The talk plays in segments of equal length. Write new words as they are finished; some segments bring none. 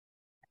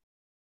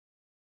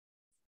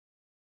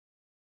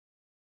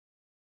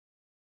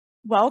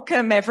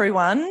Welcome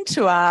everyone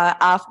to our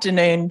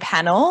afternoon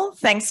panel.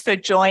 Thanks for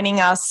joining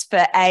us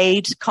for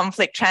aid,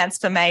 conflict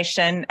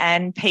transformation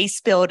and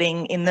peace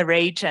building in the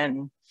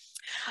region.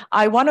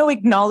 I want to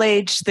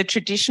acknowledge the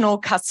traditional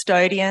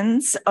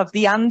custodians of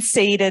the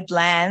unceded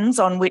lands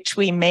on which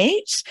we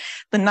meet,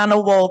 the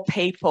Ngunnawal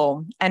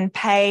people, and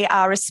pay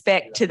our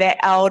respect to their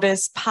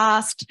elders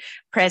past,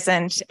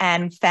 present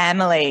and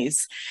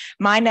families.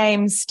 My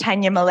name's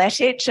Tania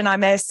Miletic and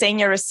I'm a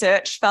Senior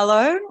Research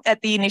Fellow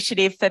at the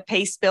Initiative for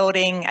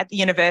Peacebuilding at the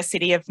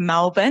University of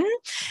Melbourne.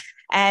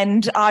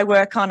 And I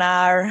work on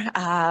our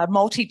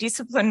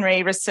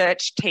multidisciplinary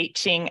research,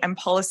 teaching and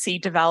policy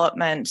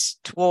development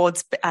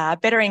towards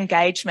better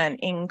engagement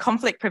in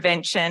conflict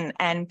prevention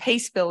and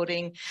peace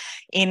building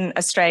in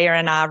Australia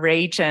and our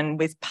region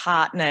with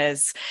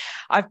partners.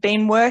 I've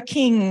been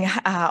working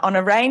on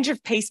a range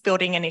of peace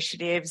building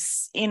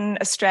initiatives in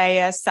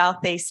Australia,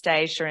 Southeast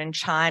Asia and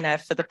China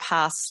for the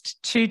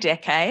past 2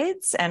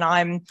 decades. And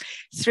I'm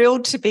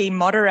thrilled to be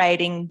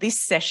moderating this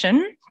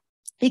session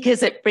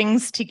because it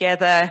brings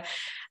together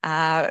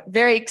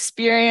very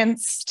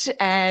experienced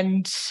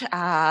and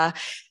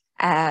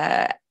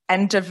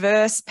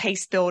diverse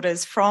peace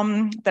builders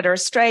that are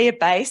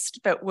Australia-based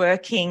but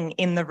working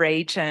in the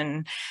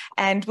region.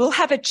 And we'll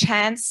have a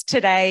chance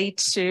today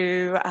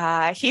to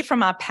hear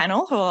from our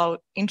panel, who I'll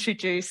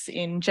introduce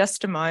in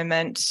just a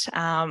moment,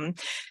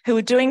 who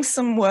are doing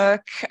some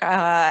work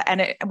and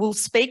it will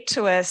speak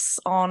to us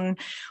on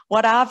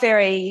what are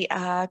very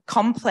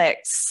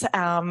complex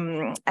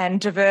and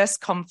diverse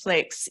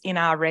conflicts in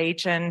our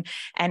region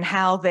and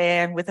how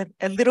they're, with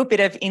a little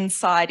bit of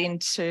insight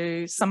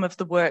into some of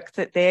the work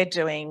that they're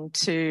doing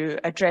to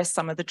address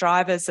some of the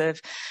drivers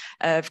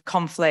of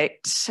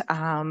conflict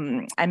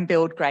and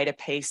build greater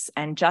peace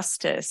and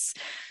justice.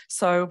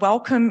 So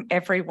welcome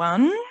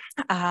everyone.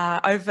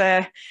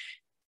 Over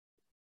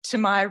to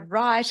my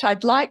right,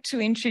 I'd like to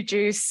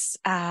introduce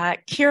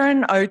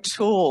Ciaran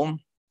O'Toole.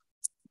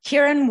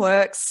 Ciaran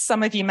works,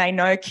 some of you may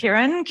know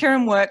Ciaran.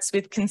 Ciaran works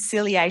with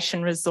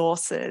Conciliation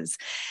Resources,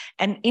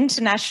 an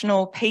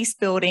international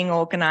peace-building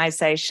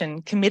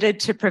organisation committed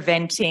to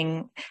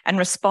preventing and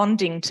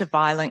responding to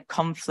violent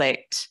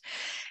conflict.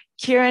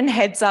 Ciaran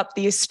heads up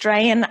the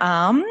Australian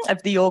arm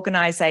of the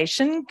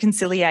organisation,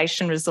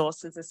 Conciliation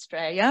Resources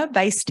Australia,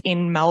 based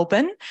in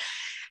Melbourne,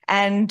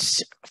 and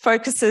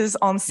focuses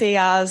on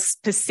CR's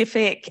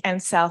Pacific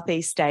and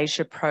Southeast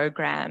Asia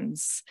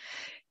programs.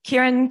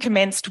 Ciaran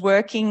commenced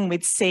working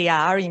with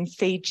CR in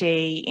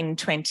Fiji in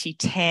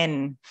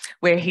 2010,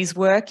 where his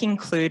work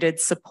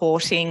included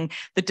supporting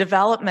the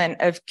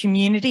development of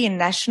community and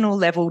national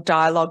level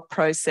dialogue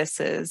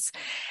processes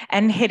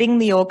and heading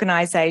the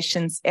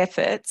organisation's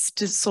efforts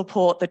to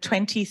support the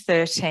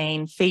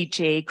 2013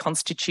 Fiji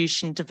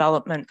Constitution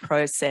development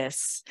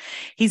process.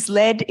 He's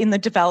led in the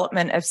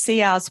development of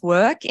CR's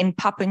work in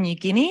Papua New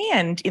Guinea,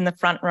 and in the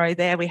front row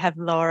there we have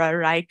Laura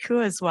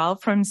Reiku as well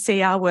from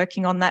CR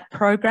working on that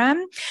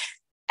program.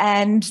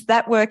 And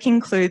that work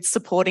includes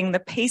supporting the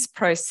peace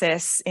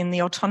process in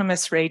the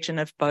autonomous region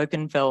of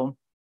Bougainville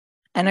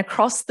and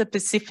across the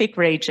Pacific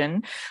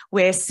region,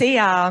 where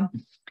CR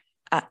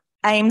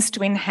aims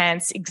to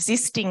enhance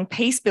existing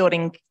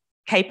peace-building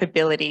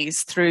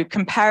capabilities through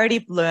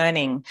comparative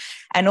learning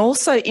and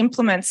also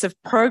implements a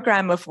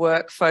program of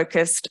work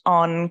focused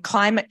on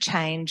climate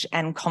change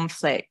and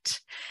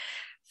conflict.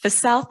 For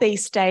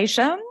Southeast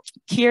Asia,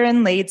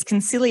 Ciaran leads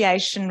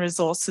Conciliation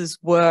Resources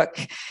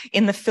work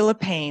in the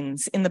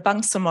Philippines, in the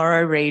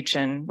Bangsamoro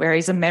region, where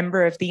he's a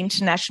member of the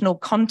International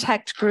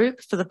Contact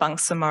Group for the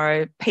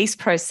Bangsamoro Peace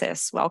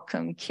Process.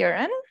 Welcome,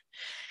 Ciaran.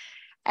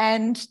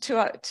 And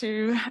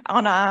to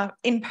honour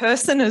in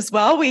person as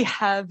well, we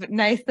have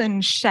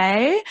Nathan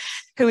Shea,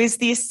 who is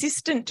the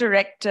Assistant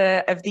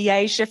Director of the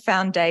Asia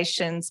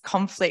Foundation's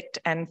Conflict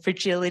and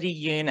Fragility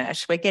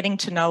Unit. We're getting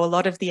to know a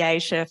lot of the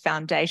Asia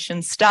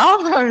Foundation staff.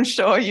 I'm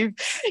sure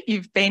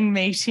you've been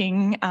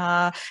meeting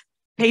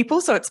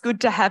people, so it's good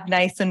to have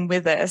Nathan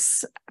with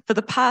us. For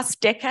the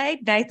past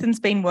decade, Nathan's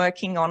been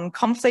working on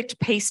conflict,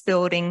 peace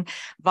building,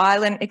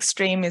 violent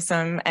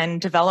extremism and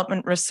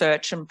development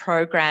research and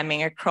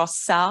programming across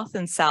South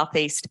and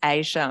Southeast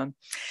Asia.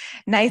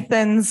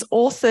 Nathan's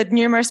authored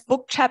numerous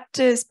book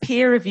chapters,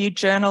 peer-reviewed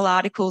journal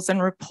articles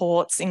and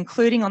reports,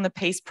 including on the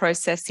peace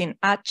process in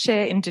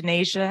Aceh,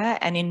 Indonesia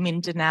and in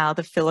Mindanao,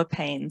 the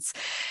Philippines.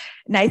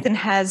 Nathan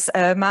has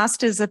a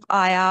Masters of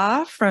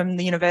IR from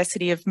the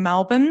University of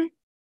Melbourne,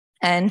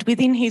 and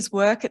within his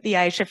work at the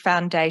Asia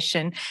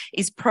Foundation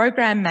is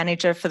Program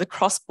Manager for the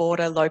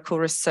Cross-Border Local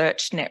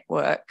Research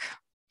Network.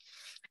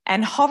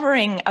 And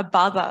hovering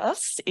above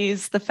us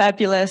is the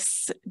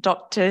fabulous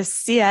Dr.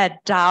 Siad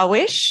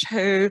Darwish,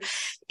 who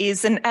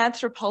is an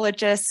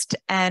anthropologist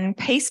and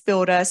peace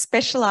builder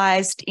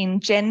specialised in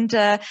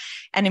gender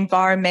and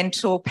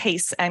environmental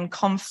peace and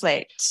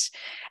conflict.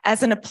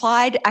 As an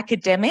applied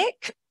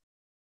academic,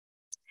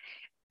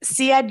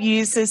 Siad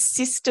uses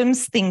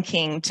systems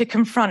thinking to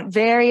confront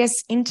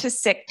various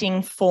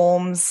intersecting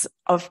forms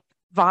of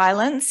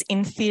violence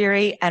in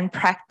theory and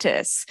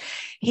practice.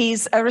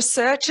 He's a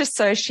research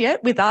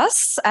associate with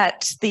us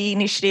at the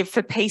Initiative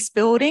for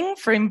Peacebuilding,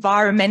 for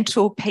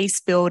Environmental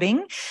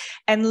Peacebuilding,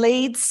 and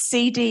leads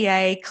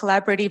CDA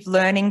collaborative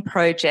learning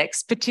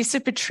projects,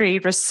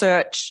 participatory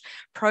research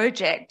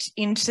project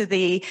into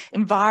the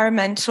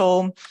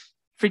environmental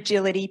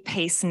fragility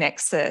peace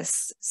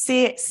nexus.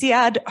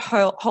 Siad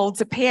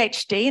holds a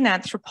PhD in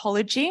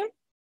anthropology,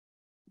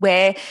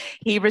 where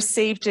he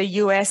received a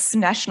US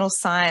National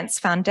Science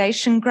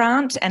Foundation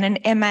grant and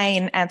an MA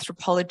in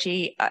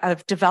Anthropology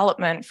of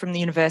Development from the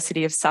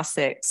University of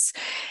Sussex.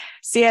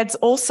 Siad's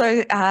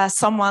also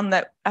someone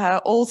that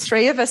all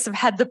three of us have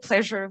had the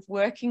pleasure of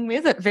working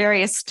with at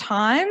various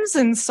times.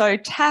 And so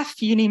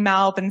TAF,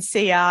 UniMalb and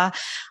CR,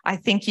 I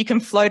think you can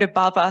float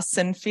above us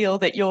and feel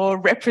that you're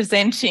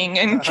representing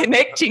and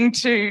connecting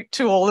to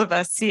all of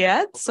us,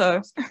 Siad.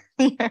 So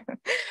yeah,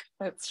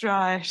 that's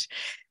right.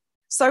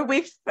 So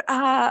we've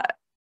got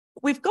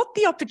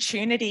the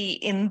opportunity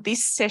in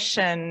this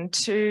session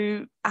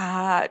to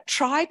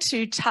try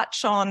to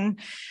touch on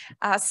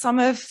some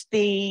of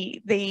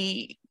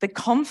the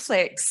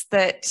conflicts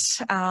that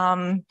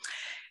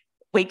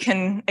we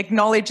can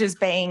acknowledge as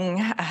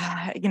being,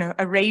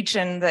 a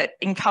region that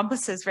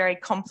encompasses very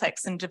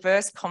complex and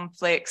diverse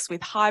conflicts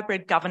with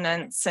hybrid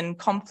governance and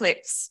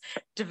complex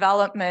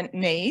development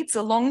needs,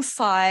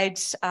 alongside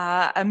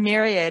a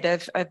myriad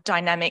of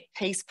dynamic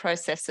peace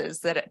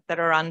processes that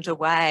are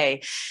underway.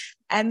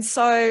 And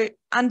so,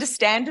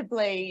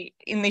 understandably,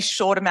 in this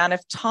short amount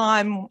of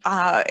time,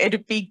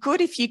 it'd be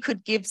good if you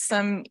could give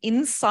some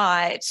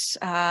insight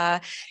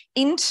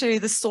into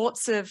the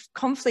sorts of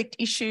conflict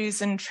issues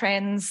and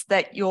trends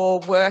that your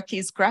work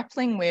is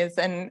grappling with,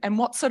 and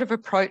what sort of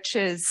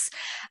approaches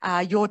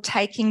you're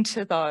taking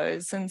to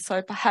those. And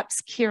so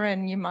perhaps,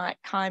 Ciaran, you might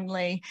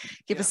kindly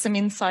give us some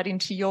insight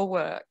into your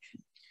work.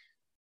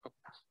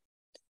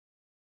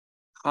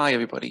 Hi,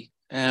 everybody.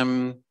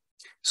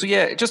 So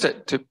yeah, just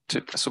to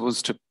I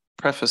suppose to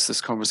preface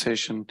this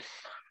conversation,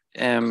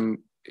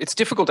 it's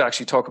difficult to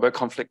actually talk about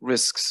conflict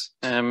risks.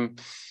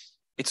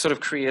 It sort of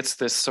creates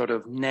this sort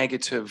of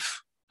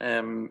negative,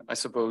 I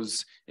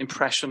suppose,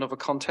 impression of a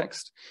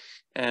context,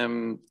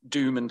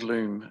 doom and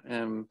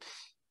gloom.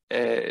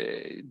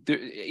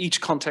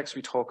 Each context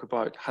we talk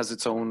about has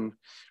its own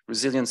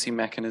resiliency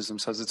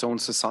mechanisms, has its own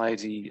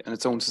society and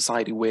its own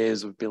society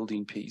ways of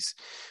building peace.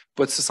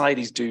 But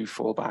societies do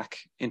fall back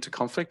into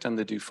conflict, and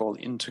they do fall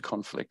into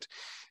conflict.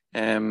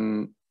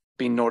 Being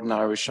Northern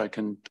Irish, I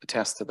can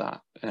attest to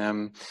that.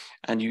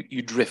 And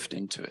you drift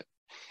into it.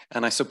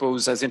 And I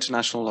suppose as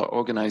international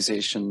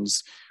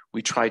organizations,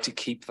 we try to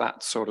keep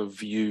that sort of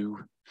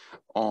view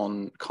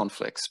on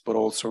conflicts, but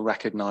also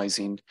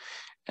recognizing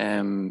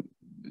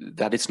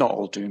that it's not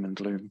all doom and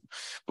gloom.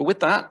 But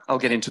with that, I'll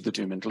get into the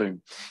doom and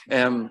gloom.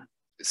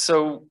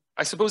 So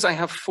I suppose I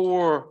have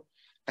four,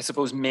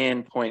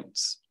 main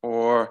points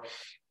or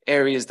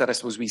areas that I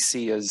suppose we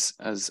see as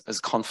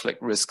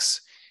conflict risks.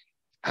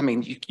 I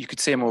mean, you could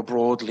say more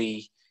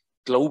broadly,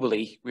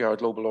 globally, we are a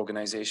global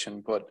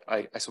organization, but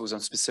I suppose I'm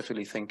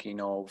specifically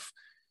thinking of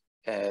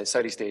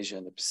Southeast Asia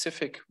and the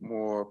Pacific,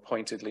 more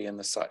pointedly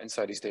in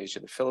Southeast Asia,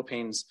 the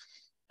Philippines,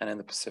 and in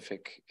the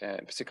Pacific,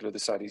 in particular the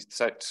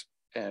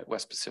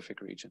Southwest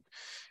Pacific region.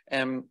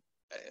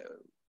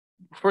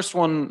 First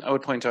one I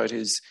would point out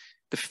is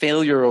the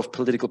failure of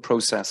political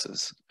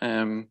processes.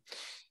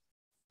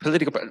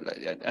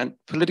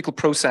 Political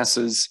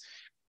processes,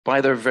 by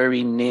their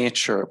very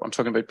nature, I'm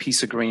talking about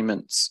peace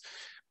agreements,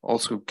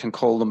 also can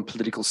call them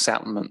political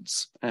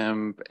settlements,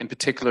 in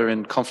particular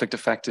in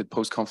conflict-affected,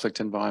 post-conflict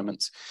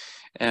environments.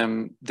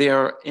 They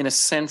are, in a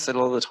sense, a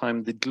lot of the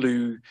time, the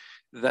glue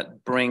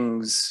that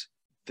brings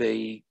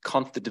the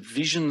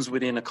divisions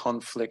within a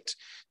conflict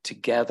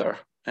together.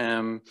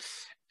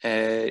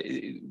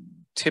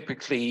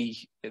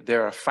 Typically,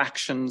 there are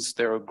factions,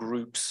 there are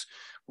groups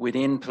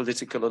within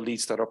political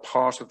elites that are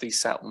part of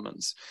these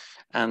settlements,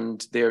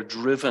 and they're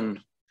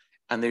driven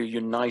and they're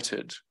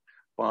united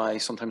by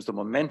sometimes the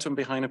momentum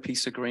behind a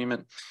peace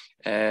agreement,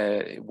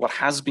 what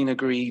has been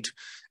agreed,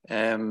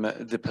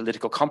 the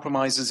political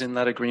compromises in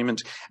that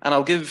agreement. And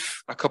I'll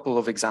give a couple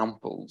of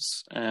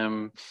examples,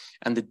 and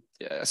I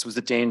suppose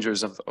the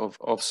dangers of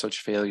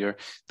such failure.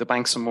 The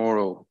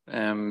Bangsamoro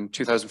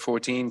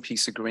 2014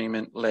 peace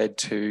agreement led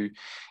to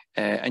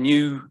a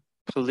new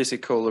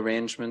political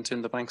arrangement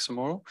in the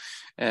Bangsamoro,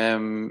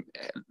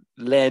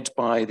 led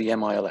by the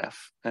MILF.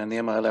 And the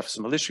MILF is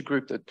a militia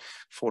group that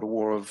fought a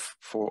war of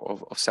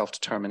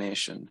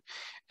self-determination.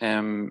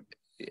 The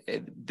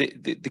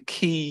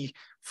key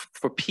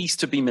for peace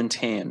to be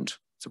maintained,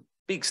 it's a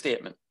big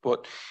statement,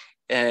 but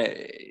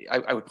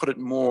I would put it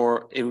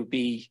more, it would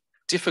be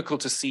difficult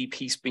to see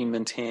peace being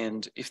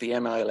maintained if the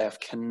MILF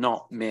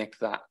cannot make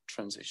that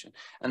transition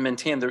and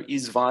maintain. There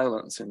is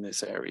violence in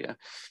this area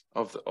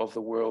of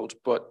the world,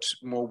 but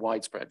more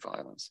widespread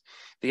violence.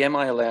 The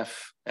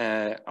MILF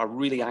are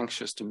really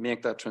anxious to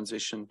make that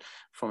transition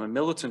from a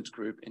militant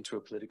group into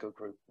a political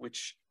group,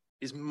 which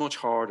is much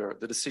harder.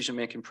 The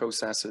decision-making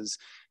processes,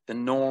 the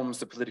norms,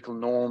 the political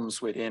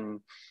norms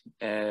within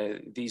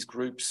these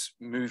groups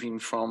moving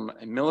from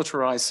a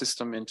militarized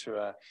system into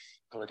a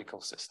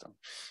political system.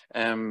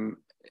 So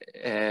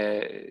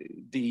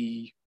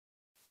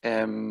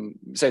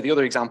the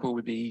other example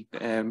would be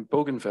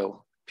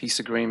Bougainville peace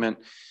agreement,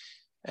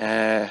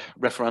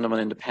 referendum on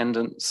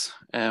independence.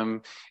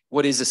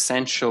 What is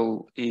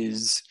essential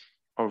is,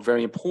 or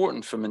very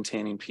important for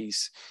maintaining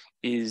peace,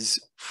 is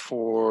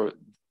for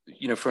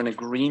an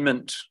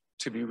agreement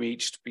to be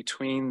reached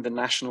between the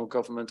national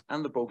government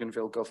and the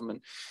Bougainville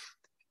government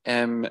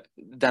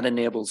that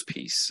enables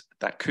peace.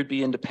 That could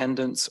be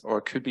independence, or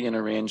it could be an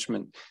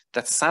arrangement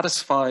that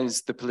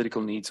satisfies the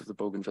political needs of the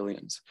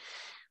Bougainvillians.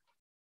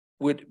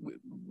 With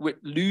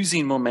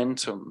losing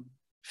momentum,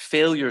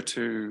 failure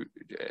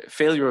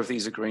of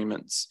these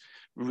agreements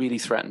really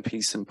threaten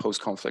peace in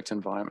post-conflict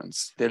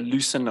environments. They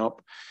loosen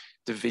up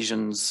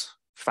divisions,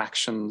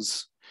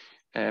 factions,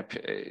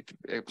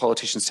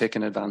 politicians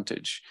taking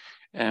advantage.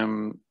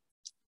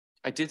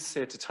 I did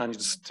say to Tania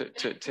just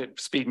to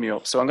speed me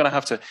up, so I'm going to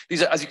have to,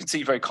 these are, as you can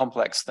see, very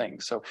complex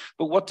things. So,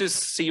 but what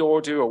does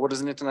COR do, or what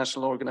does an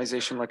international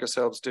organization like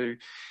ourselves do?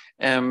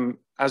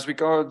 As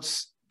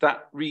regards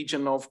that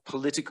region of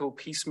political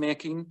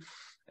peacemaking,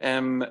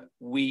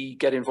 we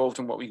get involved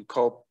in what we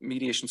call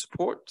mediation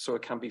support. So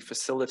it can be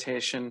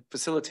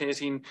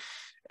facilitating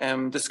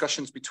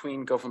discussions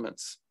between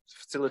governments,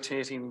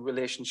 facilitating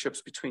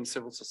relationships between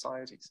civil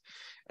societies.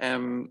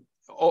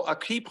 A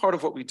key part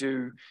of what we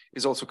do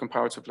is also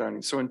comparative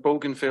learning. So in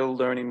Bougainville,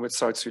 learning with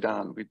South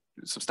Sudan, we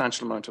a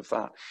substantial amount of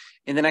that.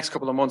 In the next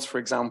couple of months, for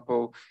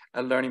example,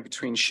 a learning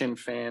between Sinn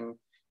Féin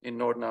in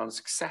Northern Ireland,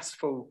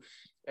 successful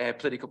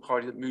political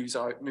party that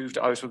moved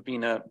out of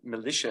being a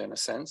militia in a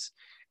sense,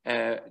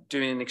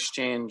 doing an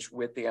exchange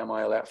with the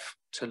MILF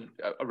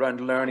around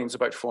learnings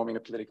about forming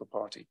a political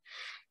party.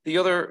 The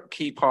other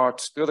key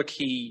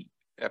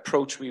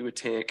approach we would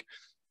take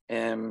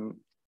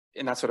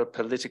in that sort of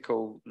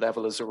political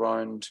level is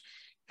around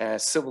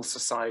civil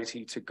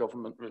society to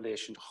government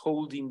relation,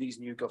 holding these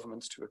new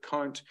governments to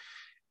account,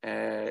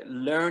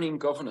 learning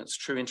governance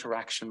through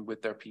interaction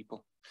with their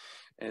people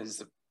is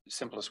the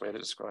simplest way to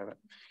describe it.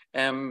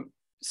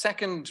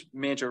 Second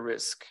major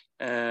risk,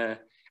 and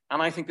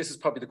I think this is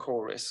probably the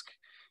core risk,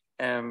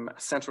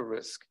 central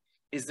risk,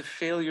 is the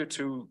failure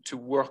to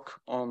work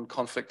on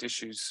conflict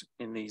issues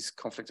in these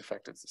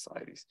conflict-affected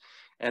societies.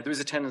 There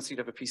is a tendency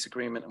to have a peace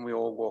agreement and we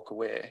all walk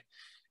away.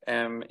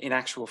 In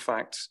actual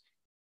fact,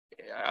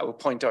 I will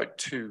point out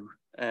two.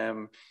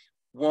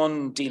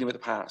 One, dealing with the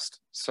past.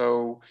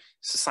 So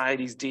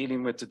societies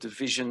dealing with the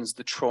divisions,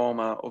 the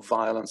trauma of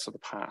violence of the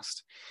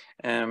past.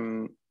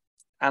 And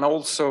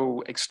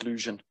also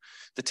exclusion,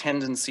 the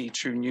tendency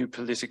through new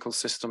political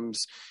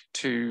systems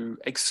to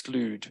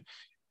exclude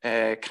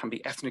can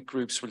be ethnic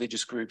groups,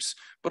 religious groups,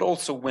 but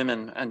also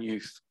women and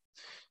youth.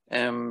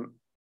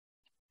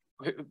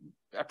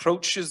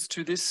 Approaches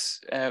to this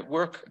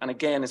work, and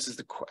again, this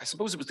is I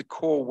suppose it was the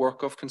core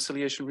work of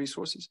Conciliation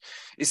Resources,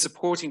 is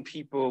supporting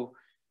people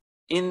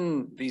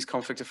in these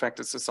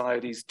conflict-affected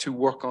societies to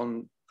work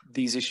on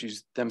these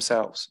issues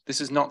themselves. This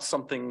is not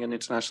something an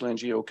international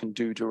NGO can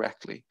do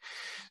directly.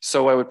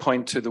 So I would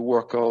point to the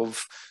work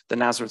of the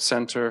Nazareth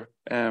Center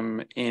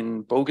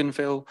in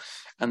Bougainville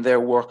and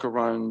their work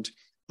around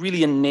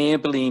really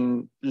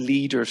enabling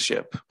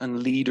leadership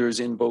and leaders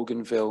in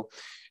Bougainville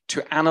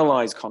to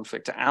analyze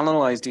conflict, to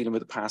analyze dealing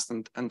with the past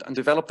and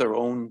develop their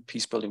own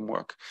peace building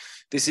work.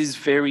 This is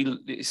very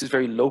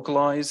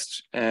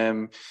localized.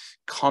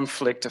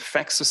 Conflict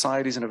affects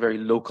societies in a very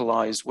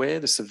localized way,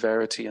 the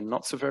severity and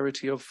not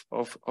severity of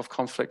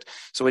conflict.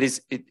 So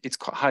it's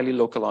highly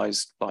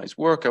localized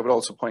work. I would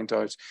also point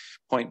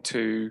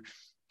to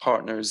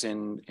partners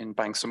in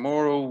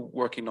Bangsamoro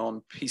working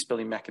on peace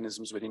building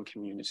mechanisms within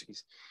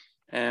communities.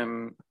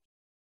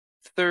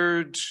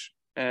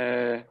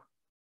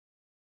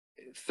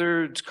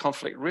 Third,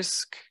 conflict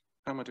risk.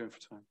 How am I doing for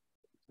time?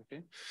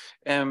 Okay.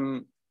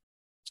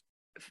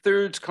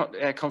 Third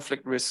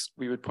conflict risk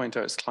we would point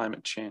out is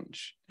climate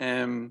change.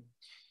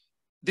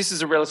 This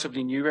is a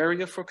relatively new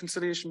area for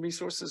Conciliation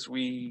Resources.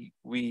 We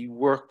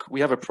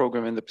have a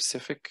program in the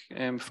Pacific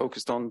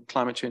focused on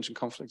climate change and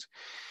conflict.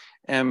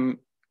 And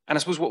I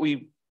suppose what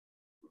we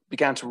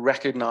began to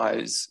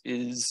recognize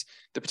is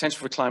the potential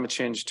for climate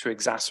change to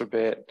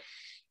exacerbate,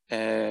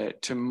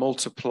 to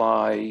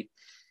multiply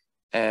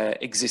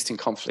existing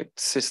conflict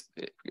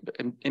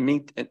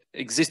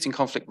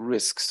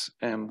risks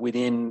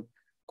within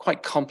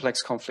quite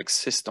complex conflict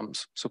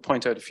systems. So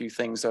point out a few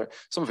things there,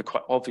 some of it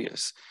quite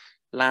obvious.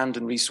 Land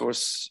and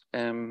resource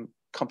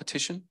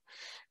competition.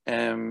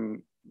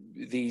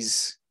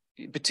 These,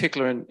 in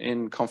particular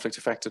in conflict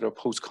affected or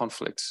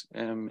post-conflict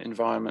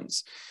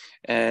environments,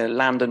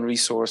 land and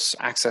resource,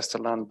 access to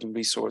land and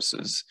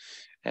resources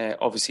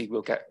obviously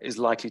is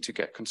likely to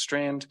get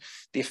constrained.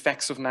 The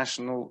effects of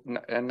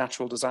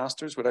natural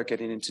disasters, without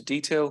getting into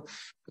detail,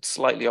 but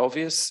slightly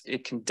obvious,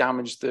 it can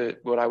damage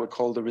what I would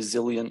call the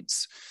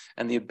resilience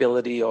and the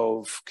ability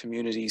of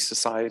communities,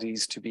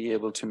 societies to be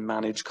able to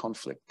manage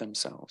conflict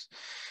themselves.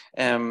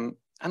 And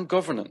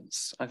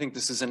governance, I think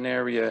this is an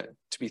area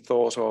to be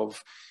thought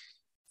of.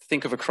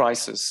 Think of a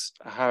crisis,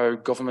 how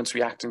governments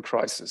react in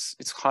crisis.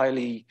 It's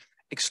highly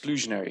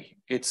exclusionary.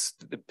 It's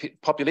the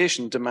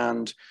population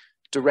demand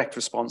direct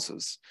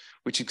responses,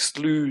 which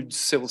excludes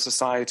civil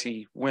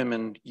society,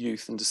 women,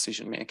 youth, and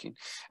decision making.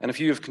 And if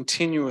you have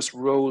continuous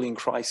rolling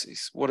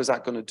crises, what is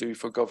that going to do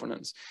for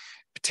governance?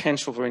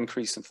 Potential for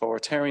increased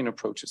authoritarian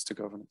approaches to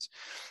governance.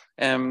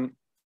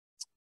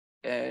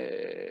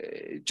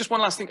 Just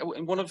one last thing.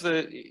 One of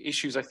the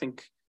issues I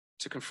think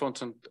to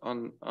confront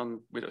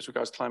with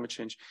regards to climate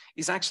change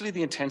is actually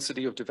the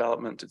intensity of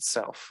development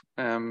itself.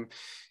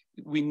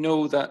 We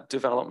know that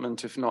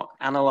development, if not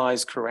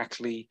analysed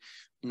correctly,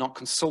 not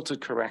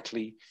consulted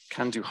correctly,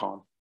 can do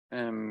harm.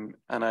 And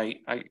I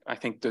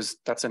think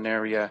that's an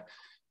area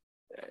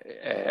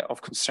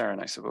of concern,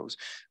 I suppose.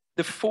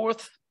 The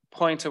fourth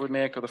point I would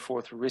make, or the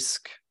fourth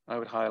risk I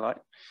would highlight,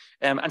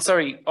 and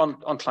sorry,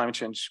 on climate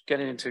change,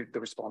 getting into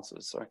the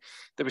responses, sorry.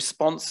 The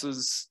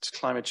responses to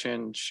climate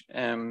change,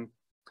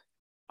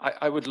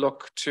 I would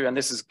look to, and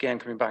this is again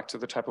coming back to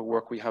the type of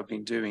work we have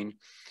been doing,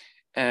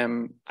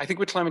 I think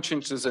with climate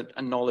change, there's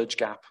a knowledge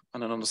gap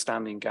and an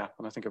understanding gap.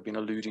 And I think I've been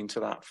alluding to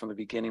that from the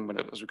beginning when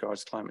it was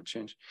regards to climate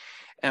change.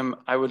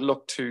 I would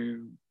look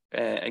to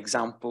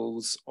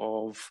examples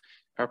of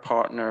our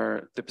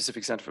partner, the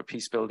Pacific Centre for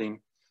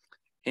Peacebuilding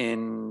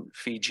in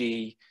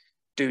Fiji,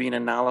 doing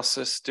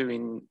analysis,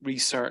 doing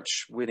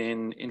research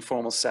within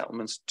informal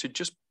settlements to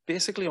just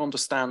basically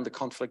understand the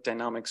conflict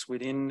dynamics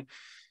within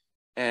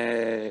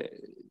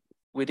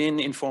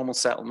informal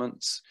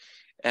settlements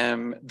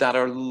that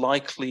are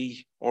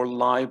likely or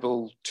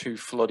liable to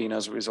flooding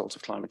as a result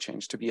of climate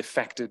change, to be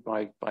affected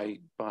by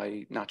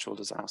natural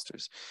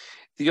disasters.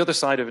 The other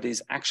side of it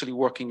is actually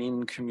working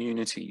in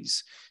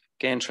communities.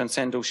 Again,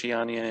 Transcend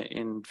Oceania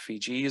in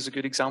Fiji is a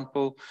good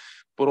example,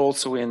 but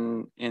also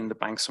in the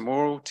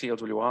Bangsamoro,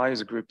 TLWI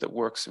is a group that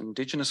works in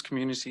indigenous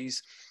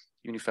communities.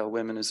 Unifel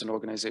Women is an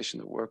organization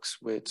that works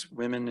with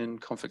women in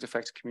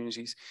conflict-affected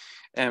communities.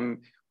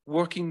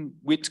 Working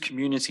with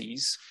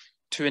communities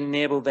to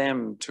enable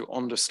them to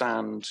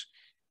understand,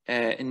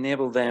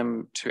 enable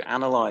them to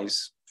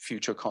analyze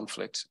future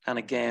conflict, and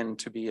again,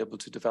 to be able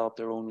to develop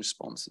their own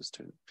responses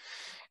to it.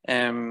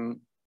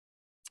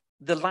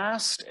 The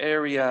last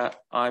area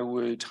I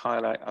would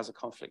highlight as a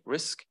conflict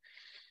risk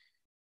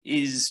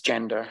is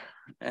gender.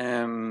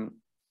 And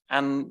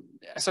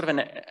sort of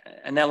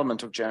an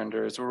element of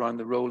gender is around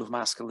the role of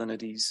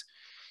masculinities,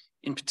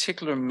 in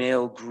particular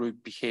male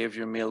group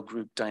behavior, male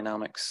group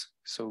dynamics.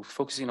 So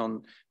focusing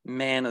on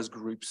men as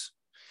groups.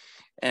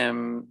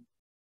 And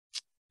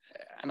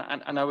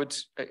I would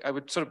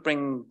sort of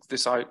bring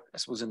this out, I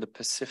suppose, in the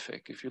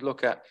Pacific. If you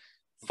look at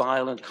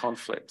violent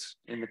conflict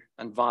and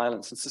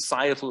violence and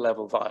societal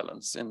level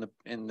violence in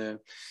the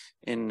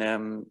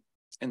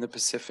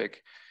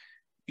Pacific,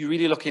 you're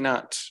really looking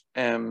at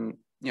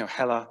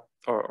Hela,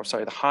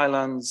 the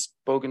Highlands,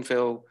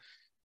 Bougainville,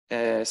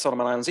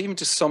 Solomon Islands, even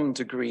to some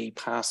degree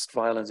past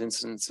violent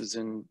incidences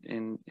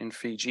in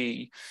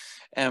Fiji.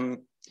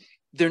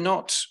 They're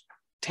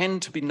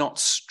tend to be not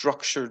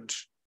structured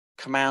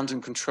command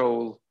and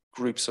control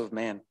groups of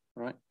men,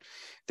 right?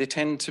 They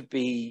tend to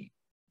be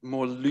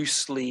more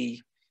loose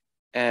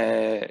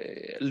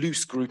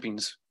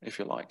groupings, if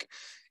you like.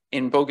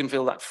 In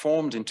Bougainville, that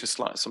formed into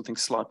something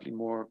slightly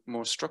more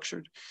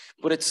structured,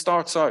 but it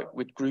starts out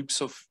with groups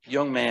of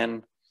young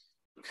men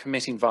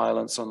committing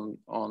violence on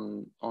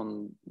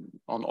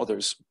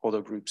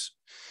other groups.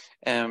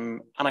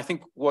 And I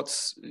think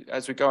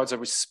as regards a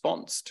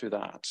response to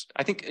that,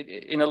 I think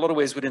in a lot of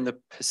ways within the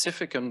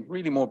Pacific and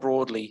really more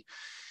broadly,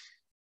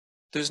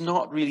 there's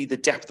not really the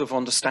depth of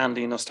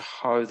understanding as to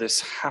how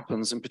this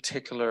happens, in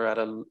particular at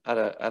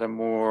a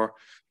more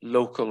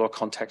local or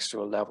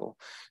contextual level.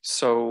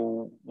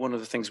 So one of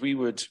the things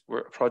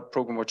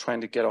program we're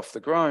trying to get off the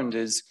ground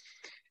is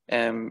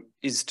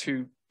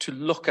to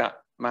look at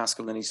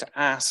masculinities, to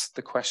ask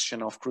the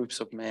question of groups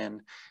of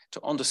men,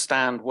 to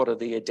understand what are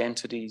the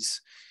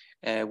identities,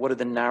 what are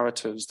the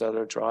narratives that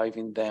are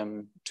driving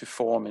them to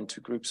form into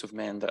groups of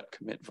men that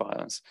commit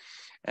violence,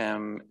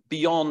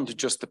 beyond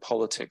just the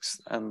politics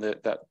and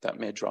that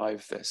may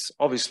drive this.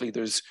 Obviously,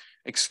 there's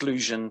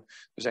exclusion,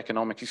 there's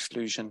economic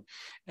exclusion,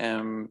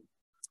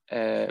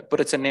 but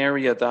it's an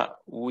area that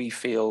we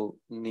feel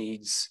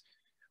needs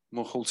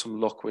more wholesome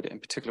look with it, in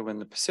particular in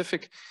the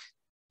Pacific.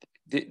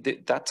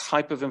 That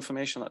type of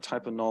information, that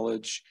type of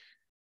knowledge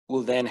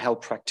will then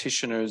help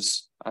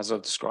practitioners, as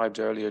I've described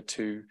earlier,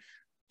 to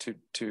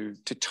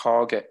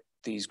target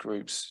these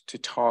groups, to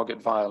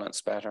target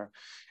violence better,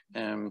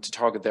 to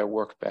target their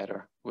work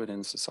better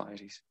within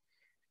societies.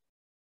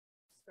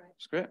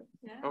 That's great.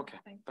 Yeah, okay,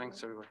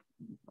 thanks everybody.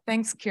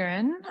 Thanks,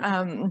 Ciaran.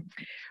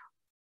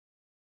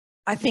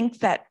 I think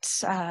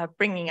that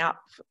bringing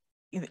up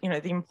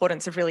the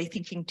importance of really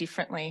thinking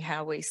differently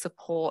how we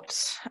support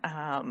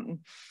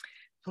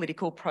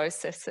political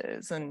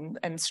processes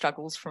and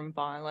struggles from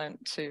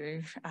violent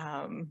to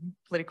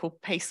political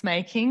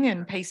peacemaking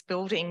and peace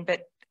building,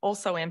 but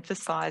also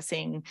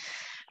emphasising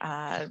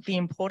the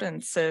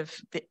importance of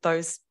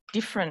those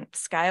different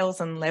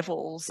scales and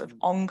levels of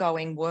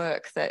ongoing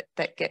work that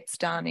gets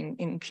done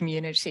in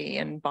community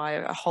and by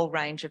a whole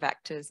range of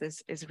actors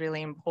is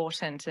really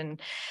important.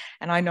 And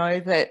I know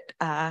that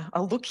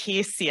I'll look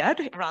here,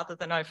 Siad, rather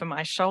than over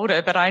my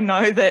shoulder, but I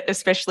know that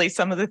especially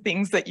some of the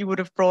things that you would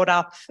have brought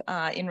up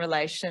in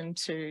relation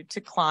to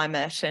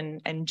climate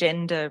and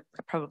gender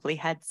probably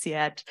had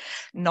Siad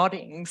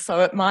nodding.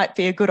 So it might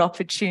be a good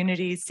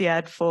opportunity,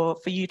 Siad, for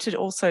you to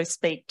also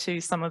speak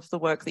to some of the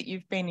work that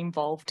you've been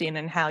involved in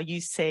and how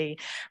you see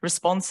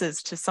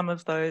responses to some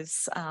of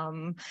those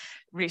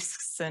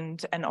risks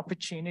and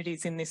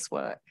opportunities in this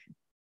work.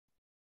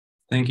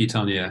 Thank you,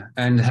 Tania.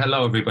 And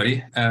hello,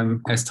 everybody.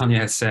 As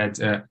Tania has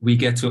said, we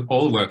get to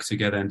all work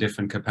together in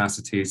different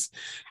capacities.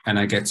 And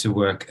I get to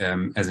work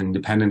as an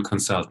independent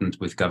consultant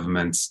with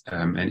governments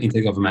and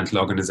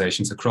intergovernmental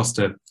organizations across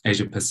the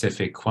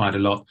Asia-Pacific quite a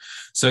lot.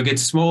 So I get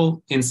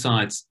small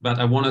insights, but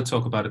I want to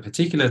talk about a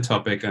particular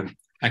topic and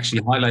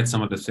actually highlight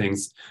some of the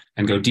things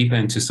and go deeper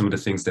into some of the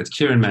things that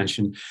Ciaran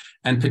mentioned.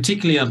 And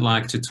particularly, I'd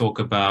like to talk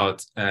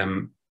about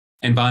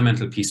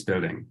environmental peace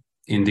building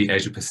in the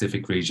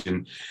Asia-Pacific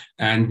region.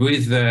 And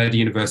with the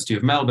University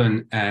of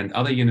Melbourne and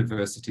other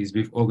universities,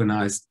 we've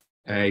organized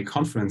a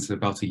conference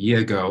about a year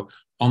ago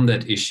on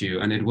that issue.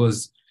 And it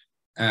was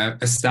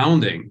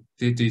astounding,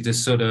 the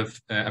sort of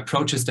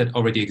approaches that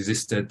already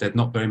existed that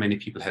not very many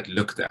people had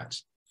looked at.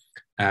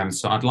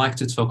 So I'd like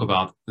to talk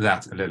about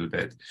that a little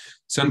bit.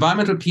 So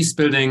environmental peace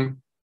building,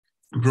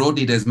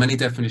 broadly, there's many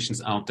definitions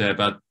out there,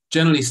 but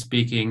generally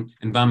speaking,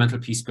 environmental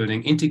peace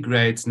building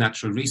integrates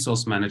natural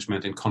resource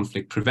management in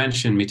conflict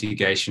prevention,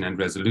 mitigation, and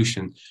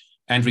resolution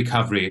and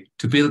recovery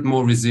to build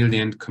more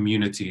resilient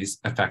communities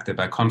affected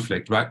by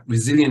conflict, right?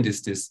 Resilient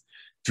is this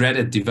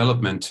dreaded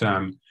development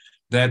term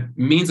that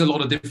means a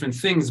lot of different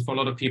things. For a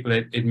lot of people,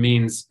 it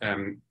means,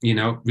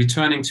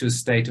 returning to a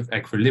state of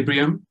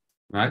equilibrium,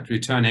 right?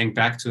 Returning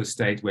back to a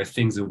state where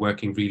things are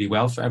working really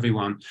well for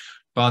everyone.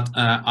 But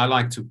I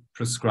like to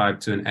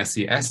prescribe to an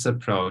SES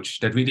approach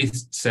that really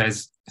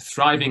says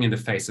thriving in the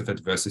face of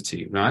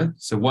adversity, right?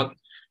 So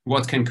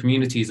what can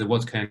communities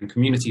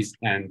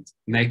and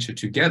nature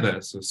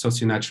together, so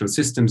socio-natural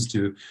systems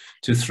to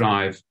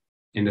thrive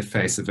in the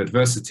face of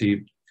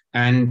adversity?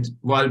 And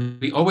while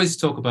we always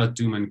talk about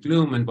doom and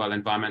gloom, and while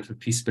environmental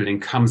peace building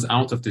comes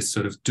out of this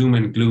sort of doom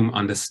and gloom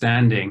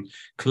understanding,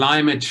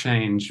 climate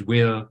change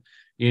will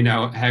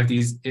have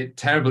these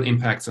terrible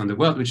impacts on the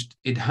world, which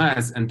it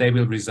has, and they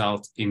will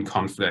result in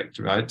conflict,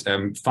 right?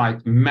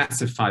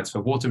 Massive fights for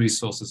water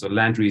resources or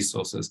land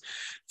resources.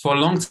 For a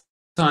long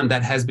time,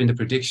 that has been the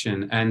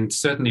prediction. And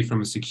certainly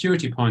from a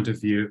security point of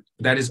view,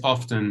 that is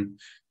often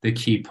the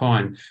key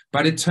point.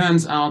 But it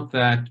turns out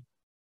that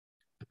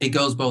it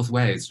goes both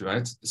ways,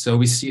 right? So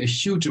we see a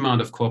huge amount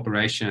of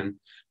cooperation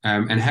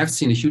and have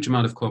seen a huge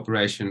amount of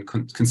cooperation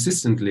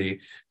consistently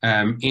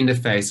in the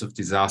face of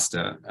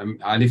disaster.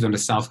 I lived on the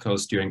South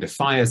Coast during the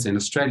fires in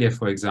Australia,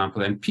 for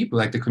example, and people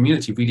like the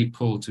community really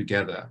pulled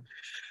together.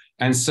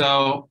 And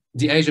so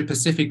the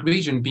Asia-Pacific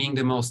region, being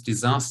the most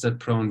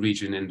disaster-prone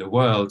region in the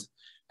world,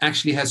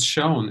 actually has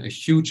shown a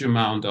huge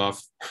amount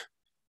of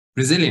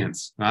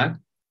resilience, right?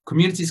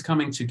 Communities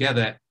coming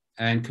together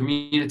and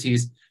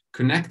communities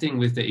connecting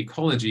with the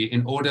ecology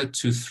in order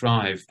to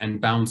thrive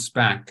and bounce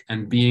back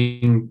and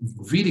being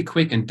really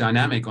quick and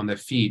dynamic on their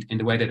feet in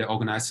the way that they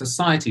organize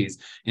societies,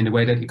 in the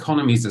way that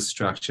economies are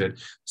structured.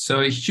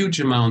 So a huge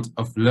amount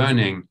of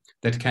learning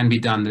that can be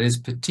done that is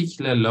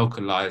particularly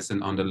localized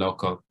and on the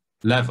local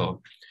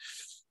level.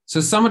 So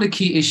some of the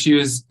key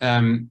issues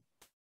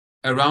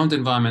around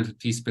environmental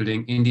peace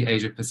building in the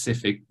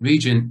Asia-Pacific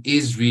region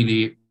is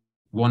really,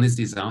 one is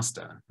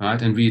disaster, right?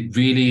 And we're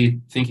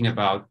really thinking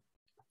about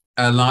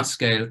large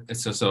scale,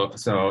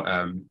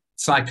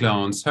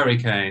 cyclones,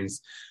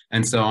 hurricanes,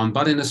 and so on.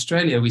 But in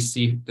Australia, we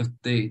see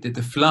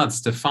the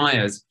floods, the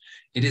fires.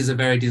 It is a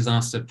very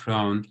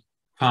disaster-prone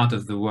part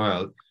of the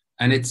world.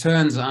 And it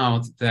turns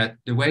out that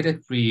the way that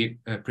we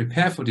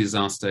prepare for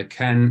disaster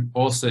can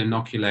also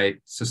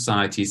inoculate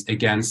societies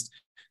against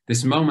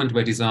this moment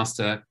where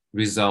disaster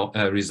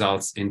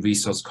results in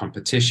resource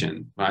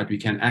competition, right? We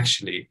can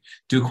actually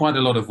do quite a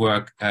lot of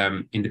work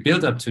in the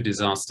build-up to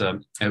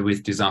disaster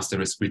with disaster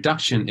risk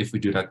reduction, if we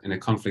do that in a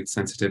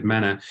conflict-sensitive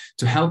manner,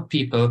 to help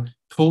people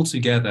pull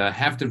together,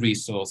 have the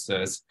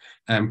resources,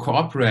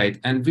 cooperate.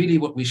 And really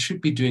what we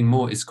should be doing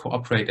more is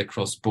cooperate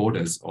across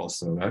borders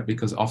also, right?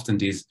 Because often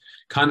these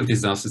kind of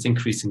disasters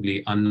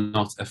increasingly are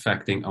not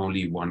affecting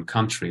only one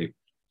country.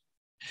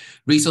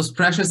 Resource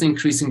pressures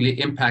increasingly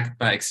impacted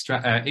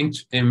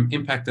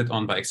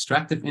on by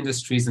extractive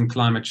industries and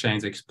climate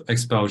change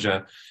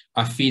exposure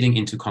are feeding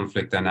into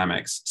conflict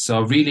dynamics.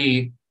 So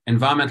really,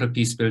 environmental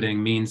peace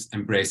building means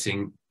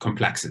embracing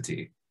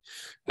complexity.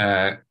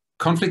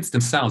 conflicts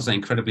themselves are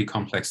incredibly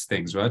complex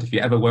things, right? If you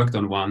ever worked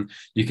on one,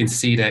 you can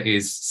see there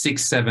is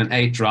 6, 7,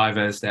 8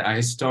 drivers. They are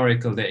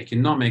historical, they're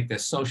economic, they're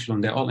social,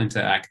 and they all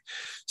interact.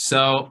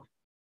 So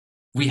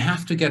we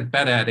have to get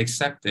better at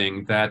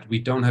accepting that we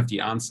don't have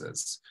the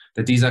answers,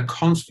 that these are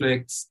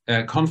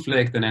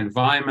conflict and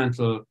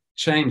environmental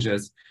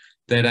changes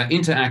that are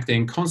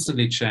interacting,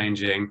 constantly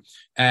changing,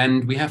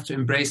 and we have to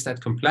embrace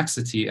that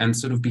complexity and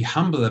sort of be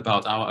humble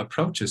about our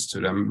approaches to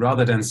them,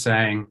 rather than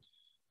saying,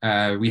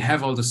 we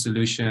have all the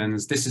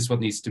solutions, this is what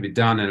needs to be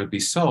done and it'll be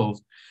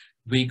solved.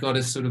 We got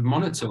to sort of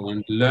monitor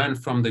and learn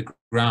from the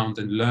ground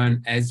and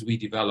learn as we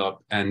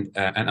develop and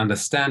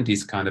understand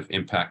these kind of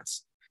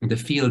impacts. The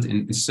field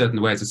in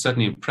certain ways, and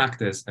certainly in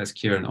practice, as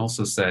Ciaran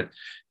also said,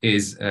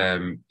 is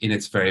in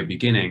its very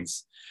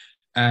beginnings.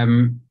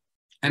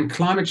 And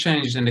climate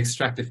change and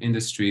extractive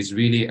industries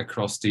really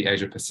across the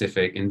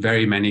Asia-Pacific in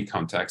very many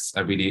contexts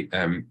are really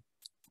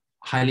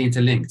highly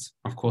interlinked.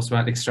 Of course,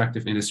 right,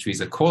 extractive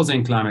industries are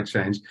causing climate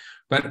change,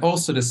 but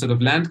also the sort of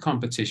land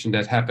competition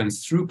that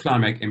happens through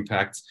climate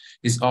impacts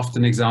is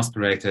often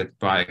exacerbated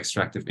by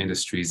extractive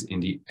industries in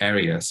the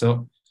area.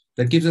 So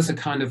that gives us a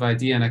kind of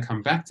idea, and I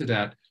come back to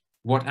that,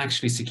 what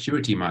actually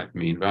security might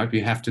mean, right?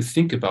 We have to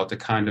think about the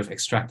kind of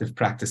extractive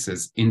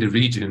practices in the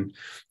region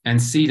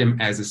and see them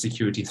as a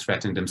security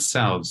threat in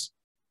themselves.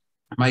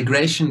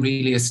 Migration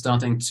really is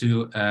starting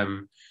to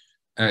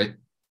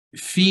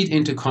feed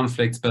into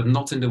conflicts, but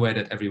not in the way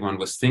that everyone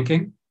was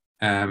thinking.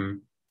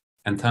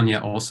 And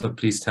Tania, also,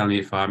 please tell me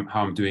if how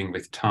I'm doing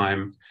with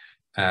time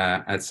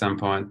at some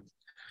point.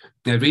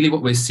 Now, really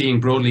what we're seeing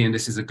broadly, and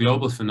this is a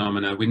global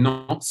phenomenon, we're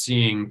not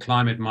seeing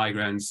climate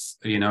migrants,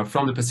 you know,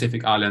 from the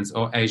Pacific Islands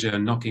or Asia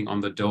knocking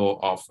on the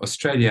door of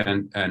Australia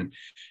and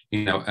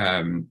you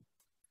know,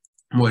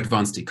 more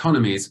advanced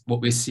economies.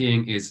 What we're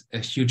seeing is a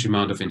huge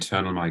amount of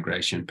internal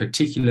migration,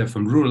 particularly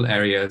from rural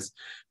areas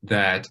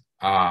that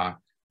are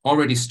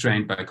already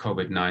strained by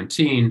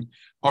COVID-19,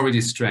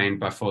 already strained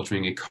by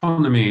faltering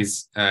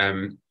economies,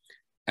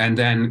 and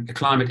then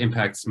climate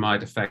impacts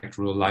might affect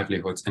rural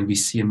livelihoods, and we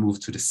see a move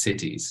to the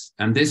cities.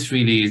 And this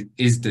really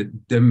is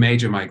the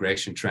major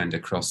migration trend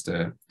across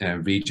the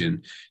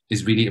region,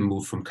 is really a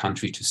move from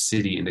country to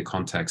city in the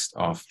context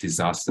of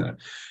disaster.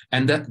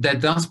 And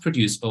that does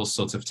produce all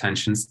sorts of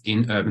tensions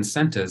in urban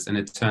centers. And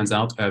it turns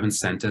out urban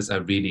centers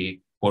are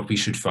really what we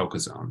should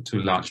focus on to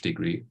a large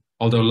degree.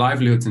 Although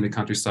livelihoods in the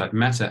countryside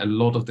matter, a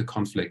lot of the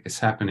conflict is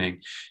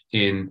happening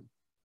in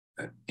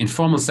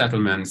informal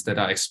settlements that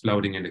are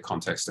exploding in the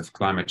context of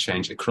climate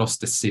change across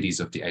the cities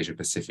of the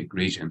Asia-Pacific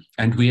region.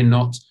 And we are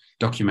not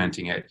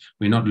documenting it.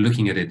 We're not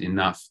looking at it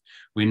enough.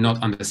 We're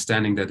not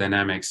understanding the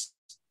dynamics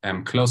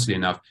closely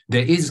enough.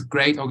 There is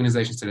great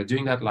organizations that are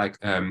doing that, like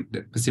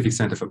the Pacific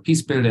Center for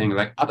Peacebuilding,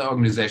 like other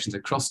organizations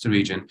across the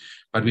region,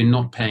 but we're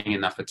not paying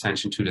enough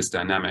attention to this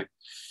dynamic.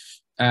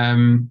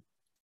 The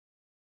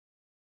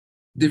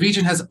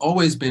region has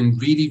always been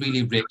really,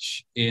 really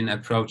rich in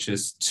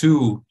approaches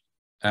to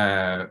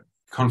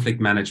conflict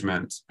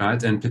management,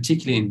 right? And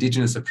particularly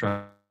indigenous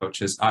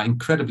approaches are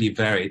incredibly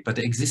varied, but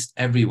they exist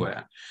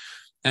everywhere.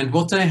 And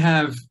what they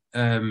have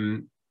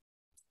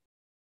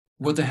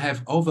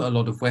over a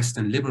lot of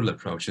Western liberal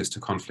approaches to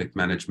conflict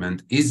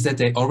management is that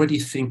they already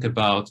think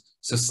about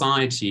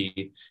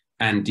society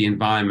and the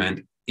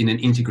environment in an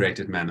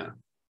integrated manner.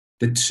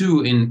 The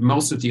two, in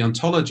most of the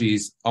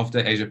ontologies of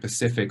the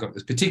Asia-Pacific,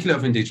 particularly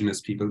of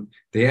indigenous people,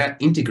 they are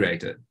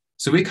integrated.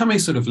 So we're coming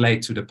sort of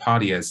late to the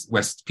party as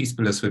peace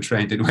builders who are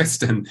trained in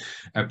Western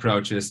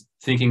approaches,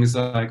 thinking it's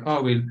like,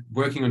 oh, we're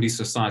working on these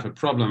societal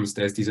problems,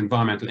 there's these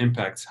environmental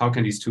impacts, how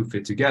can these two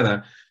fit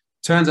together?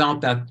 Turns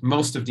out that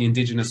most of the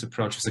indigenous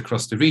approaches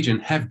across the region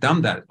have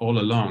done that all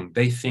along.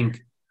 They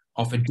think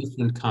of a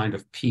different kind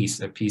of peace,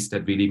 a peace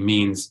that really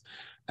means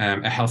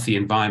a healthy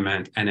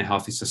environment and a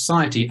healthy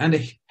society and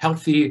a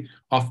healthy,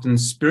 often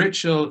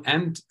spiritual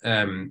and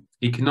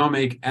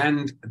economic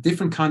and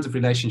different kinds of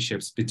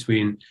relationships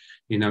between,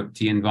 you know,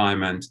 the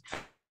environment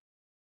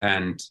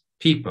and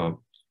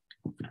people.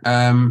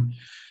 One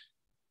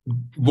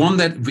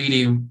that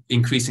really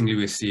increasingly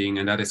we're seeing,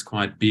 and that is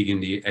quite big in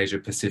the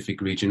Asia-Pacific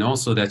region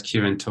also, that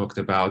Ciaran talked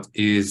about,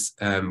 is,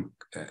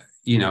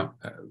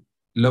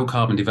 low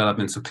carbon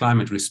development, so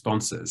climate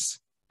responses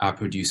are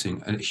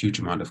producing a huge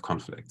amount of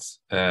conflicts.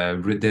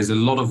 There's a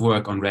lot of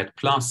work on REDD+,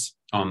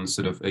 on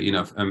sort of,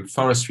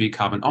 forestry,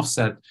 carbon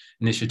offset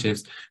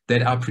initiatives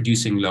that are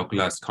producing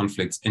localized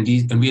conflicts. And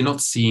we're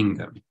not seeing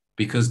them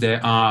because they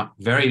are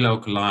very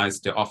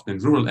localized. They're often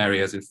in rural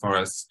areas in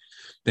forests.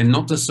 They're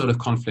not the sort of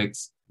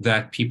conflicts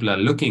that people are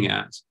looking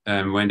at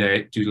when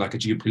they do like a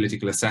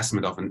geopolitical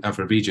assessment of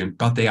a region,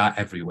 but they are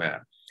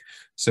everywhere.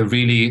 So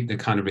really the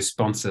kind of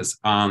responses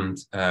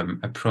aren't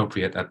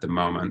appropriate at the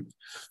moment.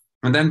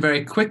 And then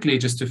very quickly,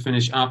 just to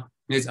finish up,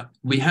 is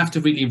we have to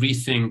really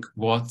rethink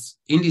what,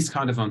 in these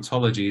kind of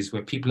ontologies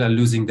where people are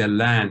losing their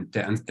land,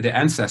 their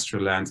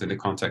ancestral lands in the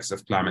context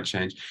of climate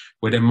change,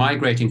 where they're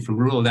migrating from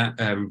rural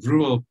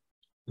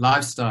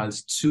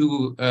lifestyles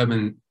to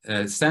urban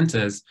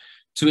centers,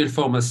 to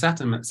informal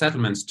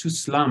settlements, to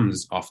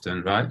slums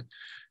often, right?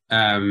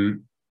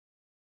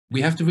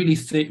 we have to really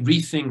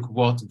rethink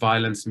what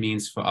violence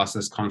means for us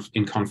as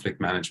in conflict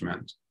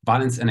management.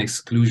 Violence and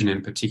exclusion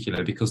in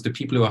particular, because the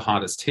people who are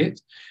hardest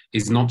hit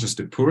is not just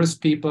the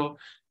poorest people,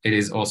 it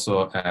is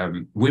also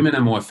women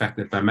are more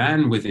affected by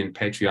men within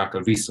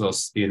patriarchal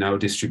resource,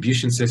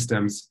 distribution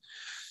systems.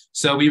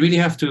 So we really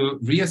have to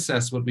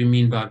reassess what we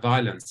mean by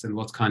violence and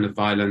what kind of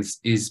violence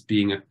is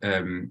being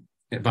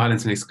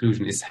violence and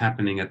exclusion is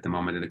happening at the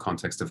moment in the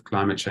context of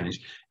climate change.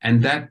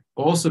 And that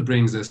also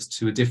brings us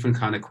to a different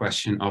kind of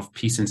question of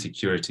peace and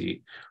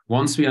security.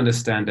 Once we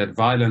understand that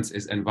violence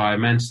is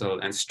environmental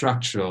and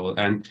structural,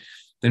 and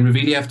then we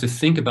really have to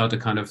think about a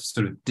kind of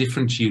sort of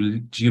different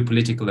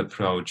geopolitical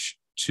approach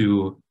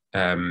to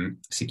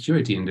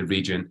security in the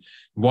region,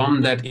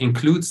 one that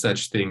includes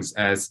such things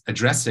as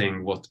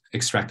addressing what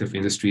extractive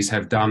industries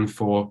have done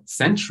for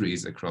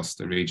centuries across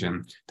the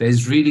region.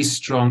 There's really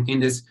strong, in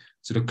this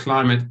sort of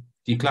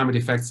the climate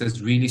effects,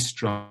 there's really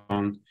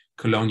strong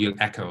colonial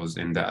echoes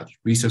in that.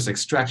 Resource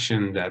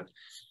extraction that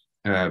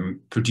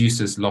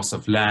produces loss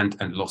of land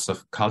and loss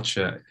of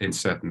culture in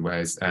certain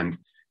ways, and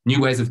new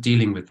ways of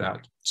dealing with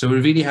that. So we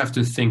really have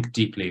to think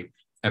deeply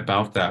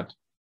about that.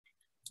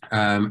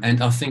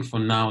 And I think for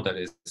now, that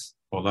is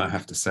all I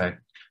have to say.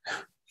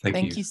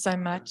 Thank you so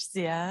much,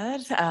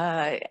 Siad.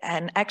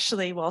 And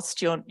actually,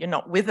 whilst you're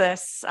not with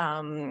us,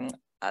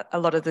 a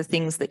lot of the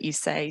things that you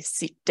say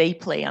sit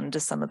deeply under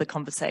some of the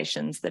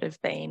conversations that have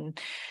been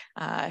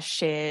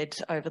shared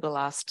over the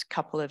last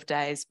couple of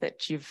days,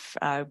 but you've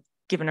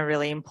given a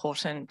really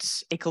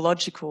important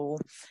ecological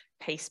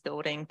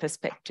peace-building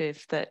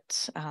perspective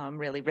that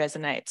really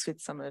resonates with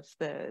some of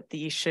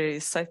the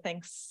issues. So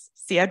thanks,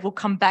 Siad. We'll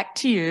come back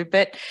to you,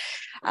 but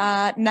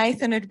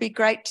Nathan, it'd be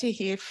great to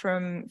hear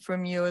from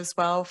you as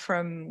well,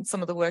 from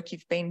some of the work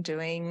you've been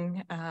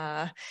doing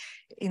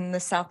in the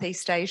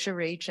Southeast Asia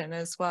region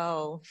as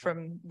well,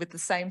 with the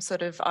same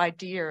sort of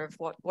idea of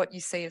what you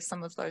see as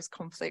some of those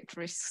conflict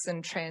risks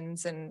and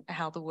trends, and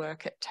how the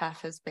work at TAF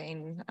has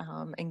been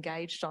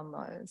engaged on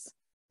those.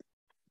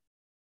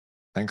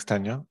 Thanks,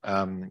 Tania.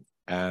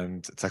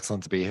 And it's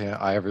excellent to be here.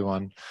 Hi,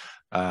 everyone.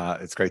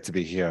 It's great to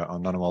be here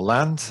on Ngunnawal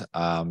land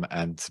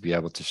and to be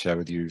able to share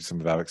with you some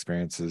of our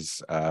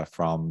experiences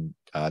from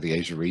the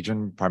Asia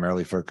region,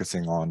 primarily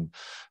focusing on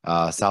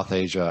South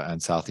Asia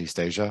and Southeast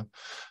Asia,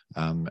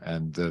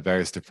 and the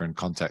various different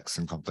contexts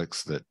and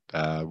conflicts that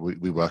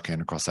we work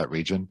in across that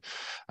region.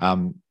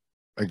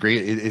 Agree,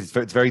 it's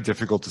very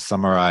difficult to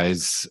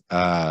summarize,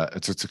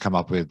 to come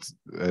up with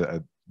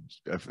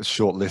a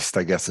short list,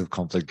 I guess, of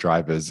conflict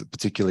drivers,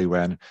 particularly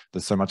when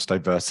there's so much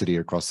diversity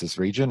across this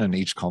region and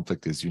each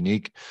conflict is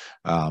unique,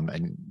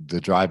 and the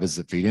drivers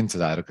that feed into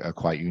that are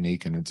quite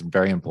unique, and it's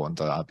very important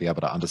to be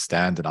able to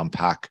understand and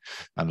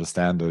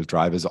understand those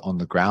drivers on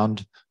the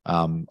ground,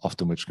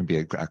 often which can be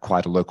at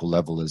quite a local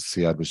level, as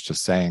Siad was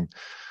just saying.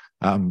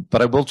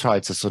 But I will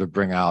try to sort of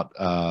bring out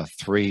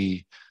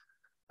three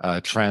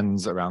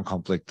trends around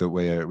conflict that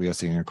we are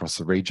seeing across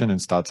the region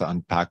and start to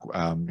unpack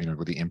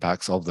with the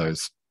impacts of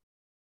those.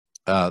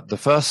 The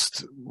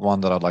first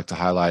one that I'd like to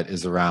highlight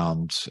is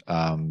around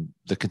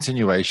the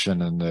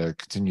continuation and the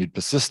continued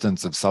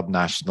persistence of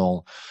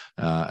subnational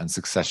and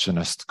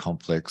successionist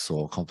conflicts,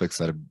 or conflicts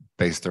that are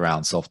based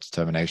around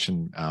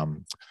self-determination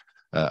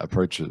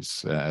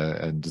approaches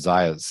and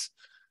desires.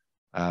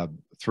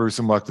 Through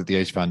some work that the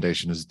Asia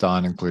Foundation has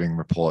done, including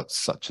reports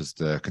such as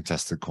the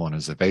Contested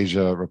Corners of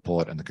Asia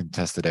report and the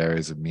Contested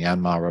Areas of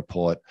Myanmar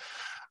report,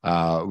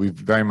 we've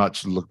very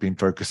much been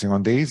focusing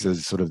on these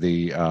as sort of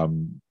the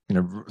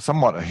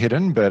somewhat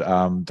hidden, but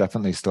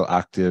definitely still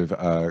active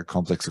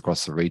conflicts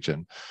across the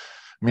region.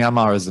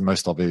 Myanmar is the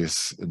most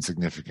obvious and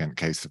significant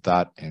case of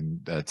that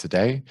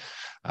today,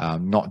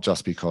 not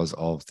just because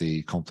of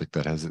the conflict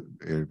that has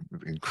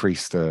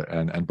increased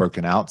and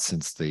broken out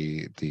since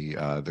the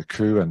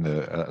coup and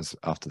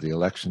after the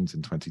elections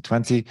in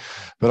 2020,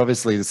 but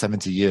obviously the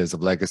 70 years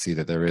of legacy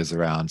that there is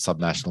around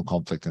subnational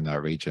conflict in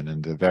that region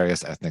and the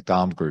various ethnic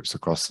armed groups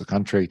across the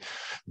country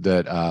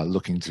that are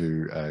looking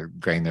to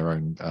gain their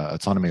own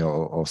autonomy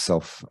or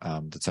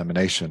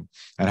self-determination,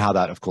 and how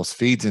that, of course,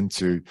 feeds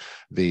into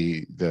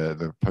the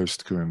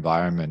post-coup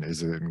environment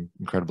is an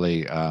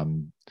incredibly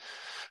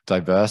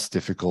diverse,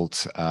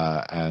 difficult,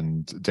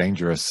 and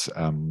dangerous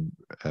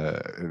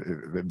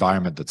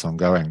environment that's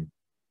ongoing.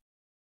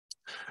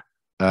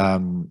 I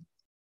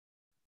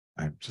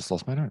just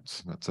lost my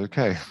notes. That's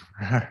okay.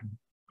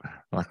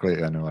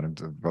 Luckily, I know what I'm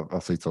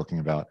roughly talking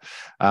about.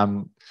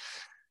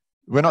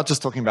 We're not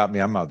just talking about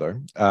Myanmar,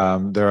 though.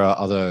 There are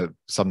other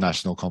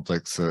subnational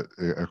conflicts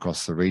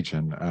across the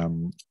region,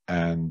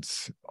 and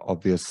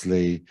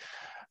obviously,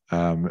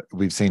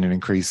 we've seen an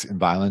increase in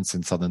violence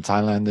in southern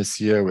Thailand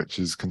this year, which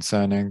is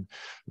concerning.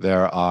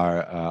 There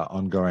are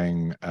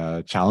ongoing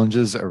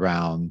challenges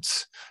around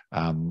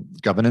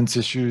governance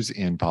issues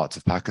in parts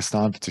of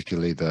Pakistan,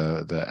 particularly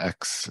the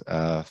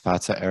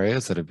ex-FATA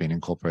areas that have been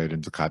incorporated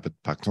into Khyber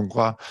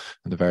Pakhtunkhwa,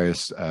 and the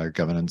various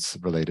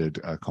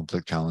governance-related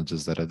conflict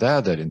challenges that are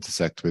there that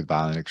intersect with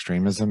violent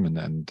extremism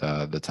and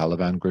the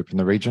Taliban group in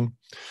the region.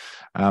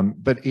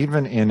 But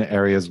even in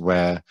areas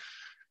where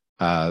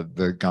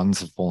the guns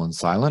have fallen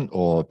silent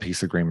or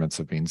peace agreements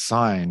have been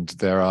signed,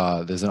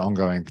 there's an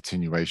ongoing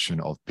continuation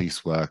of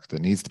peace work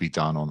that needs to be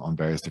done on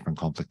various different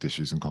conflict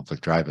issues and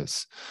conflict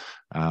drivers.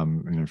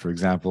 For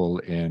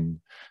example,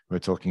 we're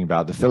talking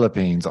about the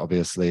Philippines.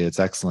 Obviously, it's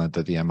excellent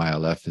that the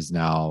MILF is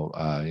now,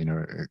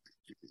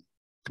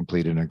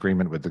 completed an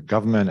agreement with the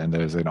government, and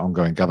there's an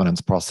ongoing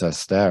governance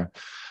process there.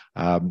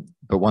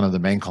 But one of the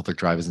main conflict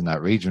drivers in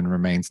that region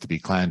remains to be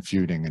clan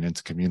feuding and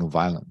intercommunal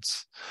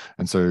violence.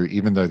 And so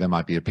even though there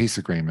might be a peace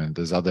agreement,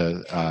 there's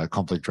other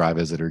conflict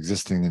drivers that are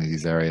existing in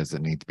these areas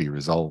that need to be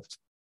resolved.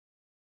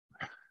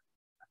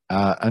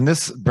 And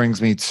this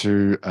brings me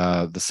to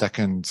the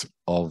second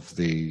of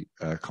the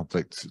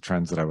conflict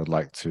trends that I would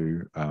like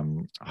to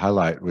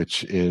highlight,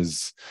 which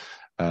is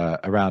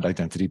around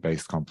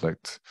identity-based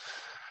conflict.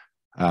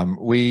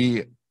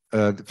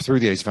 Through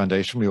the AAC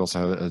Foundation, we also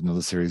have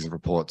another series of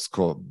reports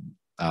called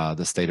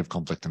The State of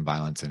Conflict and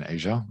Violence in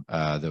Asia.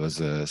 There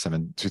was a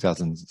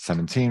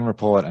 2017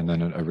 report, and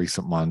then a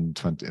recent one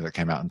that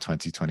came out in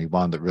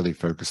 2021 that really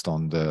focused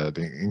on the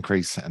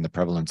increase and the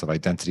prevalence of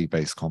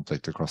identity-based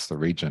conflict across the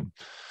region.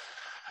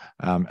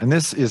 And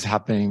this is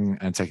happening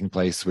and taking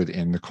place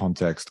within the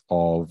context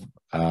of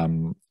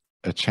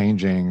a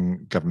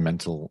changing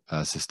governmental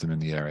system in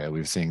the area.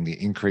 We're seeing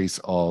the increase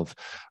of,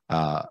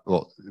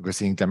 we're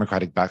seeing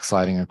democratic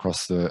backsliding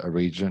across the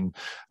region,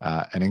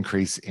 an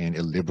increase in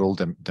illiberal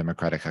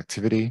democratic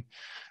activity,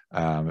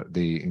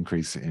 the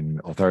increase in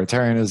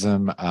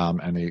authoritarianism,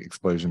 and the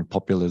explosion of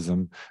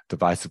populism,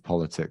 divisive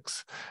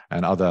politics,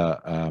 and other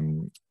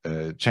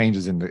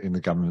changes in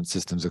the government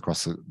systems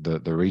across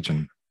the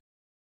region.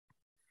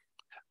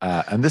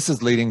 And this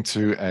is leading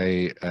to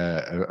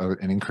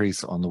an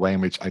increase on the way in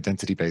which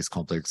identity-based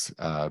conflicts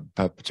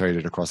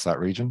perpetrated across that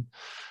region,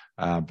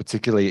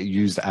 particularly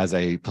used as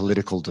a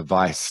political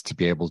device to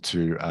be able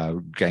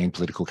to gain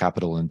political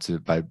capital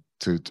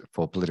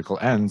for political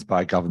ends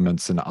by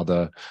governments and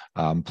other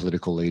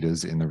political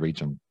leaders in the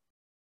region.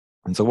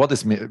 And so what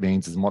this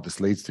means is, and what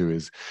this leads to,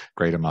 is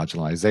greater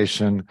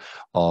marginalization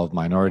of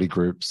minority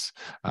groups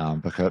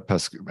and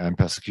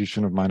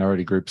persecution of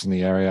minority groups in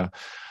the area,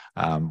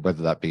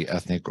 whether that be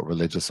ethnic or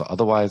religious or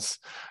otherwise,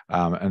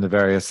 and the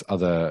various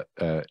other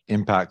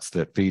impacts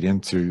that feed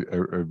into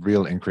a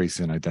real increase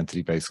in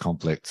identity-based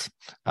conflict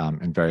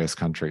in various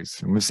countries.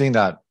 And we've seen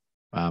that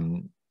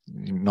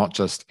not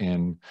just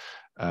in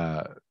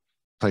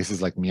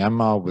places like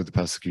Myanmar with the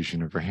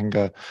persecution of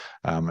Rohingya,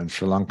 and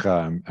Sri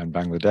Lanka and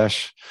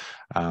Bangladesh,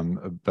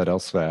 but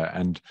elsewhere.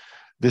 And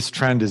this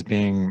trend is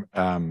being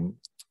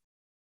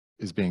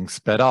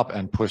sped up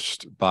and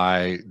pushed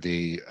by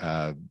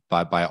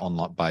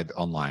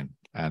online,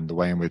 and the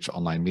way in which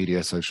online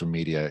media, social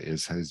media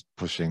is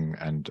pushing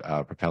and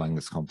propelling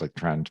this conflict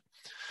trend.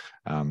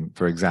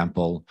 For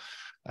example,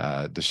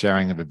 the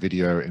sharing of a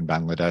video in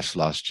Bangladesh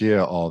last year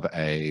of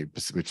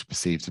which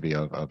perceived to be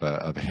of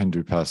a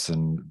Hindu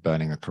person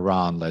burning a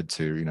Quran led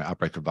to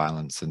outbreak of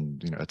violence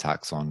and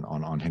attacks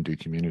on Hindu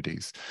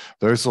communities.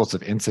 Those sorts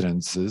of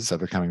incidences are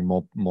becoming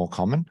more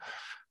common.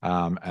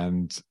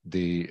 And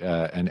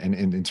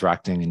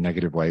interacting in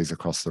negative ways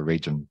across the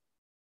region.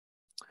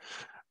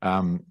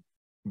 The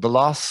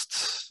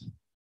last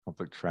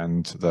conflict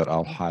trend that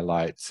I'll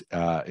highlight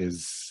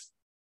is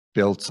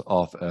built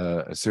off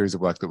a series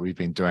of work that we've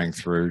been doing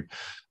through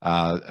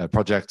a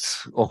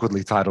project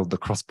awkwardly titled the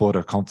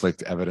Cross-Border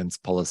Conflict Evidence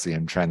Policy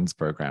and Trends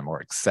Program,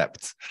 or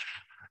ACCEPT.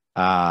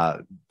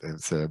 That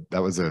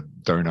was a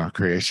donor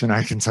creation,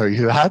 I can tell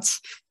you that.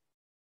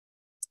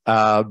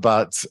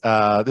 But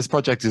this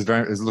project is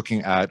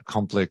looking at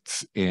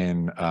conflict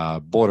in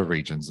border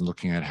regions and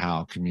looking at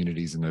how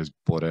communities in those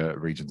border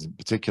regions in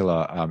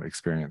particular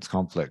experience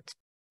conflict.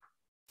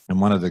 And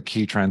one of the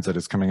key trends that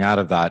is coming out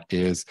of that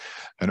is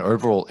an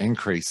overall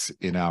increase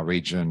in our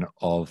region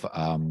of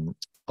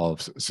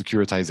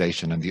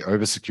securitization and the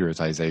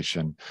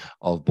over-securitization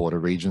of border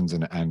regions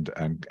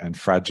and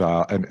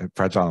fragile and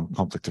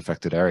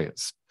conflict-affected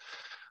areas.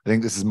 I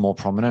think this is more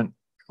prominent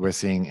we're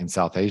seeing in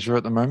South Asia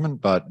at the moment,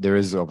 but there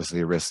is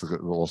obviously a risk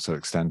that will also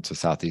extend to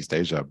Southeast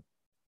Asia.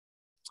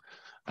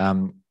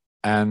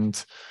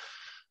 And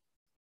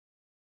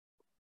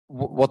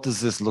what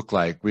does this look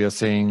like? We are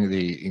seeing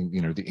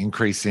the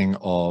increasing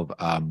of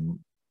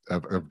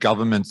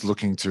governments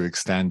looking to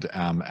extend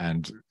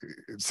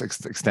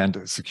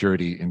extend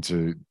security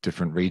into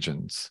different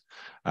regions.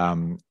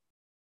 In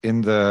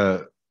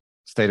the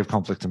State of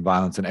Conflict and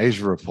Violence in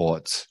Asia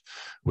report,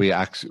 we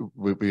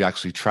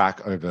actually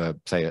track over,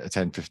 say, a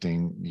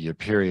 10-15 year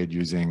period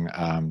using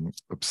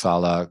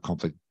Uppsala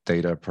conflict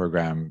data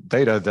program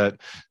data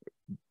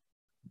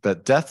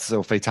that deaths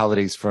or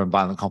fatalities from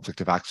violent conflict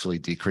have actually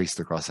decreased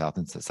across South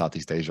and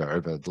Southeast Asia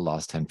over the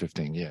last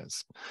 10-15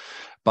 years.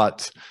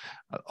 But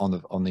on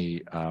the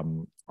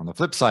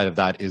flip side of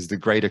that is the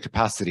greater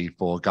capacity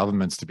for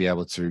governments to be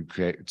able to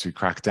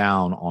crack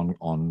down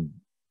on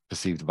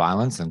perceived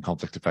violence and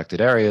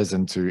conflict-affected areas,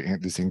 and to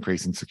this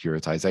increase in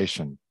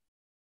securitization.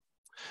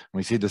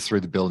 We see this through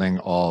the building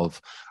of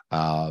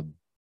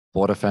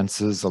border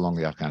fences along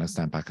the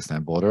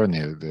Afghanistan-Pakistan border, and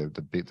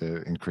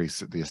the increase,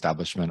 the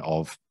establishment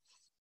of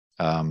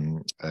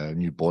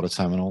new border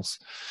terminals,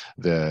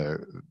 the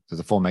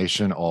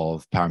formation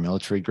of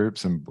paramilitary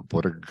groups and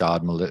border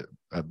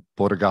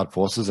guard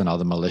forces and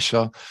other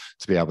militia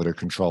to be able to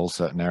control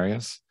certain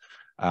areas.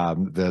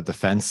 The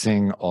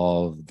fencing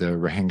of the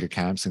Rohingya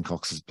camps in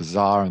Cox's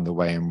Bazar and the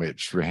way in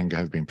which Rohingya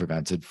have been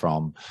prevented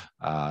from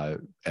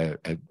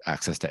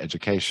access to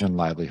education,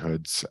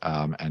 livelihoods,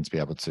 and to be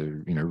able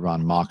to,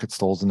 run market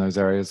stalls in those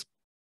areas.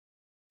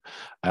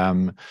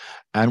 And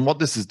what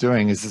this is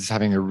doing is it's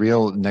having a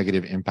real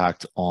negative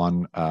impact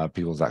on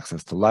people's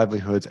access to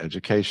livelihoods,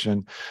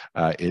 education.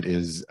 It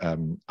is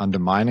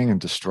undermining and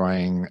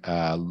destroying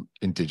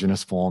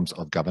indigenous forms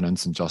of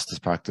governance and justice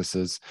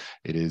practices.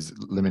 It is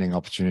limiting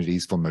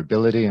opportunities for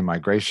mobility and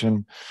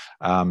migration,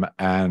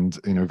 and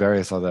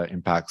various other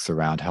impacts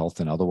around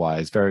health and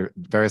otherwise,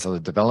 various other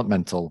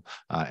developmental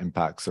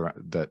impacts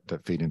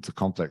that feed into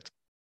conflict.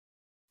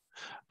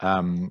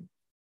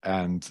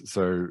 And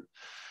so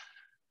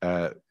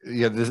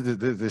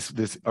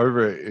this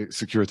over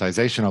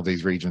securitization of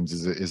these regions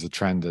is a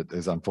trend that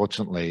is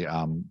unfortunately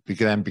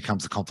then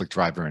becomes a conflict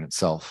driver in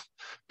itself,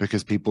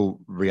 because people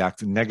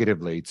react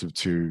negatively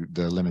to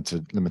the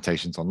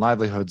limitations on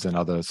livelihoods and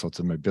other sorts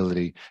of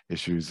mobility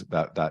issues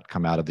that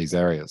come out of these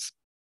areas.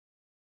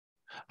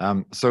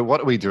 So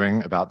what are we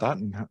doing about that,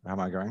 and how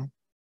am I going?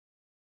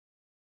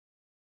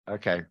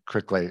 Okay,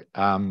 quickly.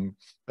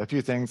 A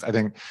few things. I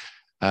think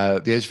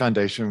the Age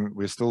Foundation,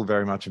 we're still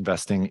very much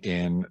investing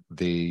in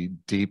the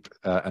deep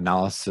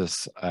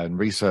analysis and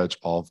research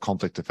of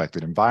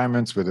conflict-affected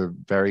environments with a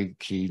very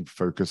keen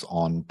focus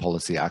on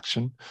policy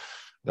action.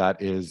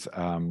 That is,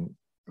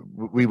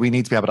 we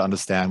need to be able to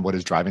understand what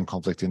is driving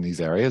conflict in these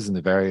areas and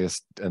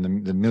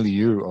the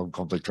milieu of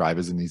conflict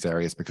drivers in these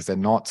areas, because they're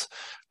not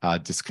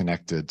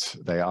disconnected.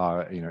 They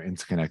are,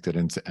 interconnected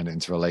and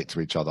interrelate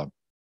to each other.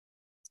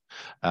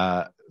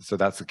 So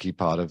that's a key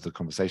part of the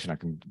conversation. I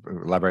can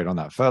elaborate on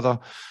that further.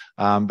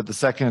 But the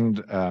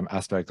second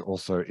aspect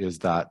also is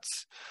that,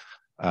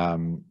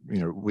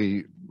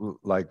 we,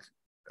 like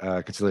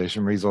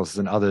Conciliation Resources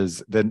and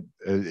others, then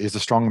is a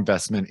strong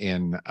investment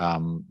in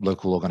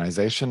local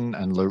organization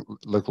and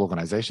local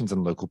organizations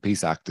and local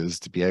peace actors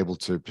to be able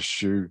to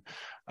pursue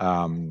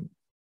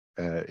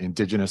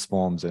indigenous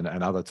forms and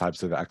other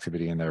types of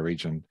activity in their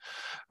region.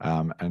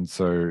 And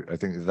so I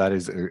think that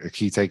is a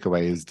key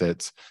takeaway, is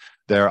that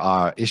there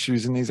are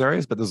issues in these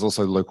areas, but there's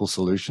also local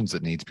solutions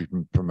that need to be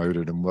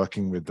promoted, and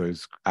working with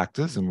those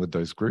actors and with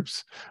those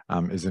groups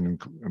is an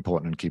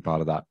important and key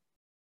part of that.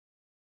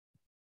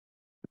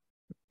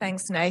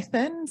 Thanks,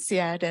 Nathan,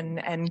 Siad,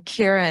 and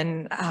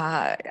Ciaran.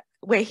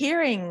 We're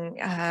hearing,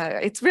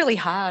 it's really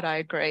hard, I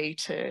agree,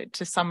 to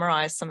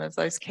summarise some of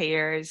those key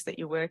areas that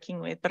you're working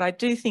with, but I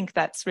do think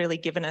that's really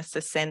given us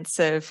a sense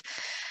of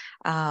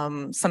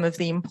some of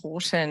the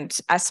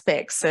important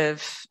aspects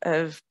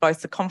of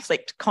both the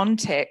conflict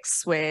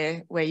contexts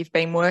where you've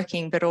been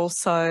working, but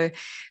also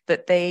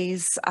that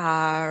these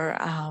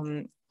are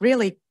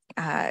really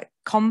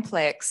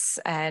complex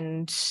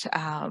and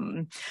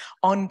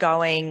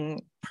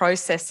ongoing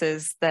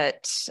processes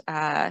that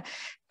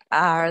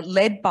are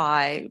led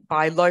by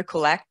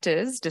local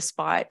actors,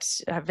 despite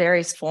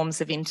various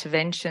forms of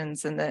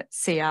interventions, and that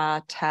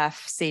CR,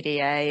 TAF,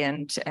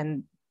 CDA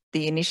and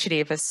the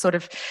initiative is sort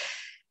of,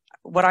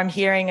 what I'm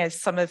hearing is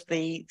some of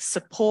the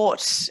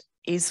support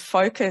is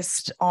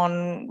focused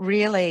on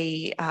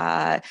really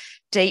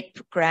deep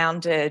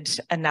grounded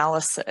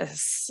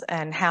analysis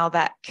and how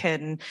that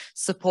can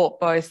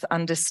support both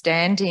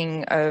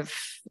understanding of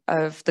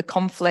the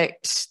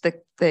conflict,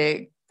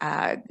 the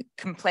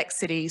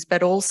complexities,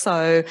 but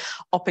also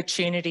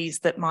opportunities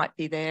that might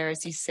be there,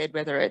 as you said,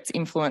 whether it's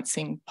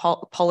influencing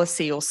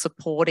policy or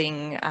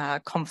supporting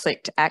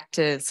conflict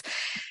actors.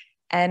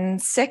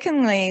 And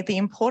secondly, the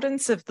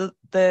importance of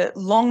the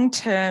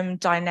long-term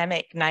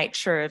dynamic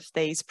nature of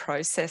these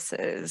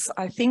processes.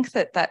 I think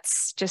that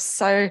that's just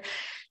so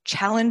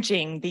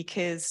challenging,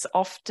 because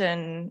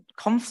often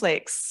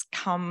conflicts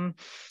come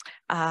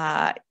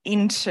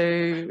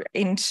into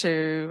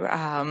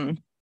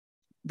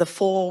the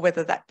fore,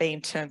 whether that be in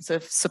terms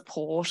of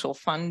support or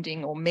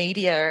funding or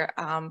media,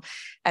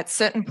 at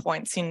certain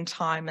points in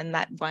time, and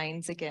that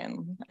wanes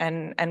again.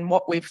 And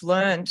what we've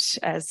learnt,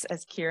 as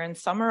Ciaran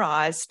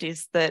summarised,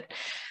 is that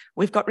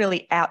we've got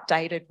really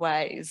outdated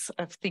ways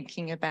of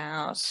thinking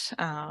about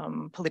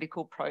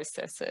political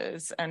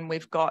processes, and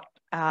we've got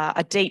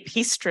a deep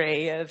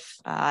history of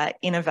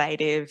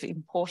innovative,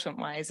 important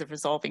ways of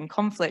resolving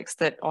conflicts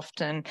that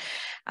often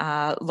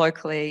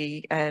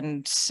locally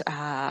and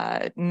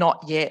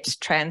not yet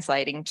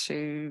translating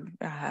to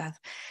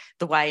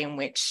the way in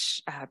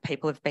which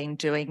people have been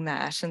doing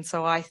that. And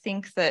so I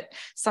think that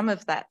some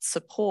of that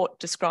support,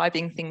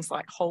 describing things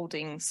like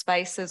holding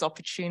spaces,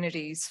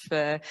 opportunities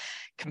for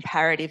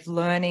comparative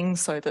learning,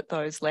 so that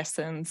those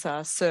lessons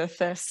are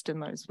surfaced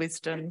and those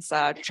wisdoms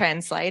are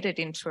translated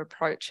into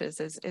approaches,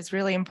 is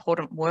really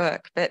important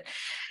work. But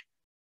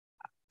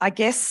I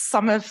guess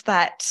some of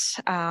that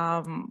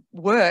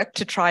work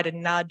to try to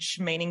nudge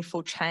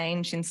meaningful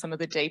change in some of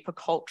the deeper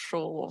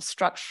cultural or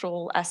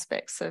structural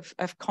aspects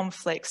of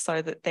conflict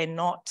so that they're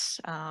not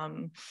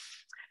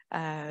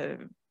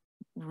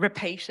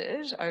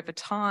repeated over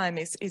time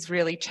is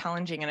really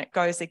challenging, and it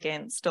goes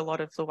against a lot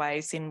of the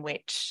ways in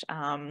which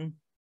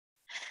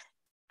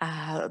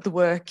the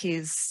work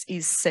is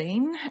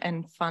seen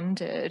and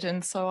funded.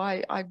 And so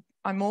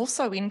I'm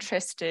also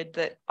interested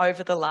that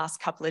over the last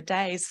couple of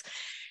days,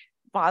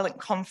 violent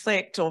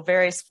conflict or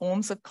various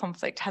forms of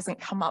conflict hasn't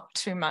come up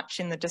too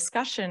much in the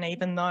discussion,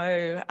 even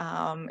though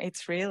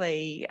it's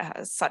really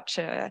such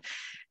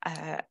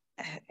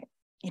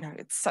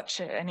it's such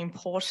an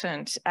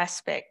important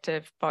aspect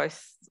of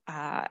both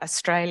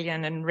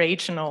Australian and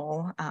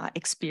regional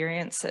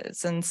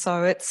experiences. And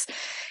so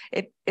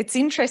it's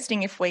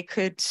interesting if we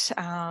could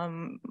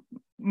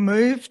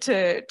move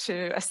to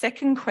a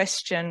second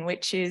question,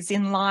 which is,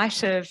 in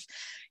light of,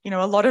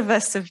 a lot of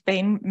us have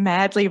been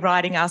madly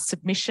writing our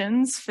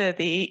submissions for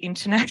the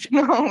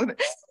International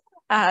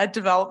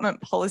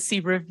Development Policy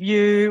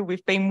Review.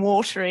 We've been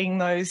watering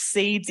those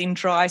seeds in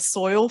dry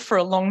soil for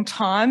a long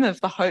time of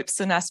the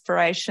hopes and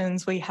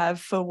aspirations we have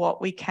for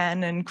what we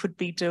can and could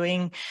be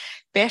doing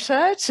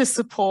better to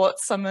support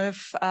some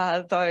of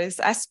those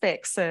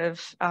aspects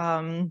of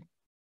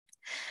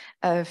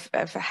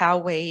how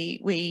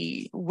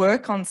we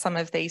work on some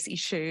of these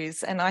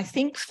issues. And I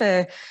think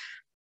for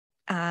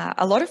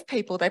a lot of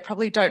people, they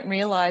probably don't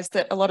realise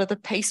that a lot of the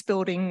peace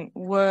building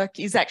work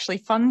is actually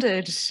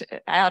funded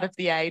out of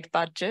the aid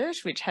budget,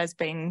 which has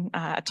been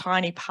a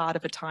tiny part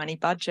of a tiny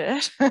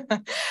budget,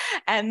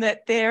 and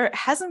that there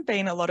hasn't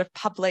been a lot of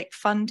public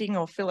funding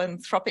or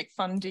philanthropic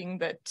funding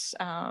that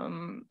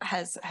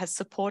has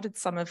supported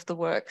some of the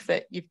work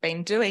that you've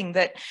been doing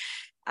that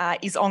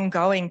is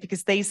ongoing,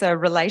 because these are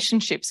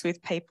relationships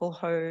with people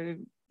who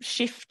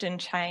shift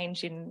and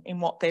change in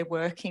what they're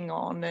working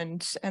on.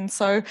 And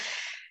so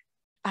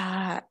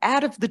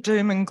out of the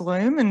doom and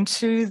gloom and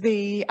to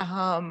the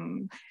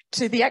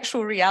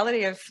actual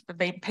reality of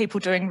people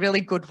doing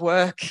really good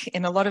work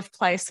in a lot of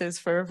places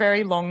for a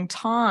very long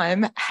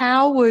time,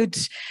 how would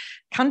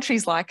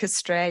countries like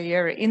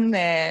Australia in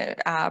their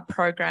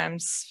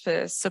programs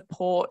for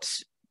support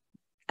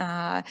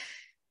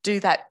do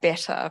that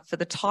better for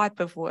the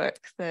type of work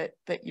that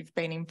you've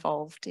been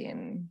involved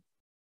in?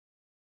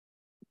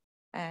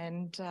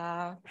 And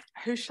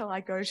who shall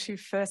I go to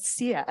first?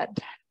 Siad.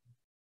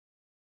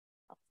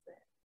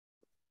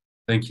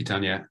 Thank you,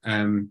 Tania.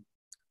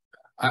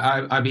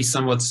 I'll be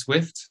somewhat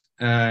swift.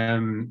 I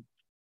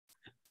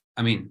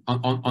mean,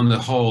 on the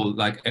whole,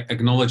 like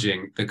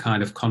acknowledging the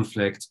kind of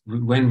conflict.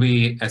 When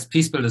we, as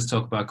peace builders,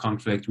 talk about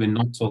conflict, we're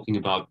not talking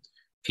about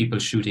people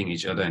shooting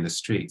each other in the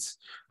streets.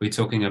 We're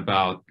talking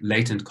about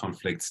latent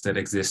conflicts that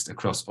exist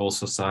across all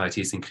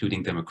societies,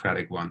 including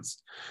democratic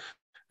ones.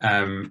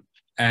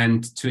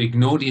 And to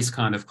ignore these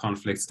kind of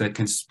conflicts that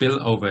can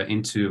spill over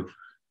into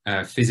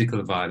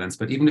physical violence,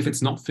 but even if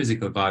it's not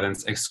physical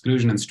violence,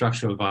 exclusion and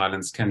structural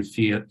violence can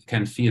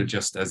feel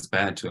just as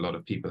bad to a lot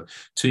of people.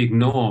 To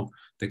ignore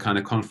the kind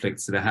of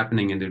conflicts that are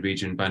happening in the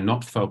region by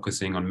not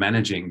focusing on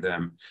managing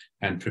them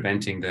and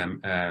preventing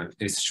them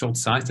is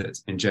short-sighted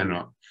in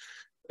general.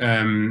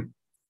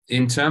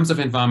 In terms of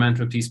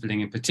environmental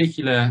peacebuilding in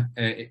particular,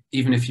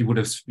 even if you would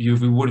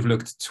have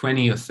looked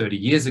 20 or 30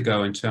 years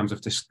ago in terms of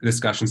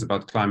discussions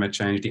about climate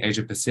change, the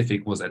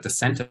Asia-Pacific was at the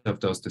center of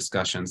those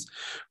discussions,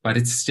 but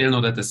it's still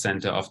not at the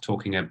center of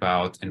talking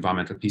about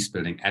environmental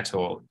peacebuilding at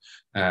all.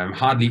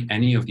 Hardly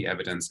any of the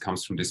evidence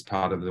comes from this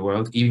part of the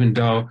world, even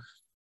though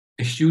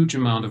a huge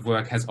amount of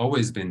work has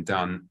always been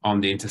done on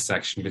the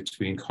intersection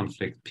between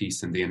conflict,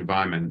 peace, and the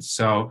environment.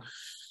 So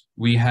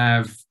we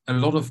have a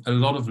lot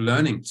of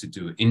learning to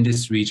do in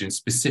this region,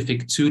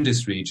 specific to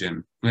this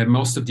region, where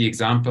most of the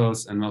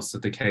examples and most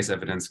of the case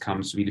evidence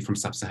comes really from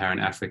sub-Saharan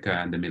Africa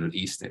and the Middle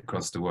East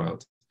across the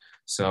world.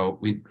 So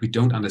we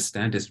don't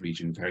understand this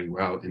region very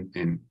well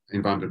in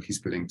environmental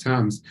peacebuilding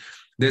terms.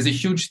 There's a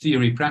huge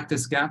theory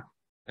practice gap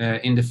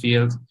in the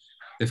field.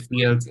 The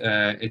field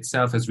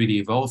itself has really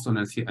evolved on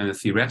a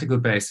theoretical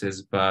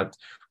basis, but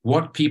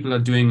what people are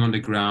doing on the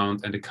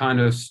ground and the kind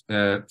of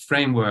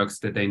frameworks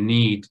that they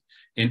need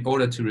in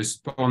order to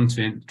respond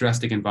to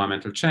drastic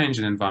environmental change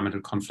and environmental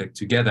conflict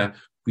together,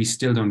 we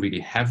still don't really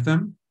have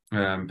them,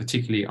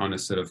 particularly on a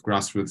sort of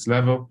grassroots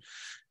level.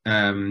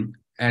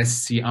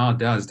 As CR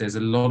does, there's a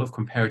lot of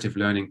comparative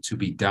learning to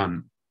be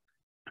done.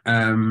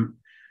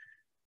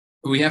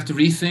 We have to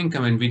rethink, I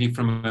mean, really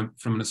from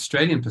an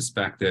Australian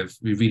perspective,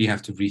 we really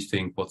have to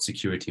rethink what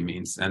security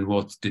means and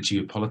what the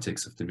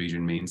geopolitics of the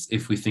region means.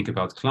 If we think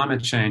about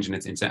climate change and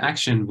its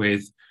interaction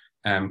with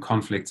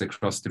conflicts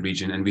across the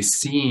region, and we're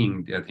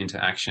seeing that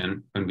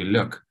interaction when we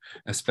look,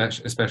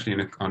 especially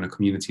on a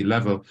community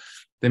level,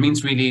 that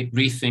means really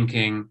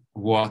rethinking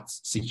what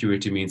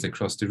security means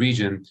across the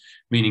region,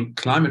 meaning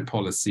climate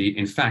policy,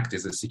 in fact,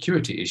 is a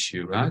security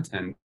issue, right?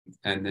 And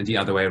the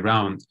other way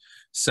around.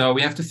 So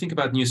we have to think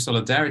about new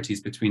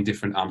solidarities between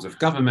different arms of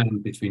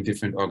government, between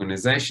different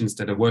organizations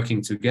that are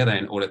working together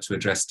in order to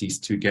address these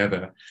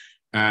together.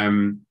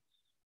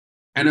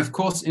 And of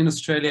course, in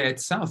Australia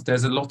itself,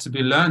 there's a lot to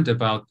be learned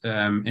about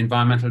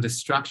environmental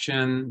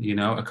destruction, you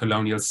know, a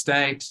colonial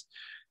state.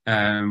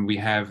 We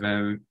have,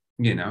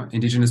 you know,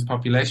 indigenous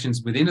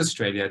populations within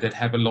Australia that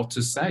have a lot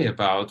to say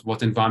about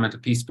what environmental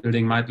peace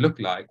building might look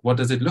like. What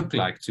does it look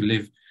like to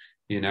live,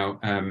 you know,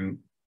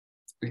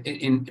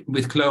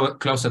 with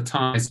closer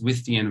ties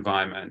with the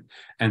environment,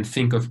 and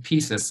think of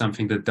peace as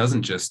something that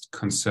doesn't just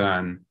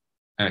concern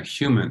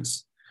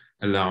humans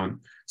alone.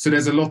 So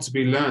there's a lot to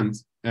be learned.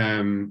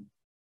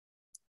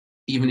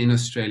 Even in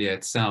Australia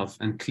itself.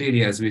 And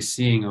clearly, as we're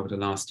seeing over the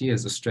last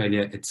years,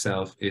 Australia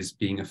itself is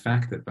being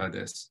affected by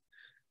this.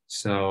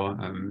 So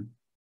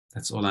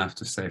that's all I have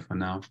to say for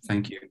now.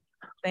 Thank you.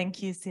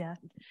 Thank you, Siad.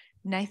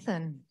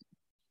 Nathan.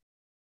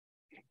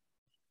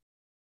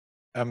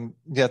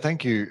 Yeah,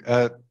 thank you.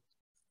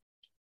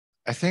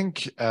 I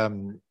think,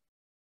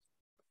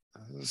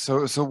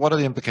 so what are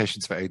the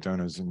implications for aid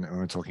donors when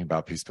we're talking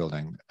about peace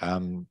building?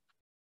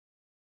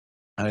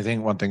 And I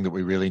think one thing that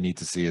we really need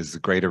to see is the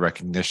greater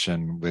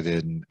recognition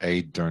within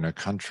aid donor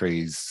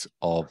countries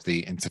of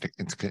the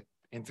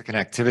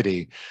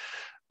interconnectivity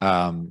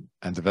and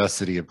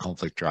diversity of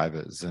conflict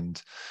drivers.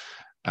 And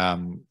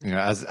you know,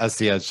 as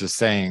Siad's just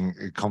saying,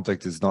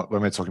 conflict is not,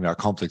 when we're talking about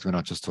conflict, we're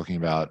not just talking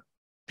about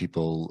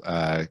people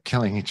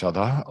killing each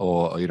other,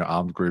 or, you know,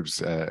 armed group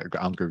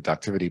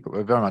activity, but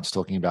we're very much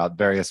talking about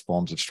various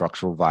forms of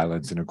structural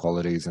violence,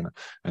 inequalities, and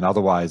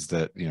otherwise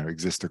that, you know,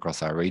 exist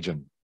across our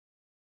region.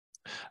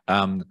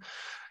 And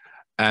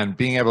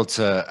being able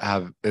to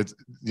have it,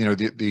 you know,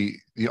 the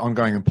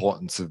ongoing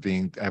importance of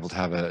being able to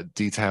have a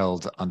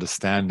detailed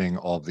understanding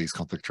of these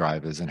conflict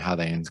drivers and how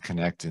they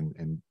interconnect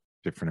in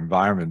different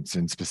environments,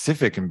 in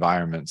specific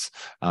environments,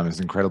 is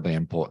incredibly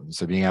important.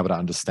 So being able to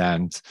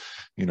understand,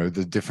 you know,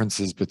 the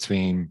differences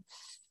between,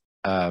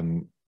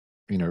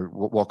 you know,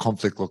 what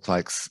conflict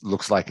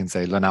looks like in,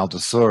 say, Lanao do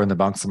Sur in the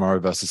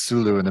Bangsamoro versus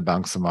Sulu in the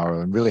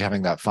Bangsamoro, and really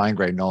having that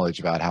fine-grained knowledge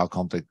about how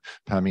conflict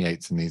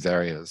permeates in these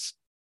areas.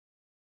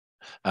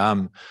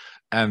 And,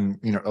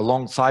 you know,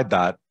 alongside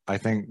that, I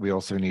think we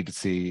also need to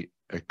see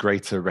a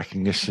greater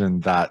recognition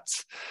that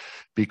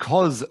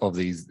because of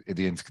the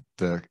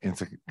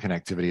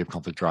interconnectivity of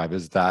conflict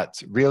drivers,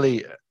 that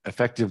really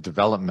effective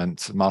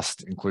development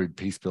must include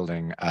peace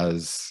building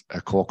as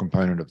a core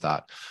component of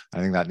that. I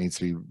think that needs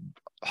to be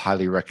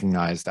highly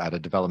recognized at a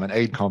development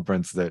aid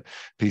conference, that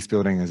peace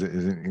building is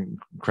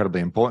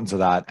incredibly important to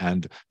that,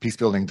 and peace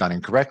building done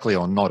incorrectly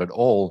or not at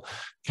all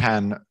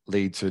can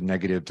lead to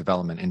negative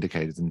development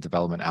indicators and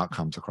development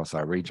outcomes across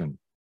our region.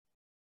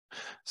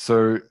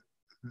 So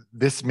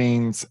this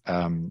means,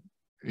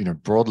 you know,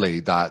 broadly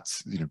that,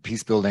 you know,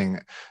 peace building,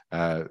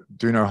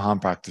 do no harm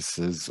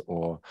practices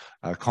or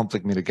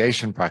conflict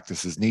mitigation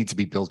practices need to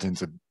be built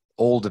into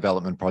all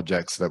development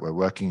projects that we're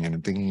working in,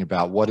 and thinking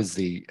about what is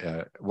the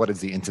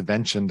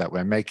intervention that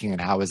we're making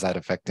and how is that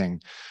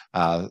affecting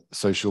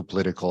social,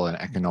 political, and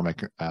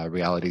economic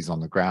realities on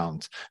the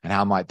ground, and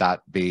how might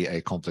that be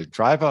a conflict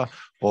driver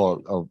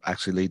or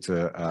actually lead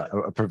to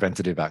a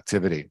preventative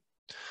activity.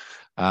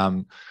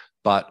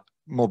 But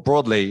more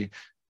broadly,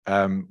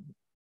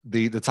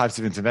 the types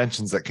of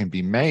interventions that can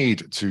be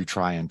made to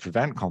try and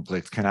prevent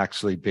conflict can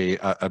actually be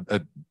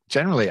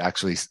generally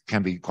actually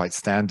can be quite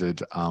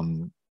standard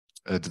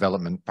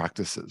development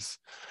practices.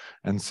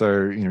 And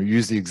so, you know,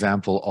 use the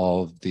example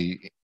of the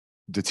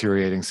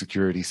deteriorating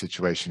security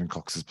situation in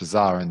Cox's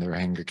Bazar and the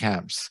Rohingya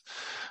camps.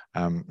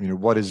 You know,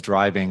 what is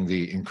driving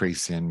the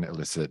increase in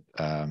illicit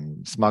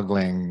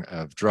smuggling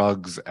of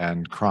drugs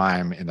and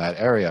crime in that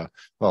area?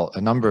 Well,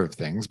 a number of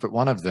things, but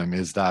one of them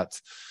is that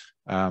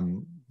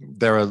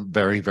there are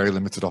very, very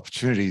limited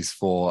opportunities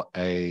for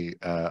a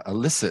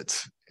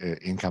illicit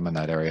income in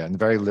that area, and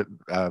very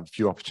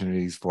few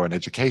opportunities for an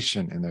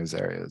education in those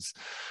areas.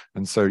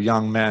 And so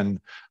young men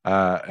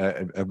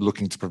are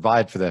looking to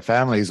provide for their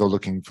families or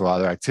looking for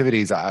other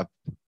activities are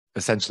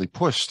essentially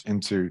pushed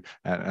into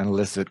an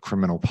illicit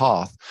criminal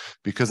path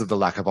because of the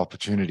lack of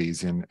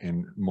opportunities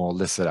in more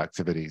illicit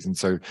activities. And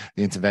so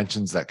the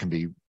interventions that can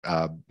be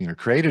you know,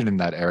 created in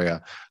that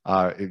area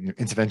are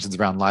interventions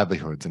around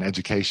livelihoods and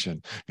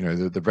education, you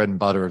know, the bread and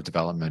butter of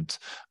development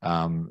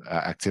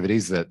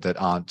activities that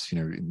aren't,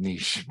 you know,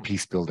 niche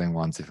peace building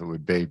ones, if it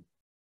would be.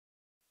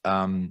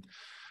 And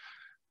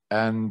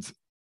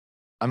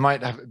I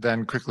might have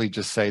then quickly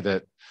just say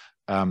that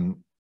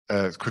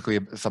quickly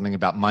something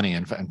about money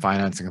and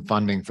financing and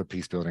funding for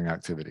peace building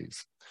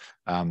activities.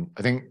 I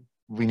think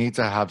we need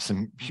to have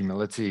some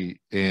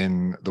humility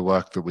in the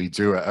work that we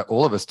do,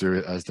 all of us do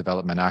as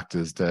development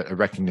actors, a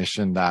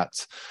recognition that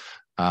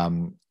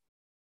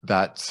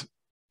that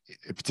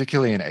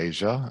particularly in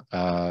Asia,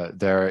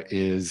 there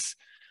is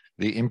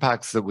the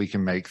impacts that we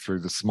can make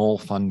through the small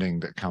funding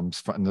that comes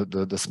from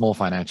the small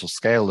financial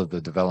scale of the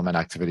development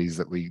activities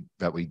that we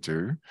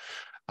do.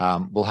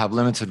 Will have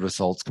limited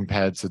results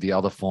compared to the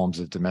other forms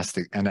of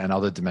domestic and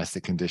other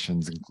domestic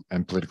conditions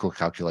and political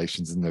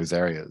calculations in those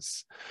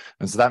areas.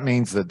 And so that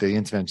means that the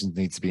interventions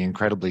need to be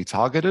incredibly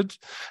targeted,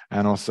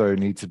 and also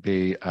need to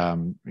be,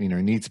 you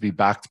know, need to be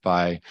backed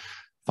by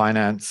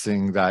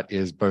financing that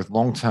is both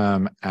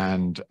long-term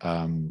and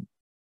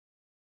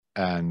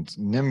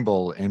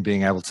nimble in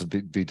being able to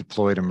be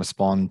deployed and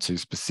respond to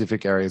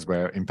specific areas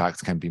where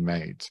impacts can be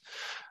made.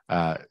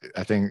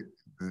 I think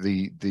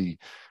the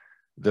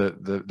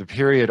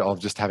period of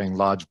just having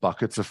large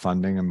buckets of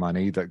funding and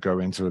money that go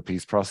into a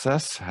peace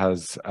process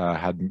has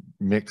had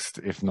mixed,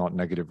 if not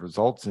negative,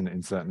 results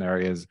in certain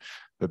areas.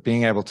 But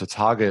being able to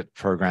target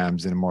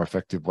programs in a more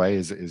effective way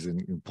is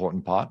an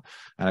important part.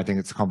 And I think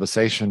it's a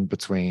conversation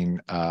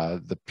between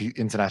the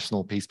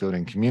international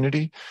peacebuilding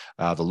community,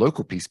 the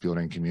local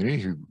peacebuilding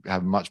community, who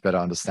have much better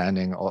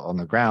understanding on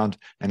the ground,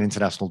 and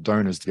international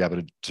donors to be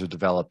able to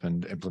develop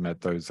and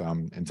implement those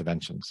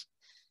interventions.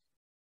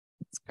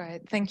 That's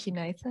great. Thank you,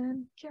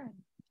 Nathan. Ciaran.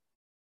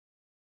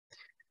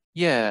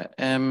 Yeah,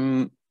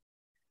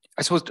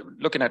 I suppose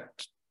looking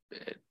at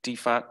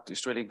DFAT, the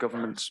Australian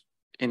government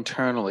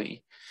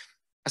internally,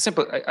 I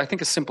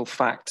think a simple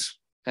fact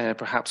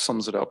perhaps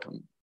sums it up.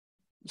 And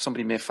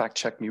somebody may fact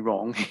check me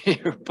wrong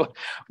here, but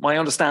my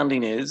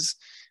understanding is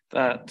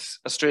that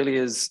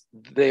Australia is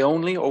the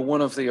only or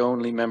one of the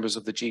only members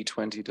of the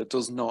G20 that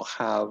does not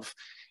have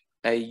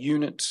a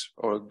unit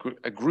or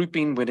a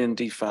grouping within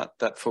DFAT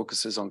that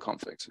focuses on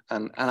conflict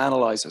and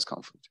analyzes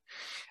conflict.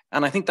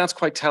 And I think that's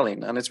quite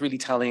telling, and it's really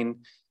telling,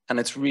 and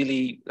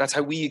that's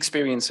how we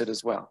experience it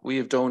as well. We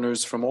have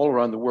donors from all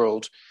around the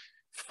world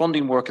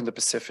funding work in the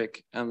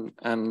Pacific and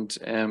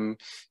in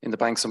the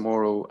Banks of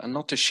Moro, and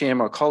not to shame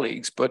our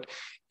colleagues, but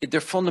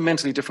they're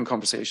fundamentally different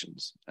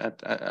conversations,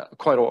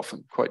 quite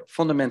often, quite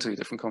fundamentally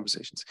different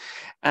conversations.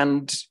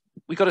 And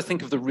we got to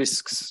think of the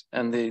risks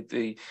and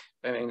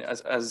I mean,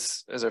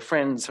 as our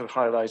friends have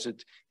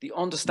highlighted, the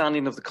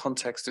understanding of the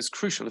context is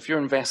crucial. If you're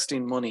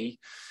investing money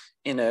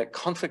in a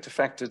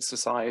conflict-affected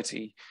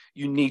society,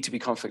 you need to be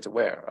conflict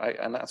aware, right?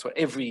 And that's what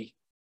every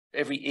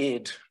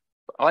aid,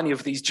 any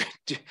of these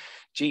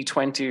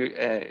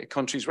G20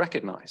 countries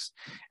recognize,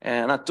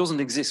 and that doesn't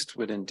exist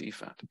within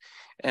DFAT.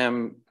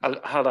 I'll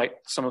highlight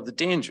some of the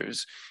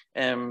dangers.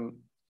 You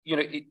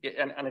know,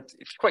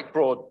 it's quite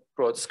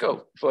broad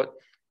scope, but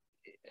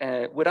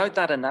without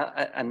that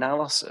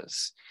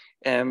analysis,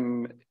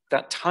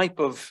 that type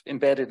of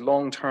embedded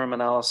long-term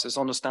analysis,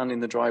 understanding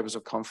the drivers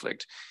of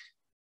conflict,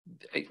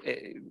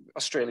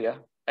 Australia,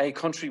 a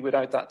country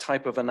without that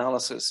type of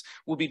analysis,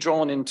 will be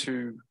drawn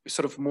into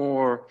sort of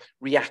more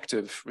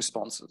reactive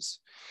responses.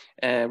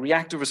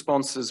 Reactive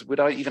responses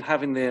without even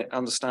having the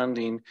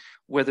understanding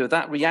whether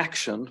that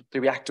reaction,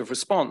 the reactive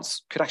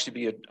response, could actually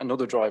be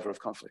another driver of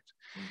conflict.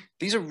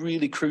 These are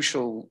really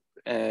crucial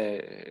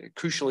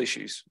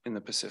issues in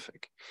the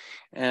Pacific,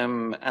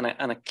 and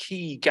a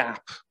key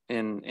gap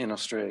in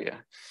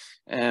Australia.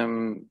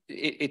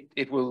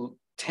 It will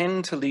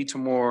tend to lead to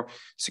more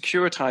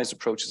securitized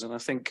approaches, and I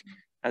think,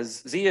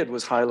 as Siad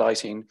was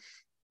highlighting,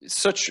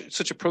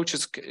 such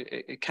approaches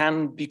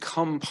can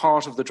become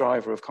part of the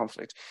driver of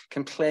conflict,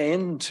 can play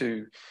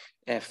into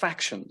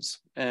factions,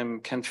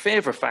 can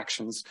favor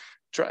factions,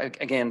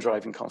 again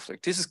driving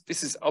conflict.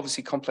 This is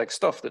obviously complex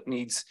stuff that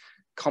needs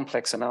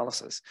complex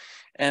analysis.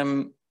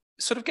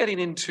 Sort of getting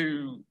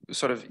into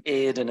sort of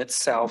aid in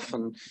itself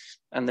and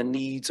the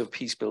needs of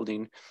peace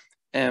building.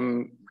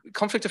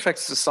 Conflict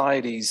affected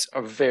societies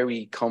are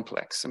very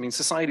complex. I mean,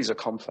 societies are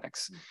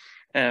complex,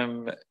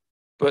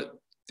 but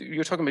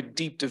you're talking about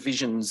deep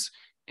divisions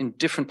in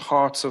different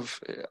parts of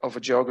a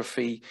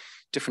geography,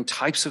 different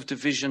types of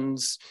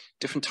divisions,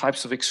 different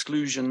types of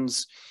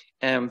exclusions,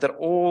 that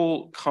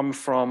all come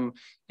from,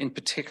 in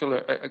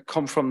particular,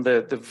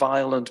 the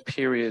violent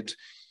period,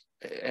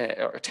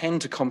 or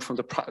tend to come from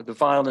the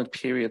violent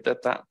period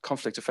that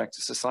conflict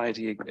affected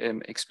society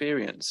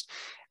experienced.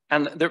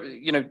 And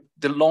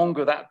the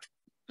longer that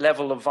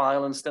level of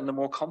violence, then the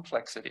more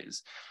complex it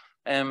is,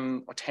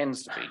 or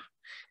tends to be.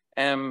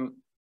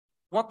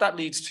 What that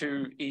leads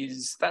to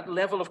is that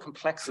level of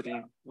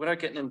complexity, without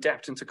getting in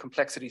depth into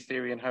complexity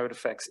theory and how it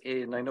affects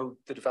aid, and I know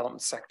the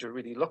development sector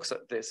really looks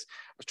at this,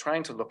 or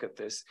trying to look at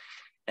this.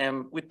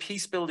 With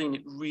peace building,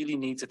 it really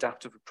needs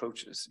adaptive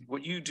approaches.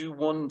 What you do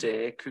one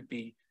day could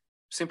be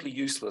simply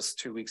useless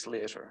 2 weeks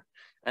later,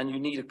 and you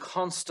need a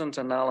constant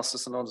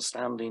analysis and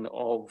understanding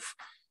of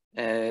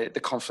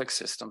the conflict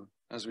system,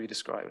 as we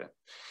describe it.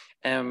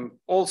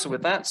 Also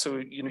with that,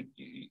 so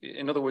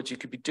in other words, you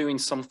could be doing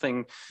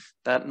something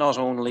that not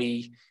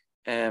only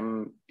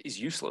is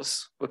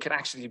useless, but could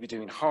actually be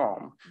doing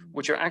harm.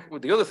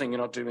 The other thing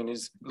you're not doing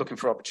is looking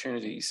for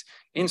opportunities.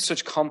 In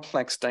such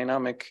complex,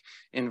 dynamic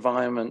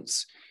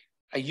environments,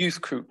 a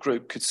youth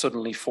group could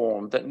suddenly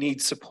form that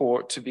needs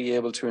support to be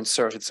able to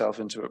insert itself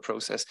into a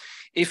process.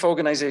 If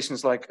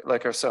organizations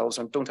like ourselves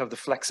don't have the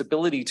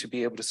flexibility to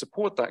be able to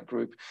support that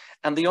group,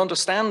 and the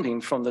understanding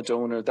from the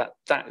donor that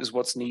that is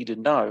what's needed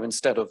now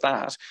instead of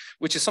that,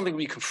 which is something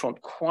we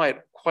confront quite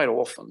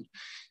often,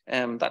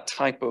 that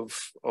type of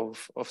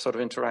sort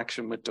of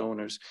interaction with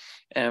donors,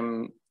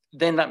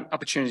 then that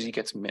opportunity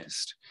gets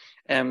missed.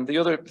 The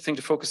other thing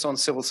to focus on,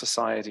 civil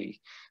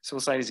society. Civil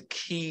society is a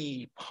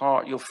key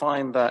part. You'll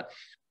find that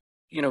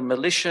you know,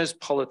 militias,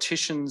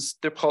 politicians,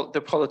 they're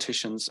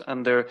politicians,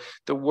 and they're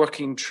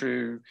working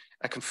through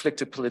a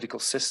conflicted political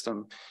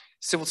system.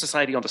 Civil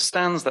society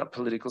understands that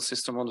political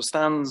system,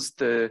 understands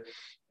the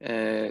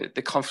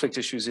conflict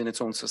issues in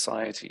its own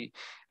society,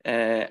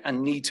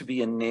 and need to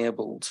be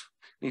enabled,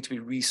 need to be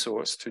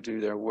resourced to do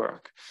their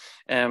work.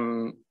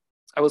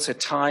 I will say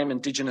time,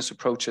 indigenous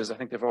approaches, I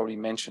think they've already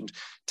mentioned.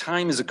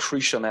 Time is a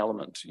crucial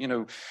element. You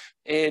know,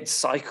 aid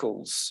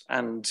cycles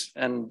and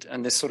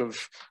this sort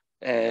of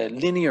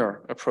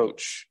linear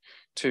approach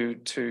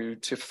to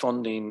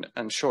funding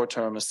and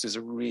short-termist is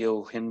a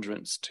real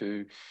hindrance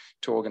to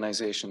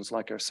organizations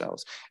like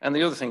ourselves. And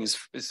the other thing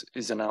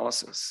is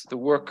analysis. The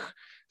work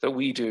that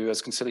we do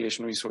as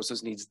Conciliation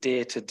Resources needs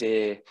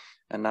day-to-day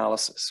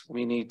analysis.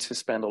 We need to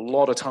spend a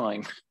lot of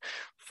time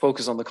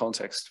focus on the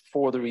context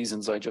for the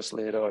reasons I just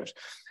laid out.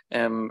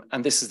 And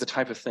this is the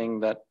type of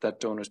thing that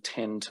donors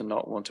tend to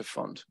not want to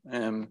fund.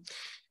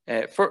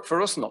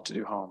 For us not to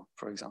do harm,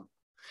 for example.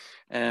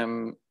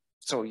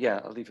 So yeah,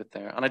 I'll leave it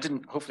there.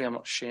 And hopefully I'm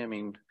not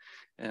shaming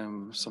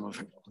some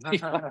of my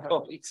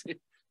colleagues.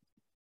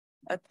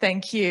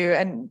 Thank you.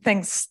 And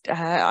thanks.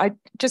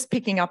 Just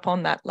picking up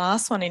on that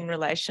last one in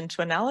relation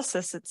to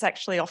analysis, it's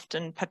actually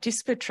often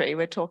participatory.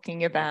 We're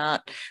talking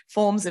about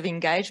forms of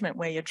engagement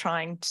where you're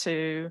trying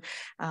to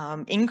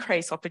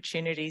increase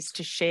opportunities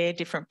to share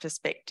different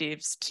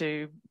perspectives,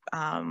 to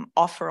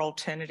offer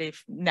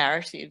alternative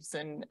narratives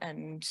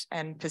and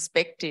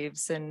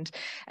perspectives. And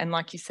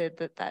like you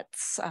said,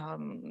 that's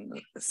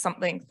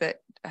something that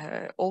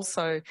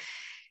also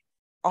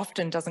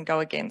often doesn't go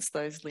against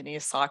those linear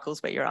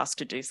cycles where you're asked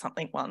to do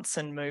something once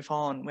and move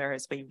on,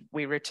 whereas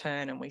we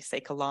return and we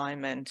seek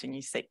alignment, and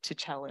you seek to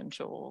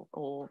challenge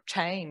or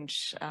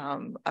change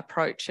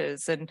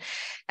approaches. And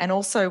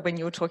also when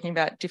you were talking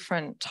about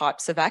different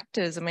types of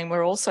actors, I mean,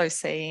 we're also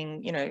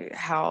seeing, you know,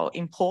 how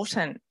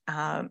important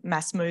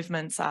mass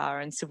movements are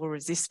and civil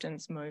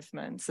resistance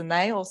movements, and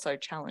they also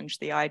challenge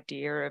the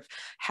idea of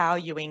how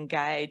you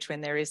engage when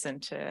there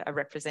isn't a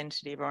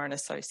representative or an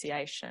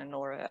association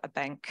or a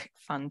bank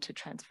fund to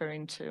transfer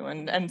into,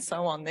 and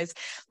so on. There's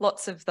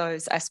lots of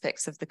those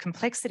aspects of the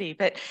complexity,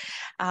 but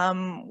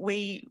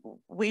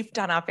we've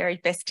done our very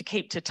best to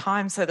keep to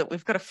time so that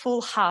we've got a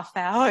full half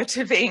hour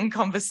to be in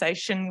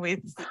conversation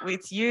with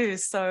you.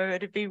 So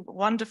it'd be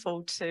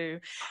wonderful to,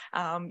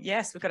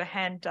 yes, we've got a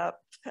hand up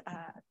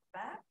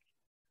back.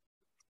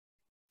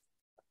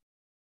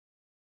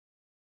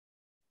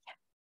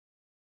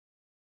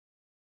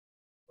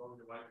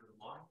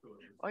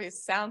 Oh, it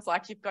sounds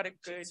like you've got a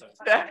good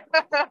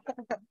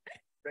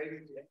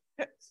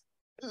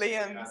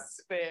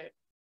Liam's there.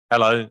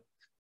 Hello,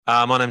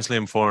 my name's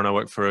Liam Four and I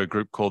work for a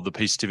group called the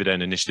Peace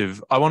Dividend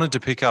Initiative. I wanted to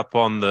pick up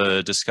on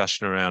the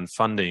discussion around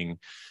funding.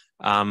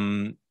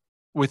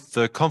 With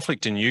the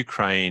conflict in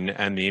Ukraine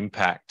and the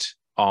impact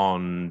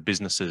on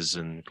businesses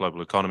and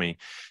global economy,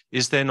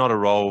 is there not a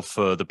role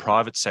for the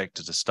private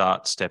sector to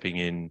start stepping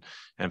in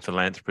and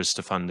philanthropists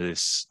to fund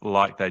this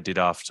like they did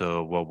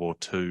after World War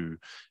II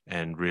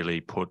and really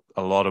put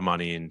a lot of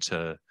money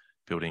into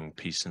building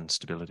peace and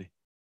stability?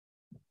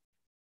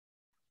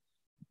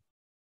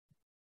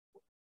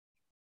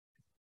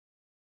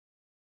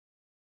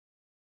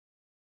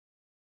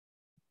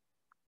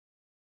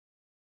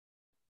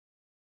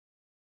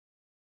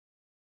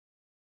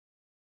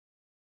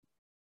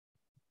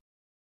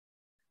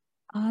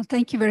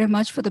 Thank you very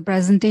much for the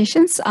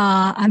presentations.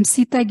 I'm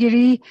Sita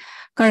Giri,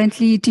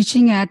 currently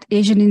teaching at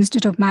Asian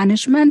Institute of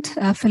Management,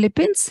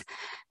 Philippines.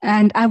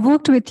 And I've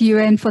worked with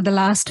UN for the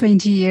last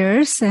 20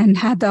 years and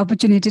had the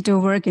opportunity to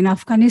work in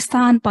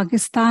Afghanistan,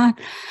 Pakistan,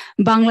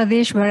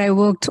 Bangladesh, where I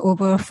worked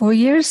over 4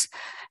 years.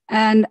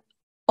 And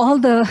all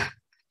the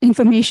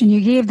information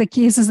you gave, the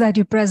cases that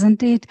you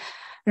presented,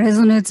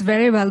 resonates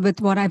very well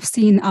with what I've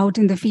seen out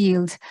in the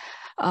field.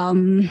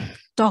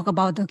 Talk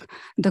about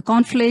the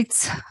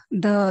conflicts,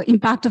 the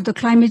impact of the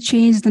climate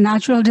change, the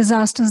natural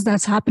disasters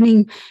that's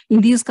happening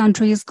in these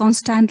countries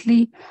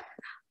constantly.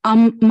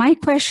 My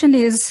question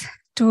is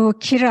to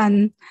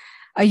Ciaran.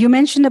 You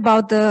mentioned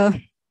about the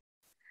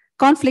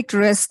conflict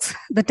risks,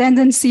 the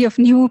tendency of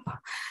new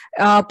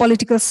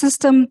political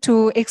system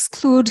to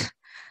exclude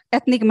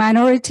ethnic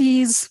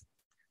minorities,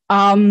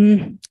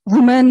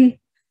 women,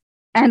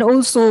 and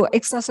also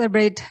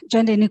exacerbate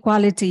gender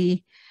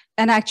inequality.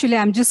 And actually,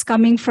 I'm just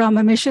coming from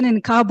a mission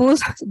in Kabul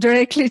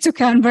directly to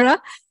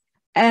Canberra.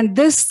 And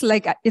this,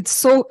 it's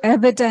so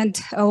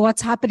evident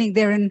what's happening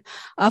there in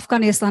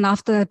Afghanistan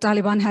after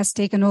Taliban has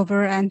taken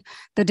over and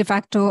the de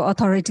facto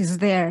authorities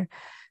there.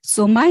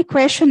 So my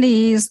question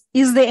is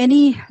there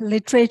any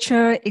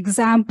literature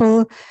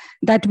example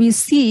that we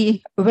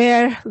see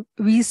where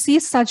we see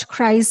such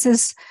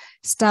crisis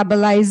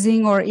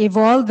stabilizing or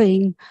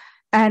evolving?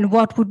 And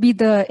what would be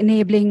the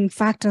enabling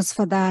factors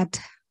for that?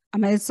 I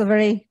mean, it's a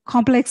very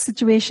complex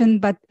situation,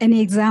 but any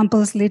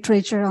examples,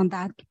 literature on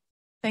that?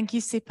 Thank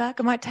you, Sipak.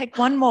 I might take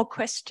one more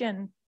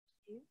question.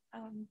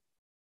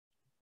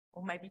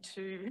 Or maybe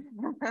two.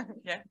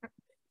 Yeah.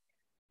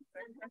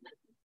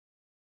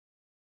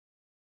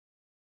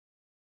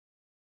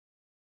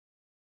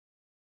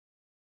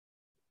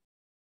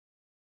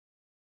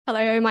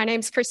 Hello, my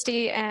name's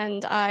Christy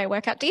and I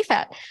work at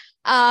DFAT.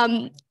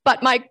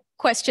 But my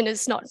question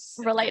is not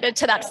related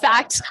to that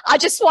fact. I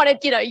just wanted,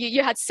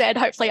 you had said,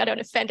 hopefully I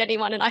don't offend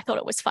anyone, and I thought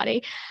it was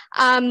funny.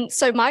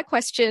 So my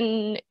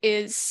question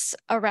is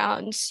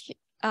around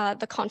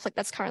the conflict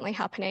that's currently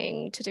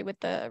happening to do with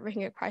the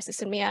Rohingya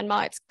crisis in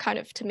Myanmar. It's kind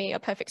of, to me, a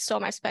perfect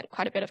storm. I spent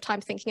quite a bit of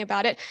time thinking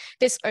about it.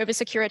 This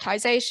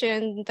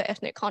over-securitization, the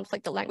ethnic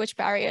conflict, the language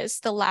barriers,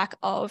 the lack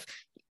of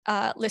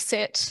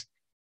licit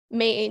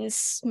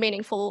means,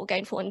 meaningful,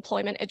 gainful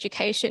employment,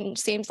 education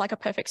seems like a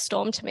perfect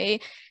storm to me.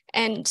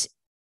 And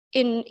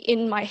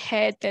in my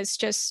head, there's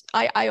just,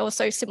 I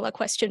also, similar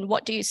question,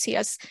 what do you see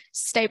as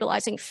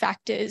stabilizing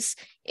factors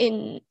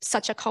in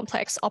such a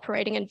complex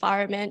operating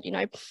environment?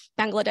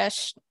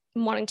 Bangladesh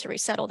wanting to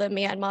resettle the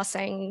Myanmar,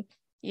 saying,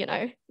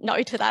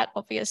 no to that,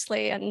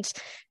 obviously. And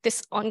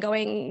this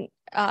ongoing,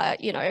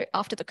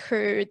 after the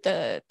coup,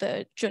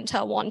 the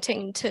junta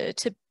wanting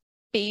to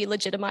be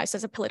legitimized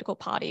as a political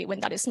party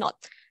when that is not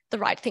the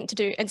right thing to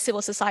do, and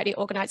civil society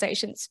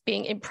organizations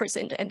being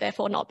imprisoned and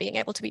therefore not being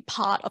able to be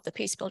part of the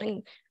peace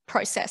building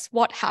process.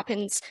 What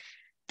happens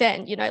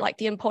then, like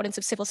the importance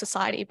of civil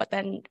society, but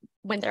then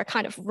when they're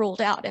kind of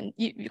ruled out and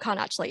you can't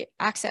actually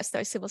access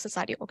those civil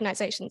society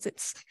organizations,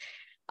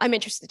 I'm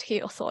interested to hear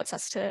your thoughts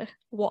as to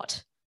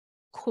what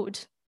could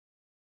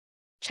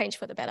change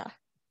for the better.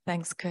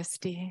 Thanks,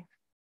 Kirsty.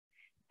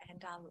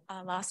 And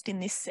our last in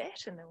this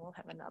set, and then we'll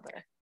have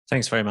another.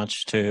 Thanks very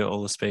much to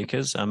all the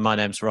speakers. My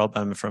name's Rob.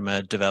 I'm from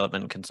a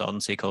development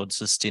consultancy called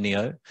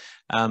Sustinio.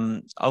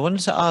 I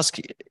wanted to ask,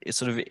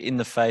 sort of in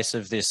the face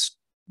of this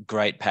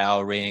great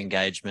power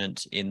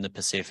re-engagement in the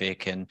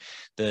Pacific and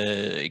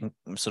the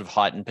sort of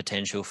heightened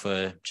potential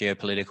for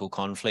geopolitical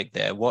conflict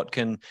there, what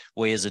can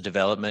we as a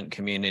development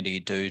community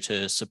do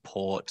to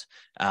support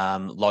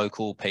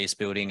local peace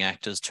building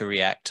actors to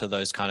react to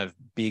those kind of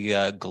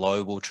bigger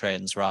global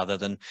trends rather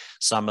than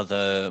some of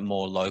the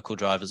more local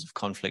drivers of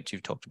conflict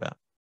you've talked about?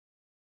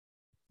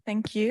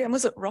 Thank you. And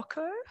was it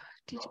Rocco?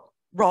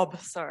 Rob,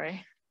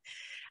 sorry.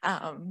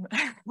 I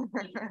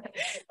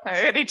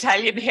have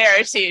Italian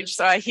heritage,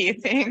 so I hear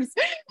things.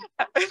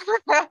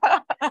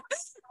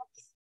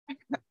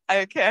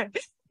 Okay.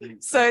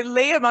 So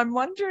Liam, I'm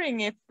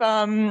wondering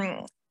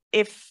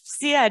if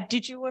Siad,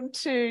 did you want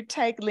to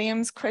take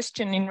Liam's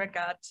question in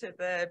regard to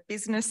the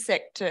business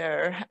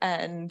sector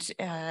and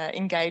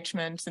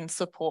engagement and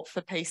support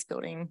for peace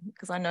building?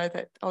 Because I know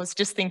that I was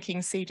just thinking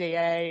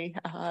CDA,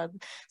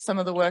 some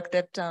of the work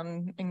they've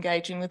done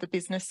engaging with the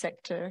business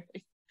sector.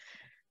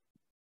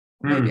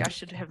 Maybe I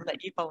should have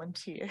let you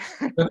volunteer.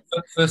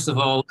 First of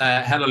all,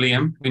 hello,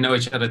 Liam. We know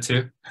each other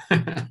too.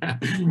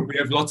 We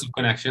have lots of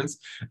connections.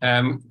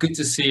 Good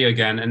to see you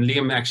again. And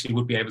Liam actually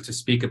would be able to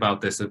speak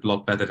about this a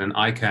lot better than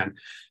I can.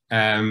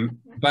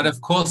 But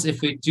of course, if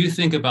we do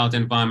think about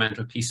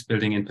environmental peace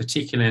building, in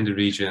particular in the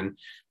region,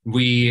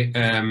 we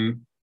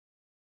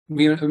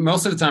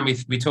most of the time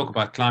we talk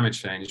about climate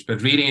change,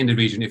 but really in the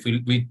region, if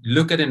we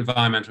look at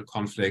environmental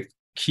conflict,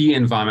 key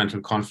environmental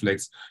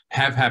conflicts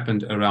have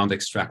happened around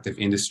extractive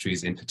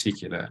industries in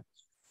particular.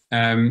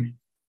 From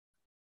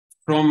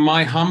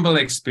my humble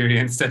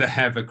experience that I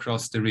have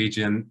across the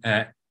region,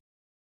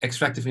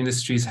 extractive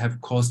industries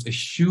have caused a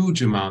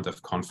huge amount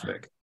of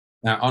conflict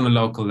on a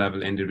local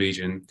level in the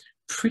region.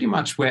 Pretty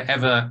much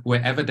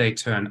wherever they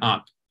turn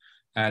up,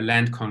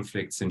 land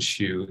conflicts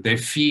ensue. They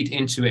feed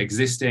into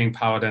existing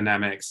power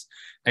dynamics,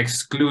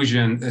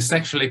 exclusion,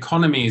 sexual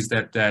economies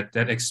that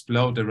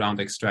explode around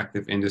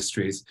extractive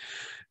industries.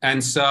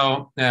 And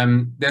so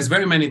there's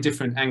very many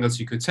different angles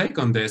you could take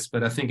on this,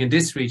 but I think in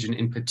this region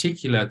in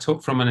particular,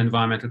 from an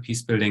environmental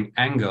peace building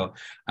angle,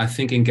 I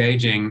think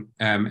engaging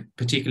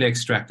particularly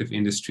extractive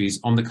industries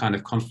on the kind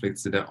of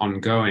conflicts that are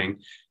ongoing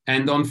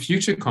and on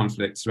future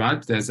conflicts,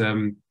 right? There's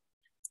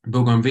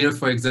Bougainville,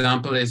 for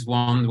example, is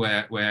one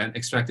where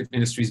extractive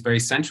industries very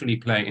centrally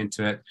play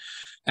into it.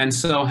 And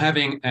so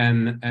having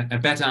a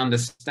better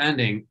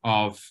understanding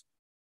of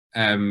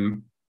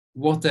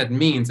what that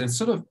means and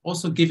sort of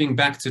also giving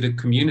back to the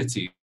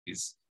communities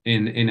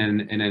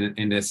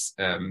in this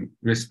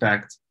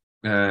respect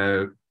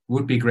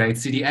would be great.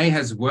 CDA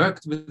has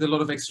worked with a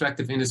lot of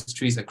extractive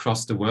industries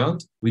across the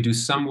world. We do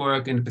some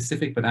work in the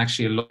Pacific, but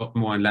actually a lot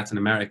more in Latin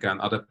America and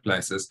other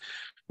places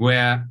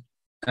where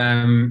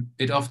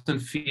it often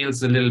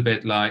feels a little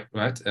bit like,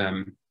 right,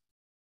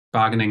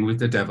 bargaining with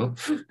the devil,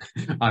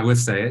 I would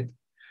say it.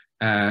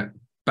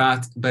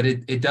 But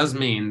it does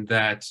mean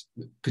that,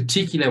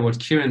 particularly what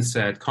Ciaran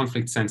said,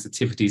 conflict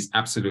sensitivity is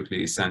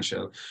absolutely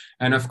essential.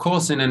 And of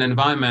course, in an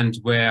environment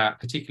where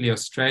particularly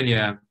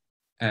Australia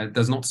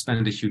does not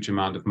spend a huge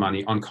amount of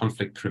money on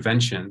conflict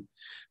prevention,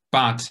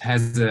 but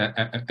has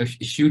a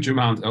huge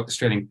amount of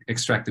Australian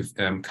extractive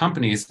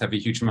companies have a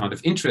huge amount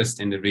of interest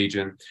in the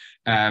region,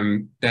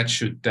 that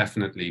should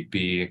definitely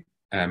be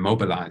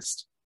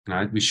mobilized.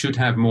 Right? We should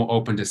have more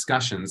open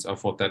discussions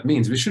of what that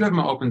means. We should have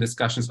more open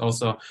discussions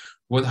also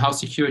with how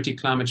security,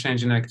 climate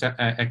change, and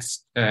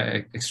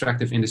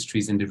extractive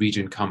industries in the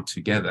region come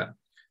together.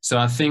 So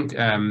I think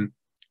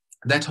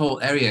that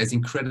whole area is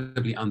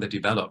incredibly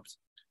underdeveloped.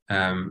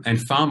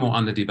 and far more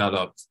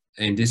underdeveloped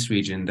in this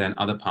region than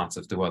other parts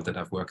of the world that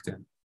I've worked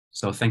in.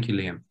 So thank you,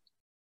 Liam.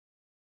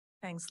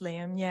 Thanks,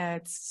 Liam. Yeah,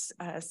 it's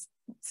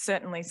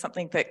certainly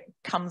something that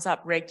comes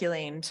up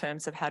regularly in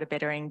terms of how to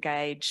better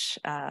engage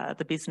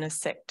the business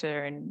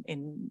sector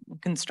in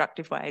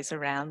constructive ways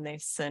around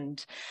this.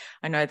 And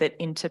I know that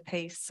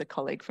Interpeace, a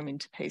colleague from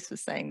Interpeace,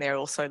 was saying they're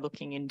also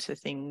looking into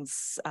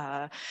things,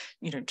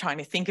 you know, trying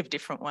to think of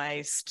different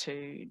ways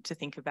to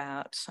think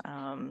about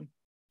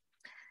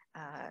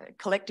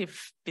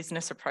collective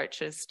business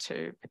approaches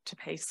to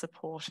peace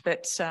support.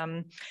 But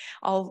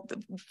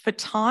for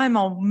time,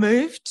 I'll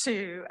move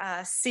to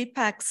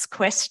CPAC's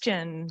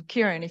question.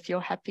 Ciaran, if you're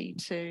happy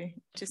to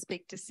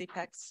speak to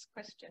CPAC's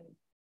question.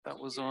 That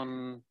was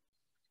on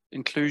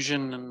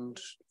inclusion and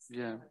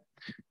yeah.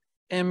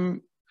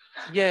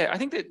 Yeah, I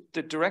think that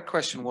the direct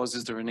question was,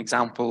 is there an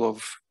example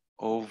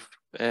of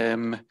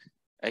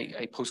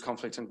a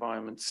post-conflict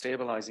environment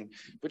stabilizing?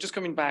 But just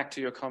coming back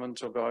to your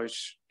comment about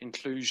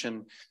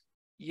inclusion,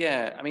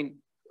 yeah, I mean,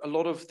 a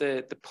lot of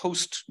the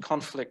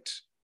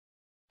post-conflict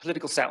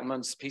political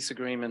settlements, peace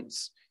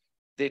agreements,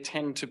 they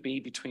tend to be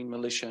between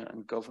militia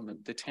and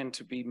government. They tend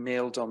to be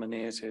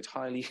male-dominated,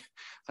 highly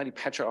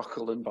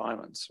patriarchal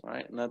environments,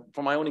 right? And that,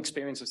 from my own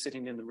experience of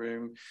sitting in the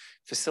room,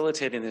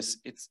 facilitating this,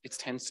 it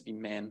tends to be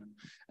men. And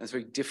it's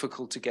very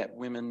difficult to get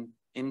women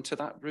into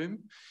that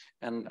room.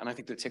 And I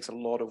think that it takes a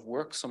lot of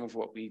work. Some of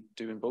what we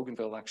do in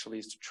Bougainville actually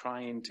is to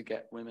trying to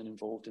get women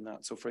involved in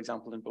that. So for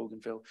example, in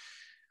Bougainville,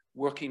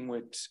 working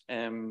with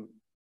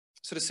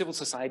sort of civil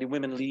society,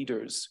 women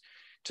leaders,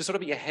 to sort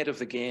of be ahead of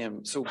the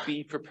game. So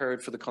be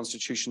prepared for the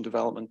constitution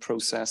development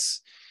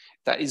process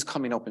that is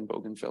coming up in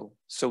Bougainville.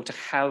 So to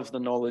have the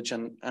knowledge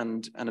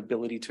and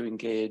ability to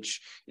engage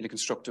in a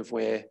constructive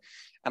way.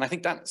 And I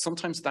think that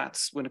sometimes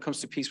that's, when it comes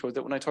to peace work,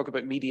 that when I talk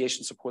about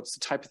mediation support, it's the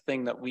type of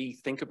thing that we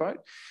think about.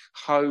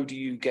 How do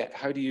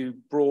you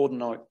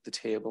broaden out the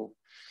table?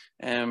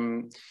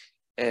 But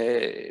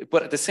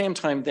at the same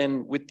time,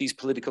 then with these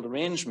political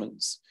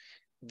arrangements,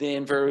 they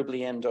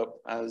invariably end up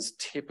as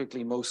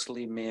typically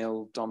mostly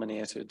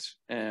male-dominated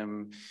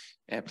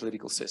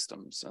political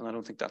systems. And I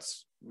don't think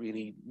that's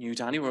really new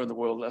to anywhere in the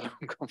world, let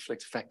alone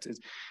conflict-affected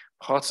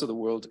parts of the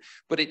world.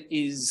 But it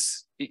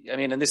is, I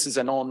mean, and this is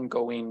an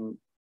ongoing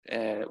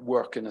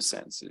work in a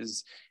sense,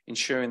 is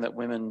ensuring that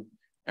women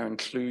are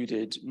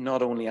included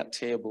not only at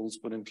tables,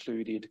 but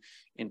included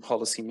in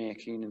policy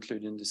making,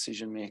 included in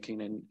decision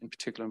making, in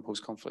particular in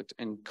post-conflict,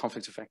 in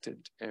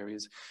conflict-affected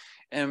areas.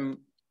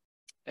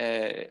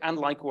 And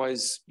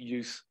likewise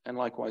youth, and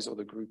likewise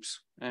other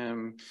groups.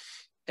 An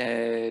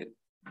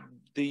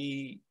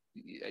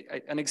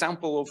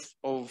example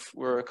of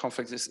where a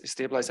conflict is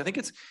stabilized, I think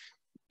it's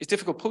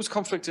difficult.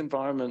 Post-conflict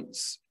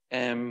environments,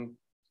 you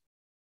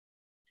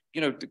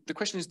know, the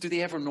question is, do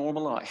they ever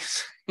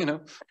normalize? You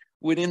know,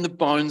 within the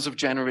bounds of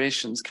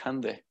generations,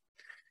 can they?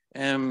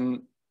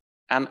 And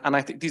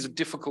I think these are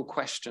difficult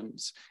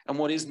questions. And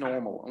what is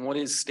normal and what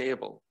is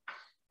stable?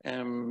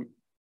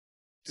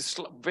 It's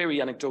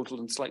very anecdotal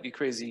and slightly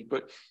crazy,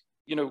 but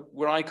you know,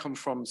 where I come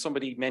from,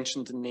 somebody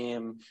mentioned a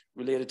name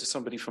related to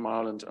somebody from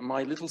Ireland, and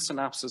my little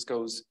synapses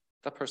goes,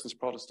 that person's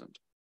Protestant.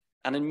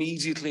 And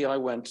immediately I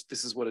went,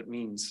 this is what it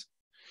means.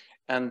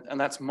 And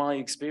that's my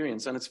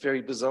experience, and it's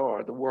very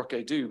bizarre, the work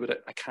I do,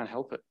 but I can't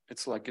help it.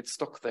 It's like it's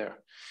stuck there.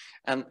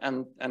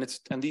 And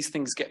these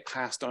things get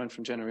passed down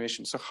from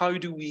generations. So how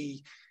do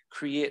we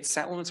create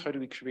settlements? How do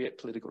we create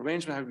political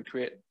arrangement? How do we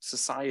create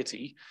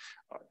society?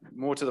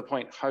 More to the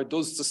point, how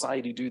does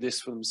society do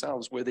this for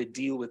themselves, where they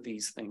deal with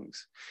these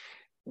things?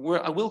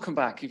 Where I will come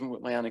back, even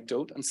with my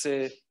anecdote, and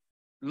say,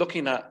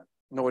 looking at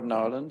Northern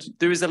Ireland,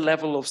 there is that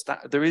level of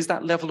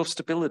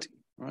stability,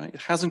 right?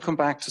 It hasn't come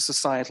back to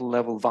societal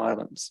level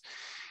violence,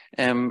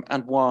 and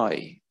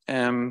why?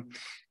 And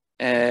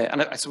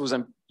I suppose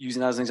I'm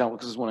using that as an example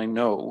because it's one I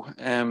know.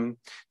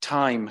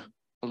 Time,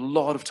 a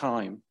lot of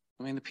time.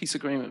 I mean, the peace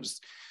agreement was,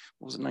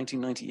 what was it,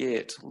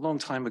 1998, a long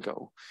time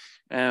ago.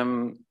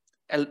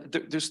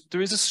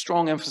 There is a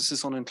strong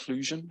emphasis on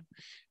inclusion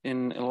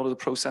in a lot of the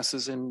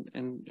processes in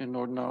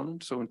Northern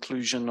Ireland. So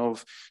inclusion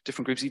of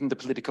different groups, even the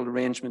political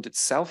arrangement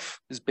itself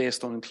is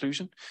based on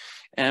inclusion.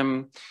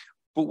 But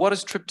what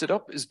has tripped it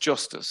up is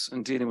justice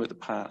and dealing with the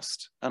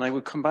past. And I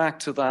would come back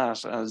to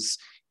that as,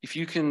 if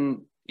you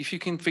can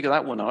figure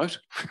that one out,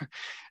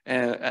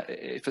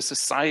 if a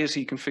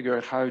society can figure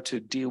out how to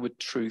deal with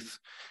truth,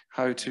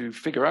 how to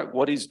figure out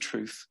what is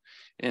truth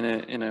in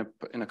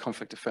a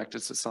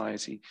conflict-affected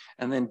society,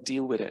 and then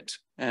deal with it,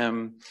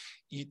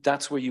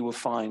 that's where you will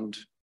find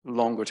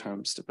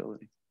longer-term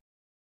stability.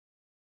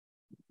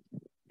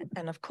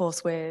 And of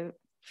course, we're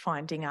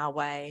finding our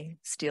way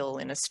still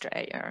in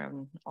Australia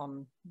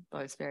on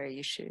those very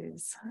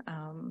issues.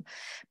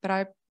 But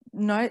I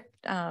note,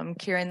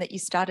 Ciaran, that you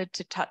started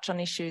to touch on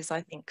issues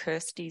I think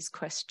Kirsty's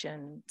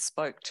question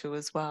spoke to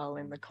as well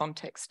in the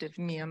context of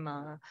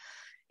Myanmar.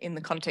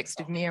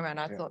 And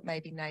I thought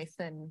maybe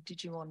Nathan,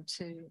 did you want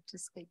to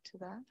speak to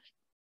that?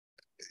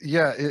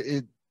 Yeah,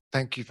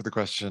 Thank you for the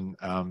question.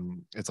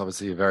 It's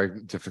obviously a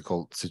very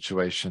difficult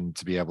situation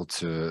to be able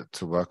to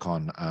work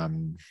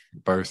on,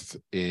 both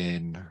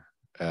in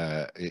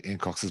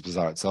Cox's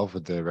Bazar itself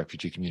with the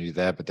refugee community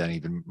there, but then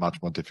even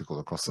much more difficult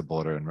across the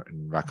border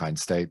in Rakhine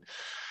State.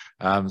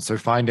 So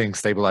finding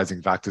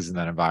stabilizing factors in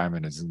that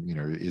environment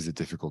is a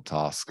difficult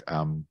task.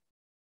 And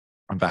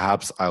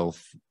perhaps I'll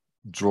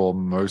draw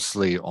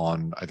mostly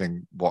on, I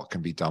think, what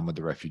can be done with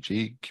the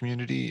refugee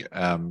community.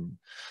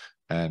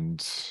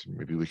 And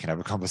maybe we can have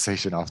a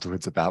conversation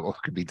afterwards about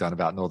what could be done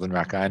about Northern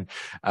Rakhine.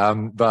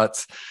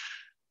 But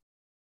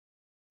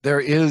there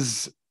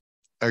is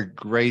a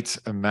great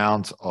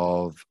amount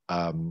of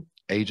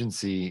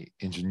agency,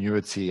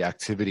 ingenuity,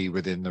 activity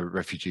within the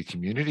refugee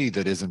community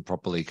that isn't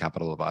properly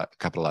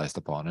capitalized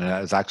upon.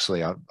 And it's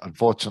actually,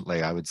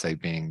 unfortunately, I would say,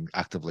 being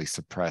actively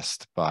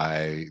suppressed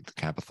by the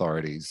camp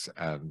authorities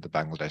and the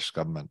Bangladesh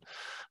government.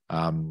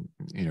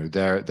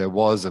 There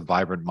was a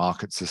vibrant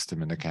market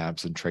system in the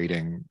camps and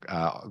trading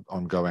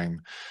ongoing,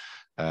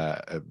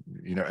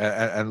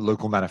 and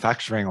local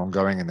manufacturing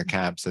ongoing in the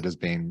camps that has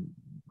been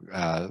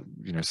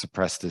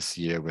suppressed this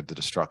year with the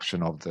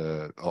destruction of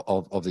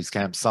these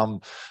camps.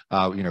 Some,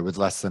 with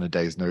less than a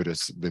day's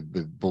notice,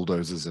 with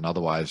bulldozers and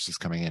otherwise just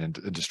coming in and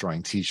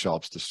destroying tea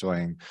shops,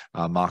 destroying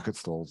market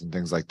stalls and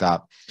things like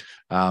that.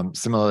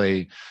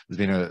 Similarly, there's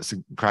been a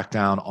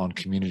crackdown on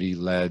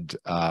community-led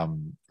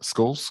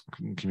schools,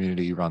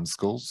 community-run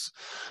schools,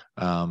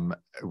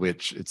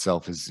 which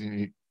itself is.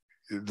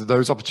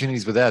 Those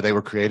opportunities were there. They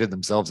were created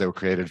themselves. They were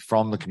created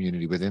from the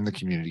community, within the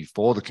community,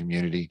 for the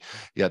community.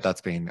 Yet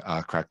that's been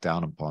cracked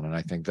down upon, and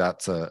I think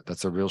that's a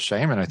real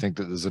shame. And I think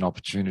that there's an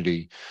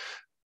opportunity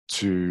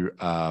to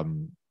for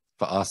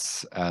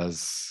us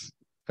as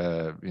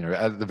at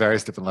the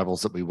various different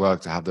levels that we work,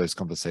 to have those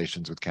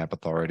conversations with camp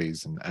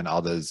authorities and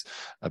others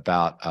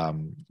about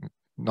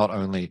not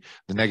only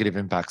the negative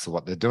impacts of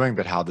what they're doing,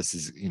 but how this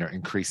is,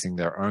 increasing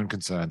their own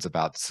concerns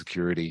about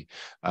security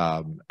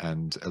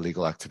and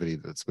illegal activity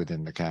that's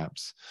within the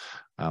camps.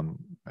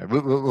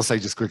 We'll say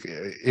just quick,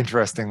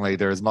 interestingly,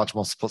 there is much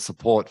more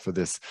support for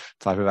this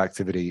type of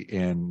activity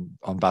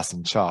on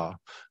Basin Char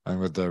and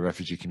with the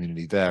refugee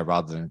community there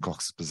rather than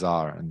Cox's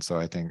Bazar. And so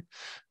I think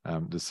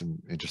there's some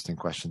interesting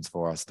questions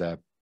for us there.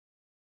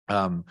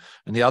 And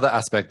the other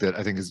aspect that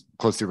I think is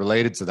closely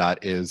related to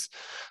that is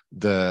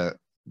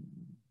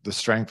the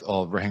strength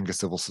of Rohingya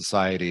civil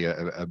society,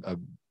 a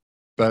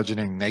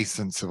burgeoning,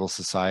 nascent civil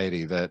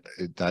society that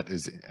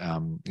has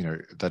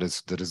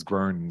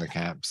grown in the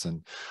camps.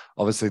 And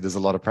obviously, there's a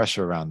lot of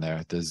pressure around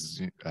there.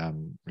 There's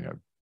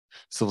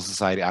civil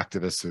society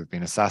activists who have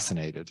been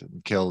assassinated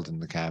and killed in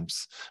the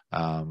camps.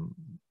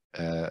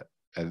 The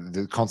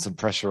constant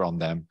pressure on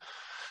them.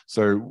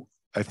 So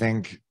I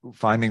think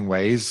finding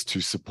ways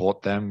to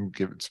support them,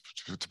 to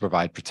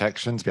provide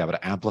protection, to be able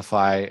to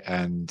amplify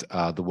and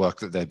the work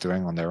that they're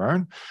doing on their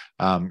own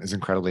is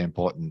incredibly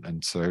important.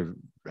 And so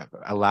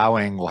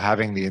allowing or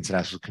having the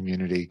international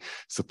community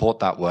support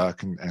that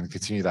work and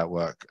continue that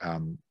work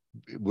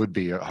would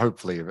be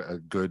hopefully a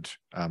good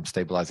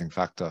stabilizing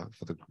factor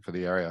for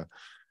the area.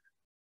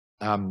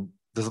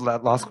 There's a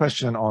last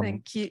question on.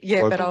 Thank you.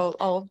 Yeah, but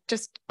I'll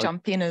just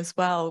jump in as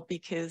well,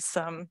 because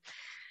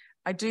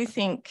I do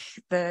think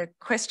the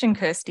question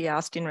Kirsty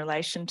asked in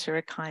relation to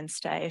Rakhine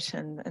State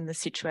and the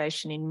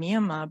situation in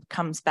Myanmar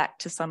comes back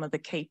to some of the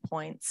key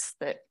points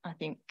that I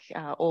think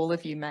all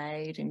of you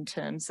made in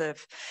terms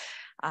of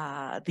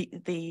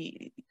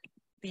the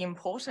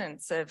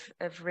importance of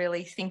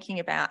really thinking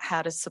about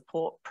how to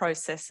support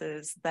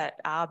processes that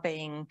are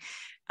being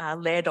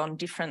led on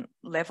different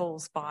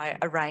levels by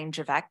a range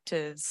of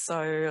actors.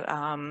 So,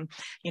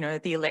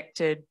 the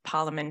elected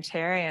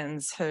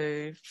parliamentarians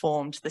who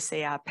formed the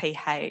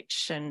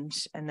CRPH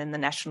and then the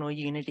National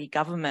Unity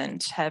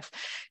Government have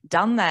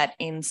done that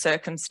in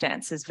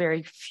circumstances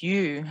very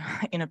few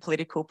in a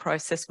political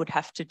process would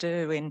have to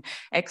do, in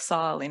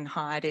exile, in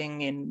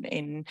hiding,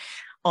 in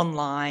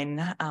online,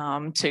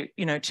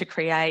 to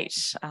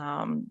create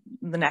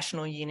the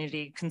National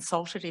Unity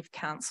Consultative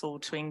Council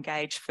to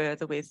engage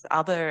further with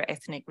other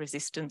ethnic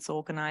resistance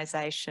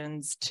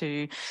organisations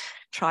to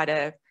try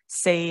to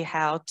see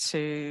how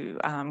to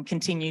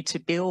continue to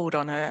build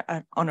on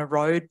a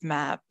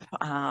roadmap,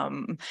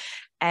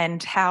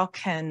 and how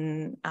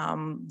can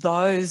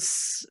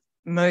those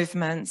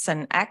movements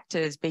and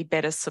actors be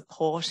better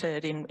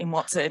supported in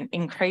what's an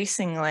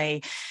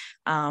increasingly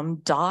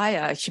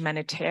dire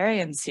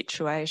humanitarian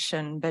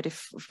situation. But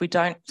if we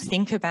don't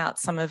think about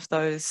some of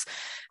those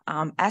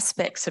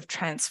aspects of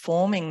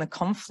transforming the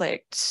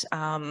conflict,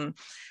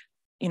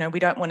 we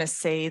don't want to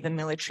see the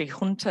military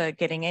junta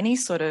getting any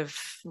sort of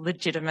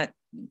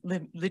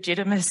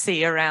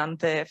legitimacy around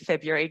the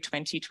February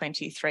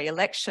 2023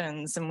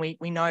 elections, and we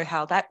know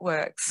how that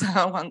works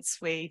once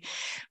we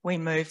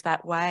move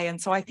that way.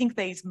 And so I think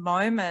these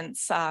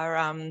moments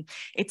are,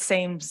 it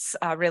seems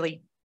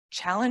really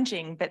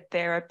challenging, but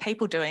there are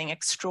people doing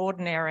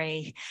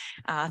extraordinary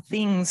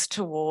things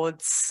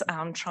towards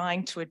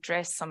trying to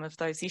address some of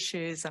those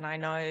issues. And I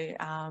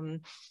know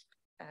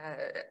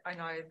I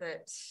know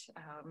that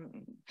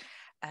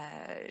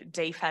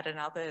DFAT and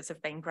others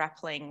have been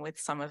grappling with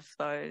some of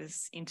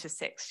those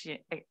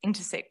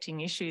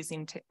intersecting issues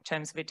in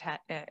terms of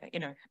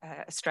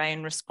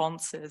Australian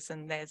responses,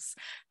 and there's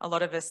a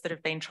lot of us that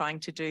have been trying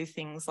to do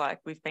things like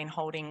we've been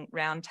holding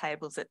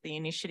roundtables at the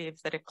initiative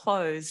that are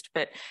closed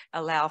but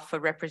allow for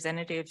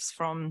representatives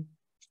from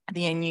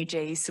the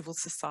NUG, civil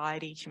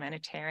society,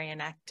 humanitarian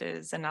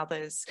actors and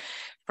others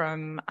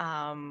from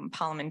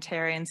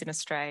parliamentarians in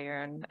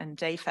Australia and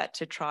DFAT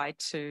to try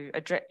to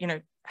address,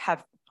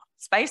 have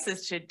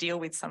spaces to deal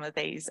with some of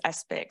these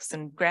aspects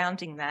and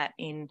grounding that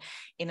in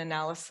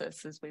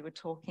analysis, as we were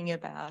talking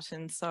about.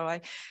 And so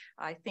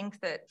I think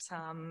that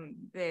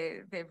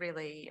they're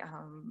really,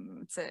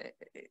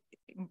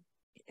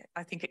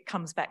 I think it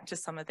comes back to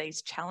some of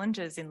these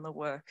challenges in the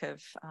work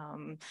of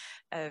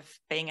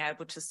being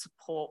able to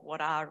support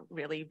what are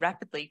really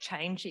rapidly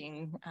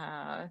changing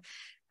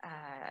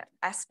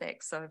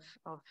aspects of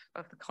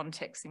the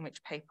context in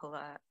which people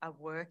are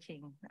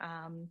working.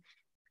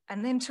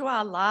 And then to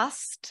our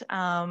last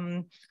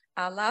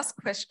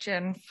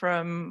question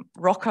from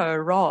Rocco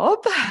Rob,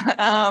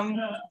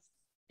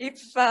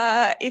 if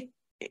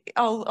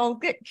I'll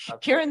get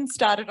Ciaran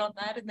started on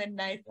that, and then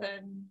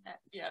Nathan.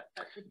 Yeah,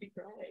 that would be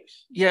great.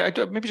 Yeah,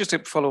 maybe just to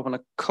follow up on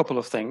a couple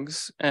of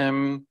things.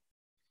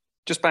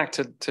 Just back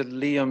to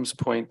Liam's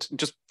point,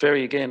 just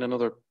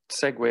another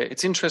segue.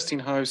 It's interesting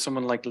how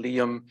someone like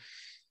Liam,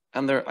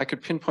 and I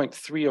could pinpoint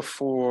 3 or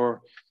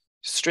 4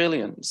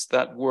 Australians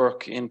that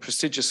work in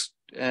prestigious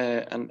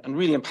and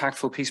really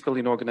impactful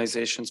peacebuilding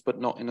organisations, but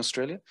not in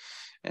Australia.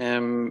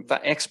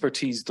 That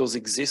expertise does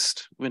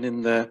exist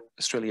within the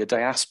Australia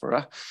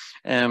diaspora,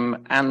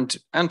 and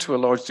to a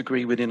large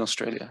degree within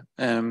Australia.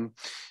 And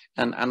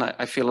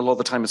I feel a lot of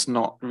the time it's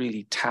not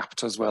really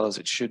tapped as well as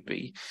it should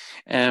be.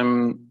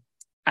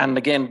 And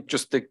again,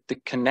 just the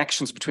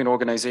connections between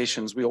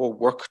organizations, we all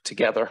work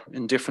together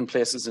in different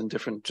places, in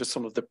different, just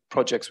some of the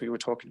projects we were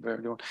talking about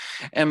earlier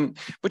on.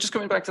 But just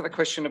coming back to the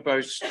question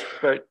about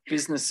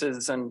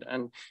businesses and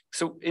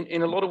so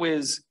in a lot of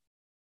ways,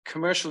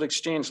 commercial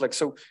exchange, like,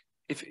 so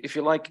if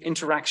you like,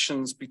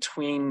 interactions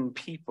between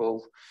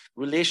people,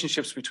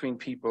 relationships between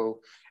people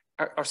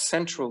are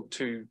central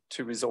to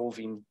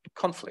resolving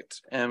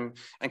conflict. And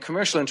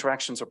commercial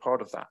interactions are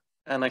part of that.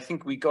 And I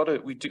think we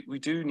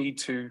do need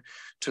to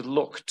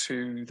look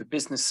to the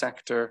business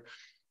sector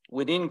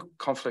within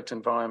conflict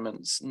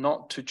environments,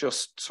 not to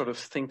just sort of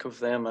think of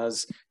them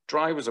as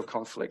drivers of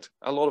conflict.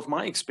 A lot of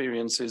my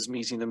experience is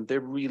meeting them, they're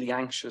really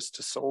anxious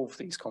to solve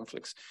these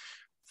conflicts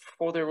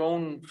for their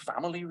own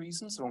family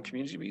reasons, their own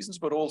community reasons,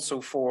 but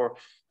also for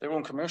their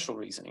own commercial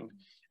reasoning.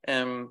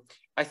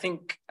 I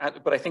think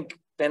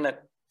then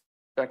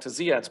back to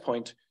Siad's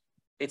point,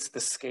 it's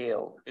the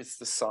scale, it's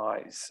the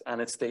size,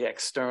 and it's the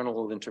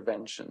external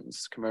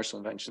interventions, commercial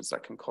interventions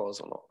that can cause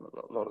a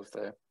lot of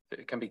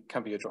it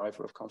can be a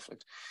driver of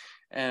conflict.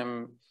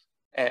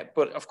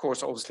 But of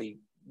course,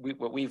 obviously,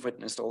 what we've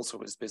witnessed also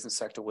is business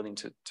sector willing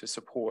to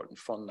support and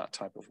fund that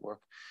type of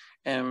work.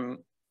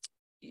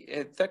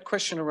 That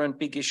question around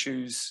big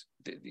issues,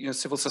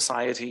 civil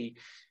society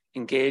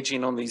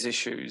engaging on these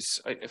issues,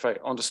 if I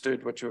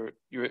understood what you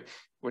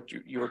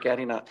were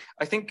getting at,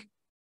 I think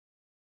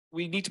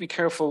we need to be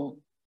careful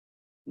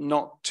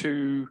not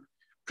to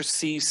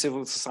perceive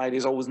civil society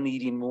as always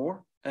needing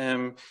more.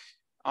 A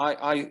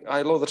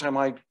lot of the time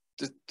I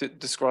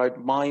describe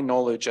my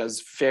knowledge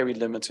as very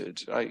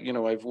limited.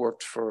 I've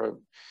worked for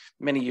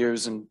many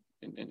years in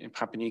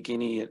Papua New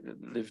Guinea,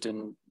 lived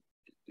in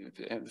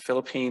the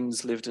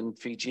Philippines, lived in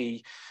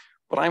Fiji,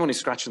 but I'm only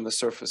scratching the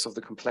surface of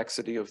the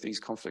complexity of these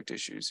conflict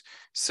issues.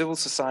 Civil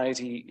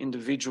society,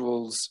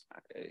 individuals,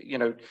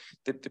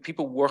 the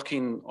people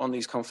working on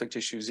these conflict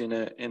issues in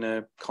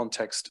a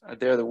context,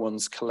 they're the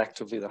ones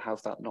collectively that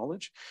have that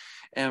knowledge.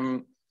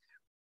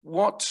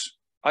 What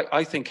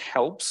I think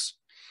helps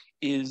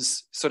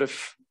is sort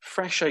of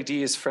fresh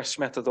ideas, fresh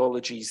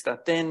methodologies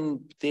that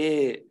then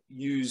they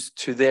use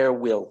to their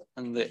will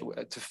and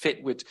to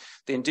fit with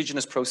the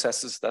indigenous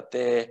processes that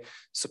they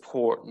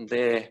support.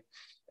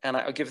 And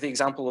I'll give the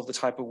example of the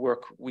type of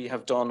work we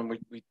have done, and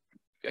we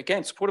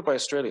again, supported by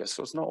Australia,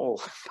 so it's not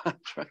all bad,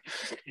 right?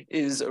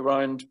 Is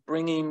around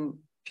bringing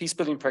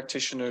peacebuilding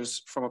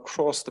practitioners from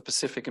across the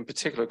Pacific in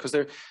particular, because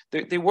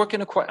they work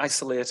in a quite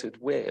isolated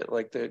way,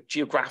 like they're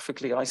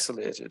geographically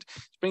isolated,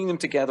 bringing them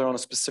together on a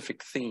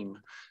specific theme.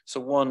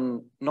 So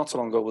one not so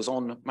long ago was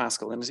on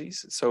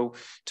masculinities. So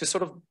to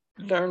sort of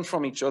learn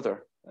from each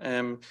other.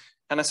 And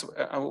that's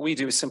what we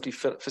do is simply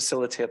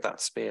facilitate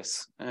that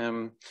space.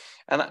 And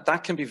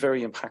that can be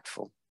very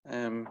impactful.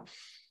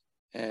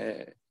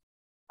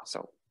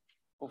 So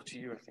over to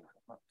you, I think.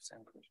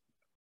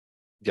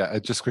 Yeah,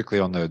 just quickly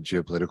on the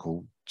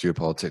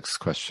geopolitics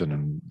question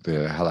and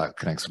how that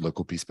connects with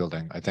local peace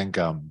building. I think,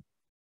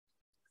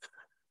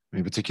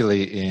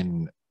 particularly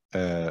in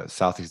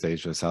Southeast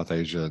Asia, South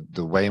Asia,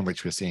 the way in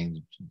which we're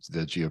seeing the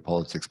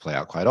geopolitics play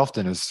out quite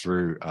often is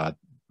through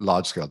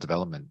large-scale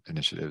development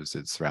initiatives.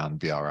 It's around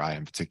BRI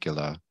in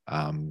particular,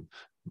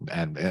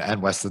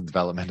 and Western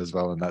development as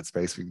well in that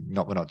space.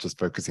 We're not just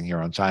focusing here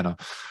on China.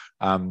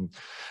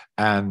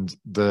 And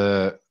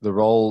the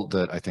role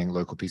that I think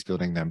local peace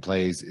building then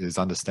plays is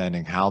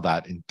understanding how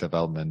that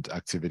development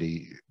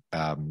activity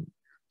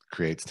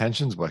creates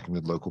tensions, working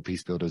with local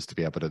peace builders to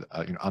be able to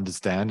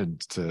understand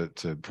and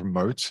to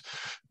promote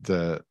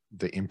the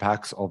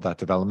impacts of that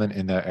development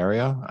in their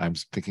area. I'm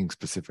thinking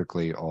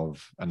specifically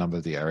of a number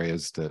of the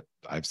areas that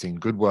I've seen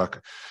good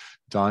work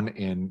done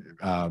in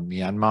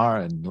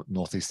Myanmar and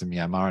northeastern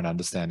Myanmar, and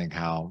understanding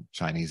how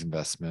Chinese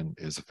investment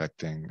is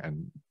affecting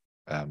and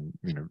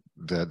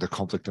the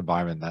conflict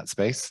environment in that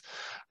space.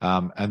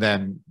 And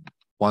then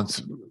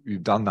once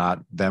you've done that,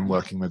 then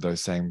working with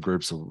those same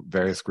groups or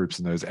various groups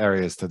in those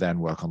areas to then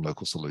work on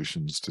local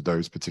solutions to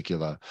those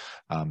particular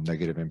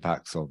negative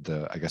impacts of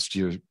the, I guess,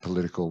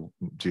 geopolitical,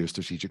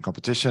 geostrategic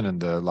competition and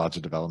the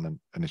larger development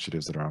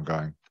initiatives that are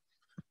ongoing.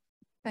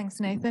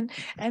 Thanks, Nathan.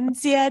 And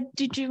Siad,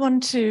 did you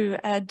want to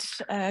add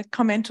a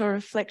comment or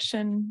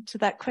reflection to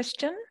that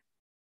question?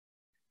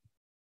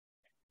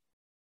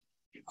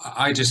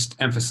 I just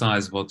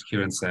emphasize what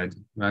Ciaran said,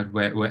 right?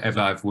 Wherever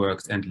I've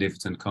worked and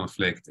lived in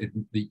conflict,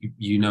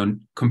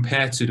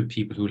 compared to the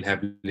people who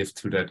have lived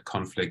through that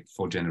conflict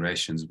for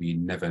generations, we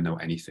never know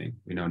anything.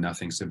 We know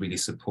nothing. So really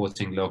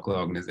supporting local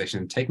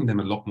organizations, taking them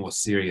a lot more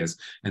serious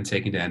and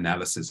taking their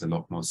analysis a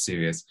lot more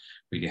serious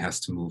really has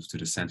to move to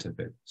the center of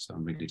it. So I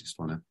really just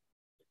want to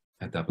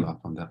double up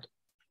on that.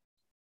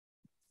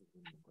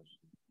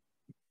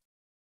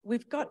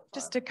 We've got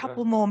just a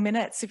couple more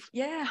minutes.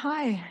 Yeah,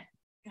 hi.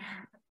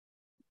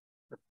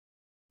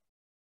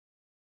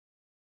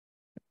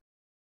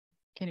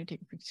 Can you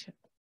take a picture?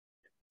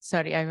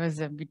 Sorry, I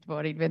was a bit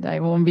worried whether I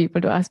won't be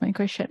able to ask my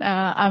question.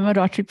 I'm a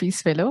Rotary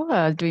Peace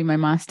Fellow, doing my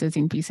master's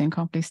in Peace and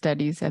Conflict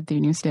Studies at the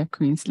University of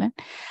Queensland.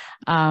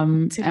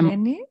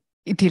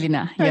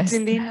 Tilina, yes.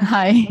 Tilina.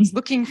 Hi. I was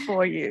looking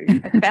for you.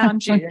 I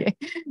found you. Okay.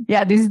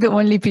 Yeah, this is the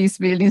only peace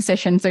building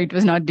session, so it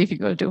was not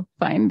difficult to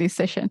find this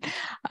session.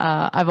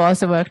 I've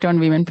also worked on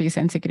women, peace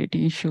and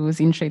security issues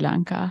in Sri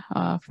Lanka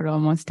for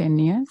almost 10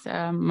 years.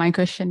 My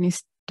question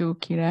is to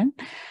Ciaran.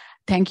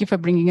 Thank you for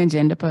bringing a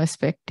gender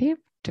perspective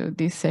to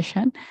this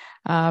session.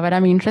 What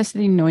I'm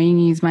interested in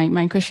knowing is,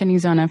 my question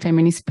is on a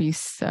feminist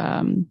peace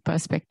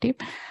perspective,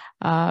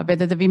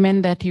 whether the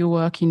women that you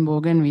work in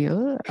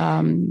Bougainville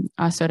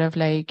are sort of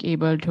like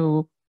able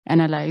to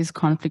analyze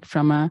conflict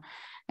from a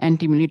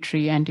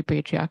anti-military,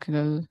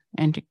 anti-patriarchal,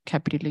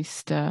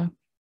 anti-capitalist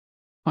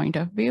point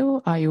of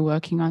view. Are you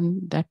working on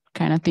that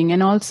kind of thing?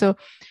 And also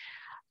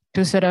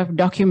to sort of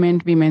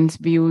document women's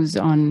views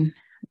on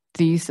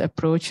these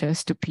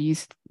approaches to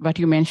peace, what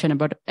you mentioned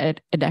about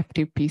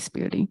adaptive peace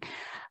building,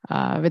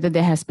 whether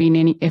there has been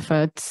any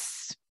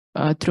efforts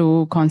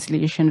through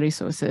Conciliation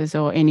resources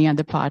or any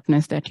other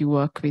partners that you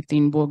work with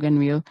in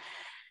Bougainville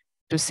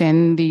to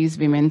send these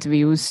women's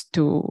views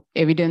to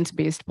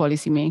evidence-based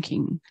policy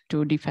making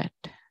to DFAT,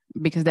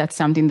 because that's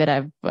something that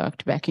I've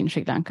worked back in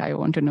Sri Lanka. I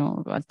want to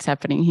know what's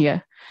happening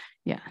here.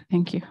 Yeah,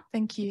 thank you.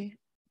 Thank you.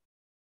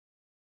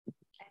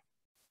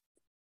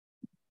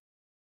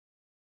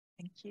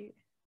 Thank you.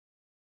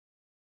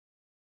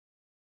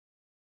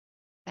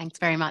 Thanks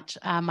very much.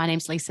 My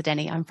name's Lisa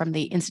Denny. I'm from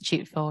the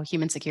Institute for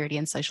Human Security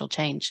and Social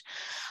Change.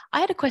 I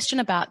had a question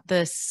about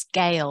the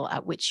scale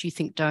at which you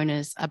think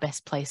donors are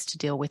best placed to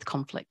deal with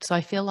conflict. So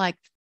I feel like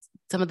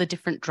some of the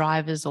different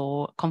drivers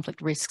or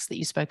conflict risks that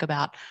you spoke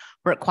about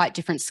were at quite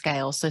different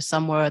scales. So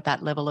some were at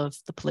that level of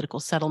the political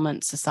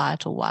settlement,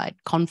 societal-wide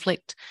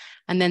conflict,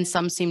 and then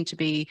some seem to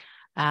be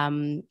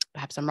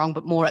perhaps I'm wrong,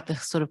 but more at the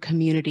sort of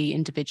community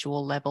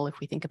individual level,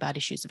 if we think about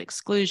issues of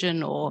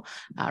exclusion or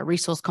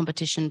resource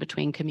competition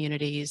between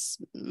communities,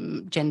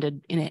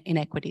 gendered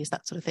inequities,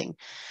 that sort of thing.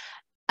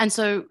 And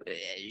so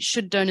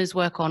should donors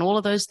work on all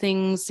of those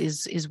things?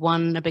 Is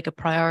one a bigger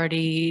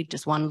priority?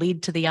 Does one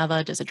lead to the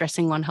other? Does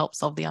addressing one help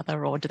solve the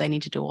other, or do they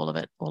need to do all of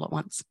it all at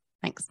once?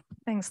 Thanks.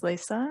 Thanks,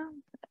 Lisa.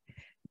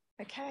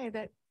 Okay,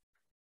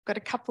 got a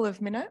couple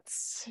of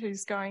minutes.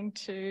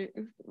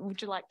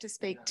 Would you like to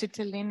speak to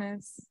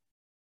Tilina's?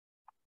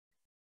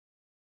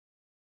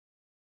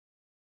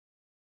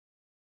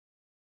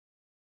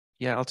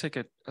 Yeah, I'll take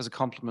it as a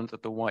compliment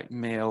that the white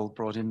male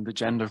brought in the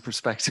gender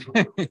perspective.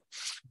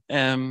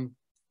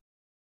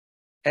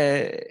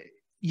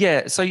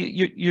 Yeah, so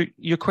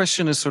your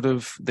question is sort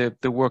of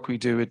the work we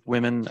do with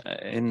women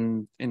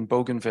in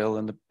Bougainville,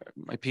 and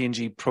my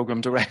P&G program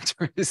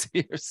director is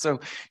here, so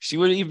she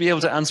would even be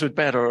able to answer it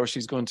better, or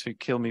she's going to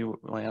kill me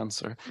with my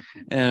answer.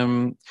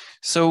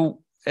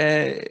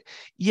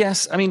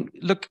 Yes, I mean,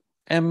 look,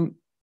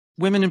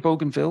 women in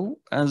Bougainville,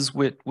 as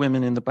with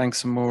women in the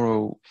Banks of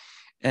Moro,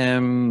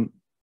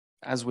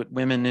 as with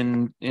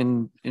women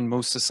in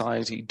most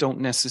society, don't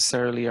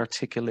necessarily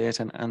articulate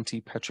an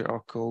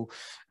anti-patriarchal,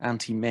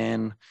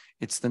 anti-men.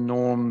 It's the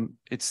norm.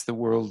 It's the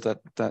world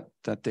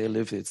that they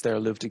live. It's their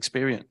lived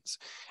experience,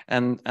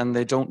 and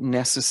they don't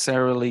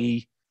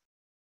necessarily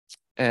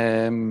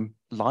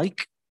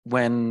like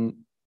when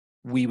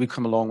we would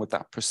come along with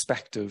that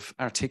perspective,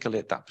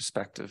 articulate that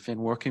perspective in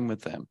working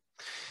with them.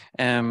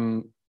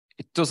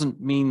 it doesn't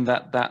mean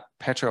that that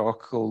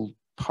patriarchal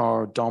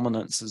power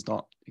dominance does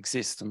not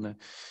exist.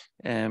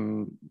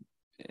 And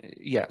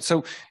yeah,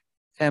 so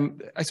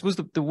I suppose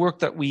the work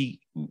that we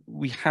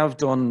have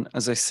done,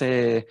 as I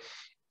say,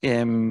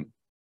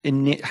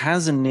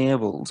 has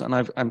enabled, and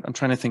I'm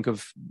trying to think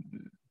of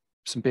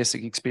some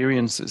basic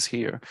experiences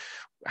here,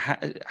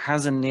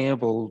 has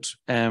enabled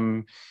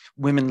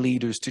women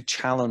leaders to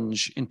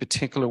challenge, in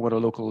particular, what are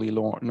locally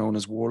known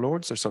as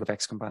warlords, or sort of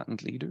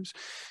ex-combatant leaders.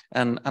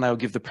 And I'll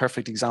give the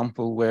perfect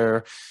example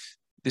where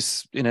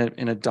this, in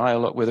a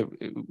dialogue where,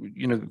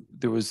 you know,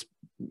 there was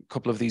a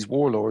couple of these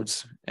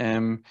warlords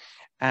and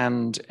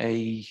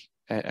a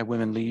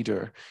women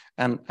leader,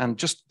 and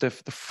just the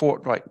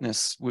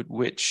forthrightness with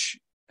which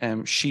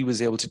she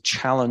was able to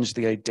challenge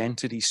the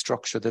identity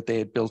structure that they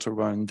had built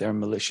around their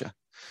militia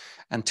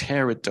and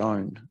tear it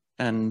down.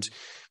 And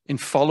in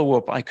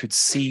follow-up, I could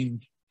see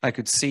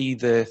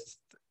the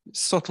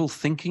subtle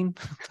thinking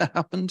that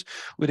happened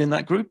within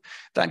that group.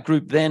 That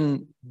group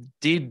then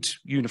did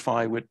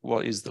unify with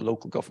what is the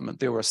local government.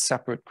 They were a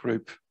separate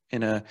group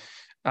in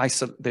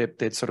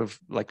they'd sort of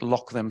like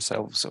lock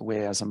themselves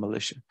away as a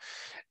militia.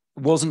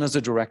 It wasn't as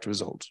a direct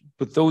result,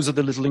 but those are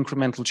the little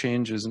incremental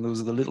changes, and those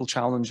are the little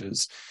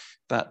challenges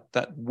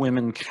that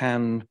women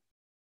can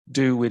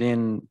do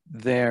within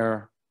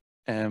their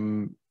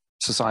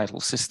societal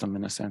system,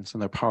 in a sense,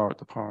 and the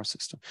power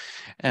system.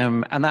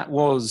 And that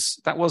was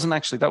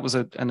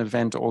an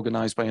event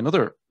organized by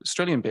another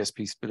Australian-based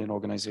peacebuilding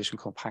organization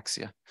called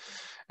Paxia.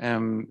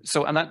 And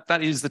that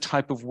is the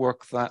type of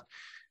work that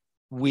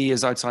we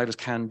as outsiders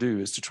can do,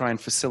 is to try and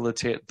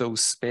facilitate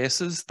those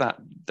spaces that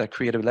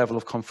create a level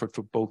of comfort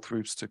for both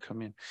groups to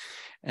come in.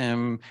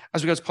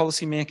 As regards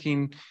policy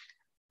making,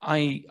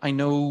 I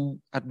know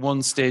at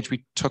one stage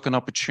we took an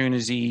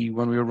opportunity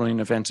when we were running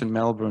an event in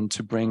Melbourne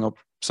to bring up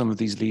some of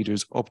these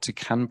leaders up to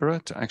Canberra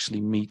to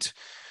actually meet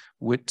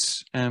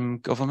with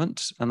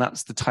government. And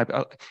that's the type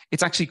of,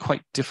 it's actually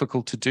quite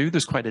difficult to do.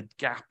 There's quite a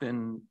gap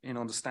in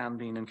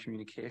understanding and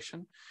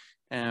communication.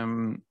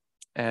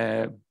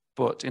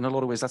 But in a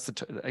lot of ways, that's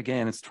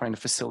again, it's trying to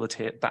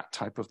facilitate that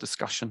type of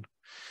discussion.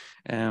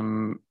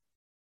 Sorry,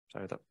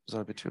 was that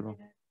a bit too long?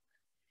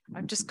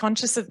 I'm just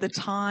conscious of the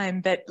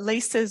time, but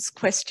Lisa's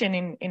question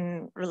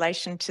in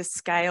relation to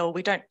scale,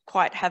 we don't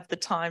quite have the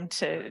time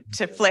to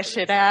flesh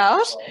it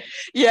out.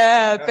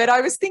 Yeah, but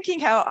I was thinking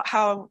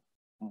how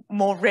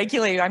more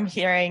regularly I'm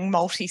hearing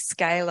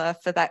multi-scalar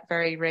for that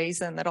very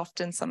reason, that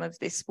often some of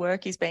this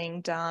work is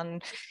being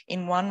done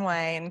in one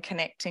way and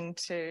connecting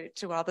to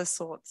other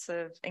sorts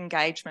of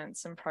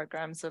engagements and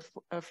programs of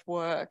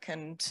work.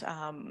 And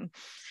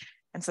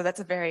so that's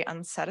a very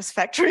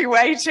unsatisfactory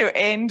way to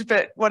end,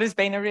 but what has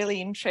been a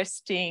really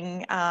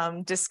interesting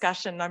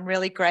discussion. I'm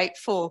really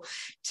grateful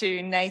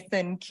to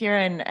Nathan,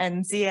 Ciaran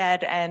and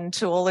Siad, and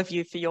to all of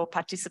you for your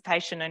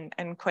participation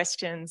and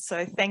questions.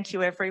 So thank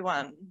you,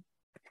 everyone.